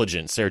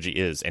intelligent Sergi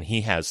is, and he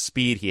has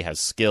speed, he has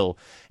skill,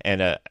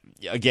 and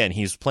again,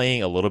 he's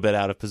playing a little bit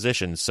out of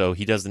position, so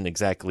he doesn't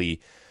exactly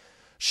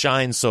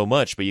shine so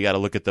much, but you got to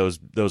look at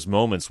those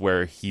moments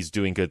where he's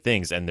doing good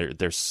things, and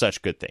they're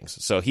such good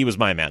things. So he was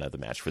my man of the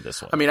match for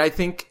this one. I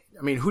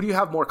mean, who do you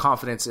have more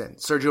confidence in,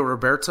 Sergio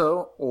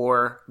Roberto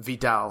or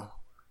Vidal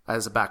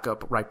as a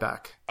backup right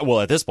back? Well,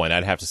 at this point,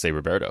 I'd have to say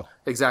Roberto.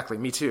 Exactly,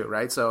 me too,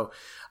 right? So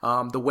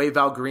the way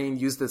Valgrin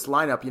used this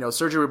lineup,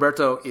 Sergio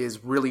Roberto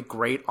is really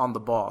great on the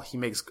ball. He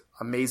makes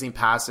amazing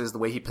passes, the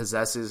way he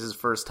possesses his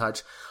first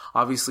touch.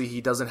 Obviously,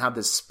 he doesn't have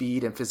the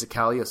speed and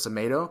physicality of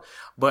Semedo,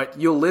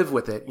 but you'll live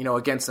with it,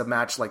 against a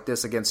match like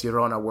this against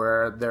Girona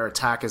where their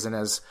attack isn't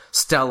as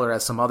stellar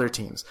as some other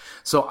teams.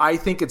 So I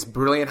think it's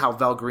brilliant how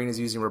Valgrin is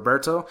using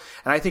Roberto,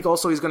 and I think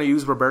also he's going to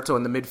use Roberto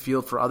in the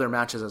midfield for other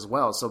matches as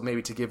well. So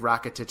maybe to give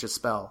Rakitic a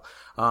spell,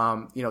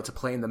 to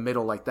play in the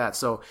middle like that.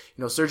 So,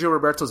 Sergio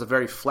Roberto is a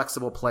very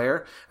flexible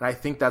player, and I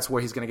think that's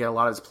where he's going to get a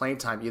lot of his playing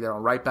time, either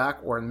on right back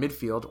or in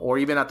midfield, or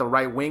even at the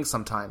right wing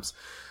sometimes.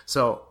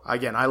 So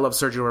again, I love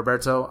Sergio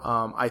Roberto.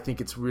 I think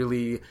it's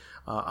really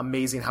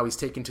amazing how he's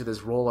taken to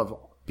this role of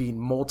being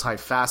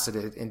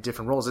multifaceted in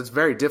different roles. It's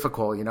very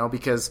difficult,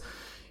 because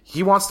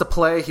he wants to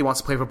play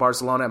for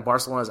Barcelona, and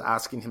Barcelona is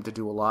asking him to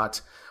do a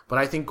lot. But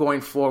I think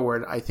going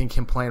forward,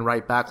 him playing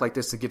right back like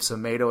this to give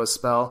Semedo a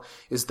spell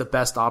is the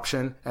best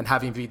option, and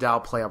having Vidal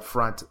play up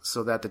front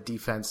so that the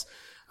defense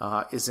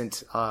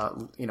isn't,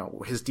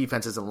 his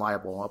defense isn't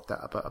liable up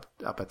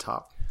at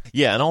top.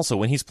 Yeah, and also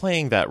when he's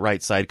playing that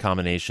right side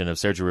combination of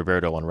Sergio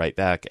Roberto on right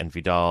back and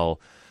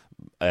Vidal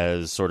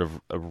as sort of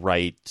a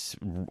right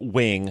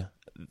wing,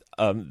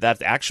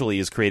 that actually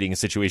is creating a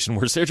situation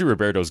where Sergio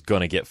Roberto is going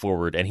to get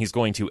forward, and he's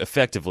going to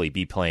effectively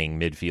be playing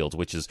midfield,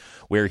 which is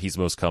where he's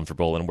most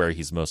comfortable and where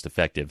he's most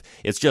effective.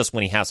 It's just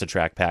when he has to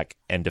track back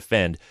and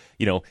defend,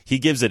 he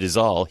gives it his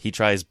all. He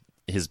tries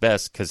his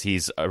best because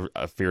he's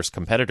a fierce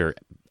competitor.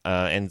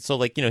 And so,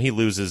 he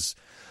loses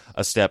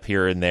a step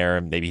here and there,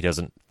 and maybe he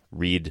doesn't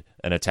read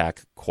an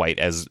attack quite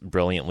as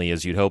brilliantly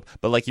as you'd hope.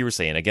 But like you were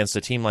saying, against a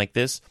team like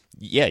this,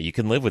 yeah, you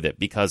can live with it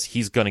because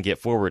he's going to get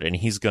forward and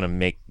he's going to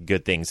make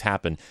good things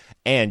happen.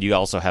 And you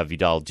also have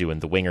Vidal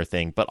doing the winger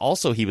thing, but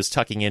also he was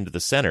tucking into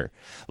the center.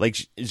 Like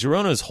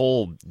Girona's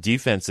whole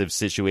defensive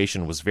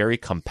situation was very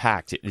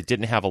compact. It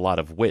didn't have a lot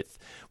of width,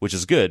 which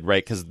is good,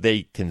 right? Because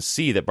they can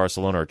see that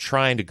Barcelona are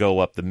trying to go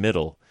up the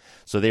middle.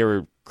 So they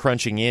were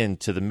crunching in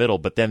to the middle,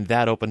 but then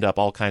that opened up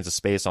all kinds of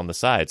space on the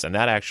sides, and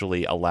that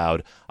actually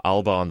allowed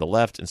Alba on the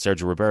left and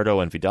Sergio Roberto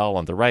and Vidal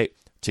on the right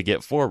to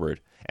get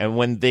forward. And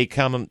when they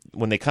come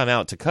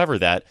out to cover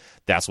that,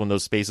 that's when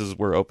those spaces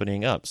were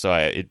opening up. So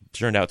it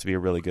turned out to be a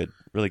really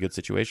good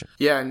situation.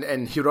 Yeah,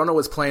 and Girona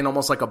was playing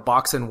almost like a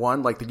box and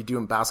one, like you do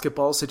in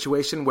basketball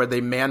situation, where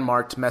they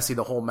man-marked Messi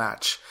the whole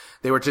match.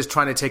 They were just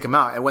trying to take him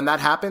out. And when that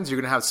happens,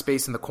 you're going to have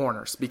space in the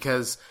corners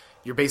because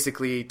you're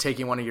basically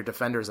taking one of your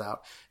defenders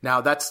out.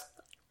 Now, that's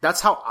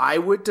how I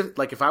would,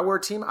 if I were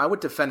a team, I would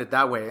defend it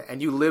that way.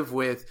 And you live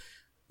with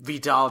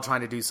Vidal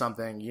trying to do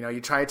something.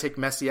 You try to take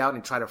Messi out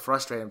and try to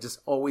frustrate him, just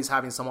always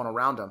having someone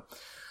around him.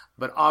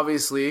 But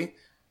obviously,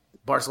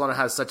 Barcelona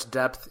has such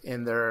depth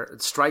in their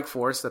strike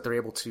force that they're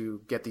able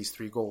to get these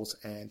 3 goals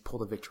and pull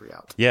the victory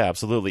out. Yeah,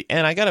 absolutely.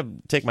 And I got to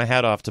take my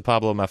hat off to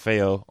Pablo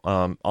Maffeo,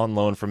 on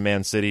loan from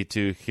Man City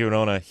to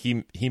Girona.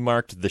 He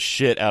marked the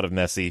shit out of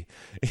Messi.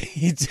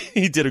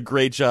 He did a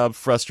great job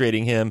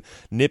frustrating him,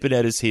 nipping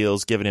at his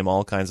heels, giving him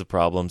all kinds of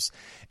problems.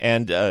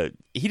 And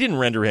he didn't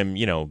render him,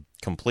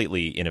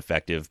 completely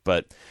ineffective,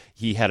 but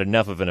he had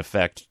enough of an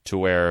effect to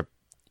where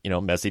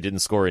Messi didn't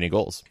score any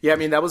goals. Yeah, I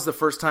mean, that was the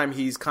first time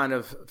he's kind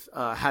of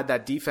had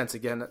that defense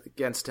again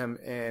against him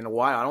in a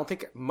while. I don't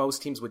think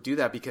most teams would do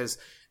that because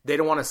they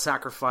don't want to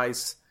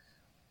sacrifice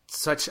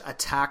such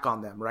attack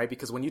on them, right?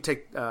 Because when you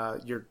take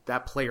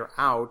that player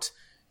out,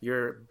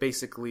 you're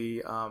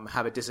basically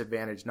have a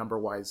disadvantage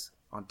number-wise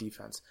on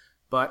defense.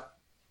 But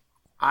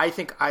I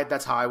think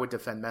that's how I would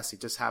defend Messi,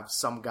 just have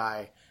some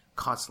guy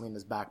constantly in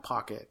his back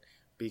pocket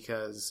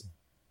because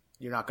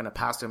you're not going to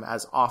pass to him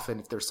as often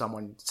if there's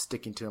someone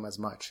sticking to him as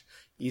much.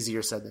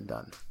 Easier said than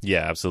done.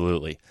 Yeah,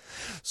 absolutely.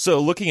 So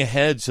looking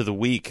ahead to the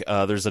week,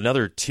 there's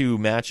another 2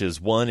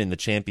 matches, one in the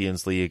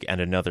Champions League and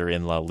another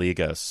in La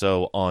Liga.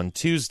 So on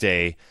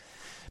Tuesday,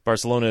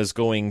 Barcelona is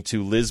going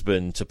to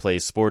Lisbon to play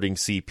Sporting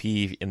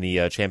CP in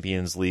the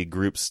Champions League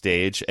group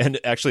stage. And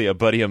actually, a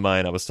buddy of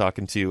mine, I was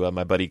talking to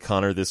my buddy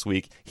Connor this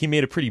week, he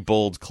made a pretty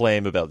bold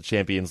claim about the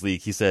Champions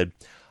League. He said,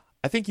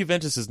 I think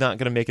Juventus is not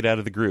going to make it out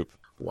of the group.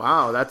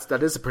 Wow,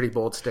 that is a pretty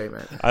bold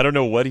statement. I don't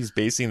know what he's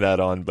basing that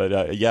on,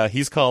 but yeah,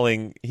 he's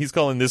calling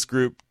this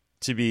group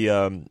to be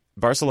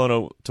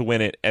Barcelona to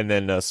win it and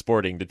then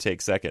Sporting to take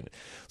second.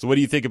 So what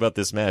do you think about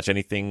this match?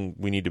 Anything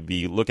we need to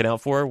be looking out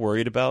for,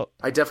 worried about?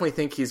 I definitely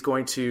think he's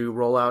going to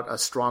roll out a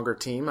stronger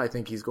team. I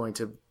think he's going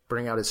to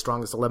bring out his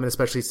strongest 11,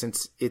 especially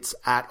since it's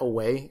at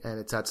away and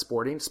it's at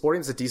Sporting.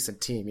 Sporting's a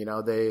decent team.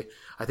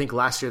 I think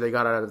last year they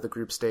got out of the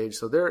group stage,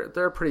 so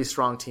they're a pretty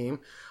strong team.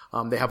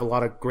 They have a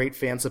lot of great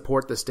fan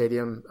support. The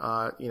stadium,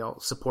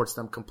 supports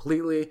them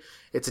completely.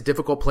 It's a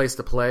difficult place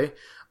to play,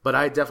 but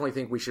I definitely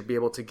think we should be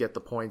able to get the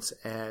points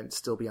and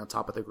still be on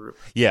top of the group.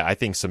 Yeah, I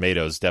think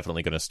Semedo is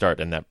definitely going to start,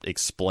 and that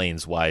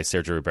explains why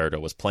Sergio Roberto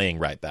was playing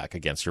right back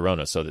against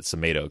Girona, so that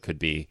Semedo could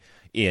be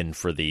in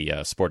for the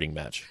Sporting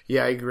match.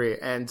 Yeah, I agree.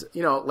 And,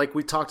 like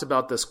we talked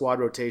about the squad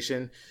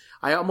rotation,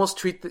 I almost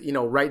treat,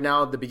 right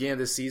now at the beginning of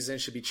the season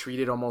should be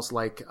treated almost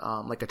like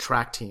a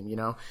track team,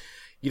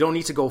 You don't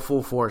need to go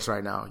full force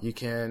right now. You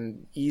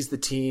can ease the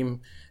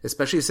team,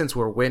 especially since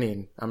we're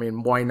winning. I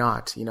mean, why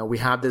not? We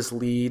have this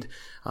lead.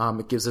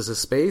 It gives us a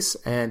space.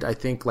 And I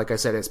think, like I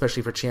said,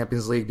 especially for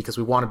Champions League, because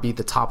we want to be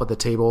the top of the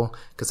table,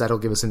 because that'll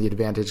give us the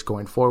advantage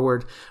going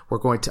forward. We're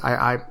going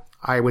to,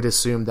 I would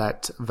assume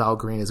that Val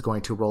Green is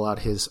going to roll out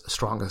his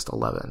strongest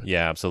 11.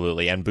 Yeah,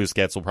 absolutely. And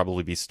Busquets will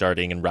probably be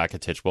starting, and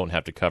Rakitic won't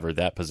have to cover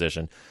that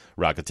position.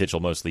 Rakitic will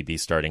mostly be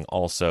starting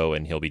also,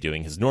 and he'll be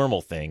doing his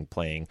normal thing,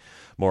 playing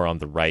more on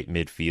the right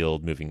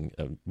midfield, moving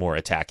more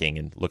attacking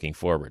and looking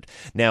forward.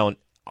 Now,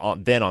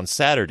 then on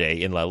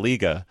Saturday in La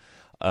Liga,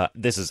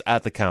 this is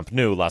at the Camp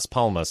Nou. Las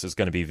Palmas is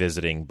going to be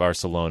visiting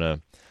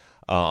Barcelona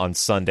on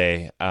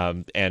Sunday,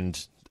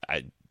 and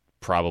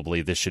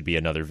probably this should be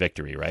another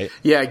victory, right?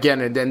 Yeah, again,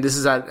 and this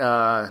is at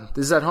home,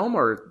 this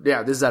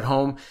is at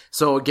home.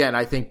 So again,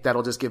 I think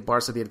that'll just give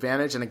Barca the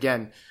advantage. And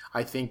again,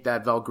 I think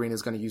that Val Green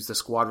is going to use the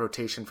squad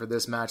rotation for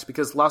this match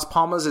because Las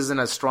Palmas isn't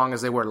as strong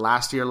as they were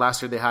last year.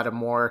 Last year they had a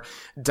more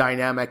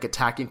dynamic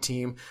attacking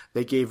team.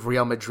 They gave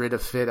Real Madrid a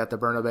fit at the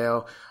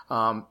Bernabeu.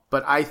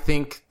 But I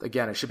think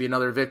again, it should be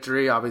another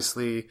victory.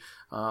 Obviously,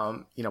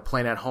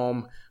 playing at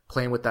home,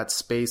 playing with that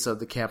space of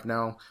the Camp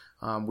Nou,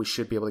 we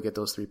should be able to get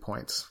those 3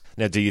 points.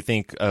 Now, do you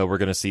think we're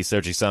going to see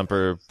Sergi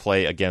Samper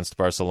play against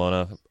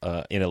Barcelona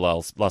in a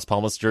Las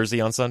Palmas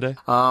jersey on Sunday?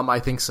 I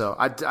think so.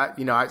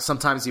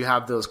 Sometimes you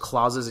have those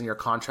clauses in your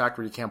contract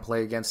where you can't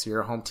play against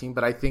your home team,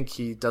 but I think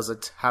he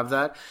doesn't have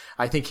that.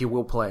 I think he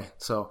will play.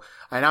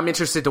 And I'm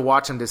interested to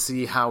watch him to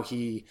see how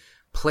he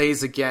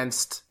plays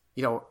against,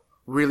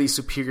 really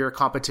superior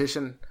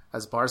competition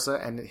as Barca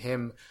and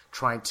him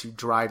trying to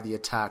drive the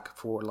attack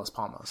for Las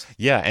Palmas.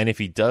 Yeah, and if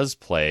he does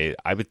play,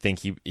 I would think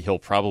he'll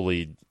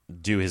probably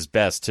do his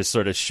best to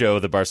sort of show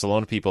the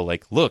Barcelona people,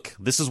 like, look,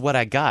 this is what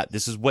I got.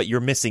 This is what you're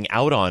missing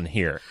out on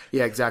here.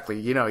 Yeah, exactly.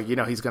 He's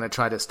going to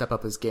try to step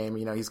up his game.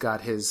 He's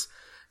got his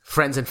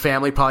friends and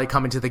family probably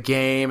coming to the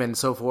game and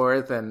so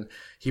forth, and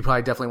he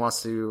probably definitely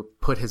wants to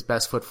put his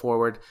best foot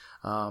forward.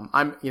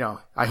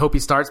 I hope he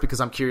starts because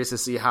I'm curious to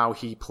see how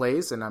he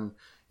plays, and I'm,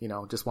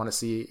 just want to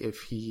see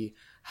if he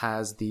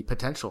has the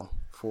potential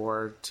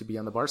to be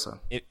on the Barca.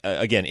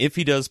 Again, if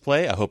he does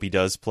play, I hope he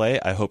does play.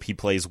 I hope he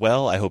plays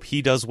well. I hope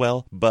he does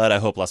well, but I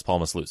hope Las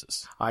Palmas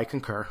loses. I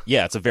concur.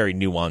 Yeah, it's a very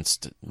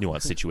nuanced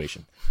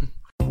situation.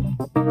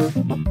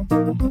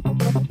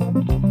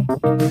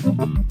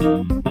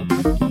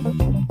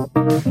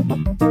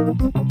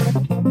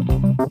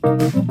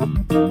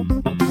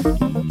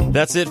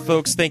 That's it,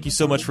 folks. Thank you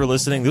so much for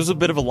listening. This was a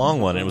bit of a long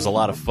one. It was a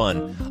lot of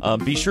fun.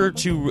 Be sure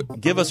to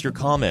give us your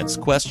comments,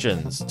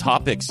 questions,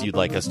 topics you'd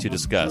like us to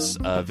discuss.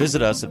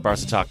 Visit us at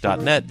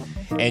barcatalk.net,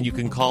 and you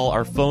can call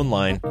our phone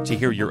line to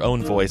hear your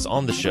own voice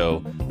on the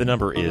show. The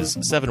number is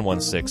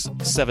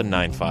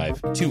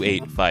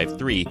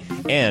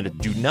 716-795-2853. And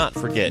do not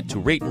forget to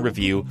rate and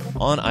review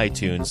on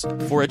iTunes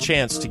for a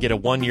chance to get a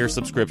 1-year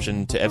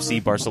subscription to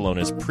FC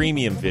Barcelona's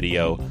premium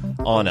video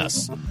on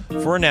us.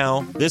 For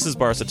now, this is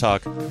Barca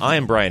Talk. I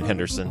am Brian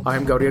Henderson.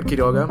 I'm Gabriel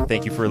Quiroga.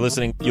 Thank you for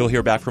listening. You'll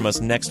hear back from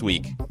us next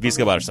week.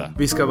 Visca Barça.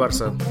 Visca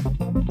Barça.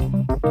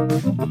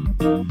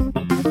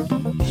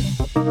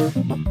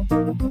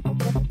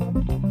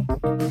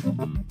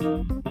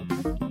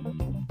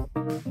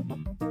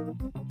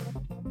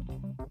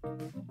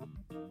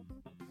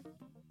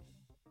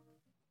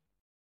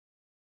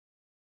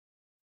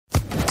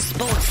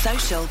 Sports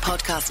Social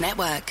Podcast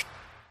Network.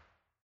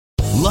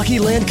 Lucky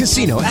Land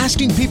Casino,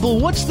 asking people,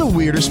 what's the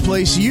weirdest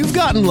place you've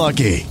gotten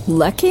lucky?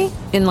 Lucky?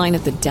 In line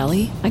at the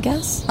deli, I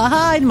guess?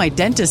 Aha, in my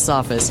dentist's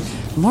office.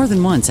 More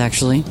than once,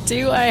 actually.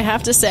 Do I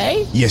have to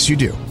say? Yes, you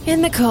do.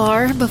 In the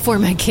car before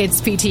my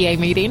kids' PTA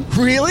meeting.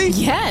 Really?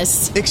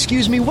 Yes.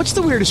 Excuse me, what's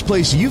the weirdest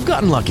place you've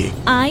gotten lucky?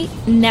 I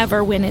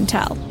never win and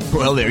tell.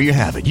 Well, there you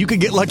have it. You can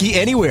get lucky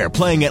anywhere,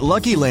 playing at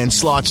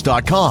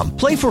LuckyLandSlots.com.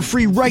 Play for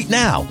free right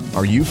now.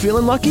 Are you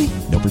feeling lucky?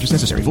 No purchase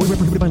necessary. Void where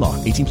prohibited by law.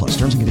 18+.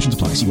 Terms and conditions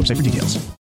apply. See website for details.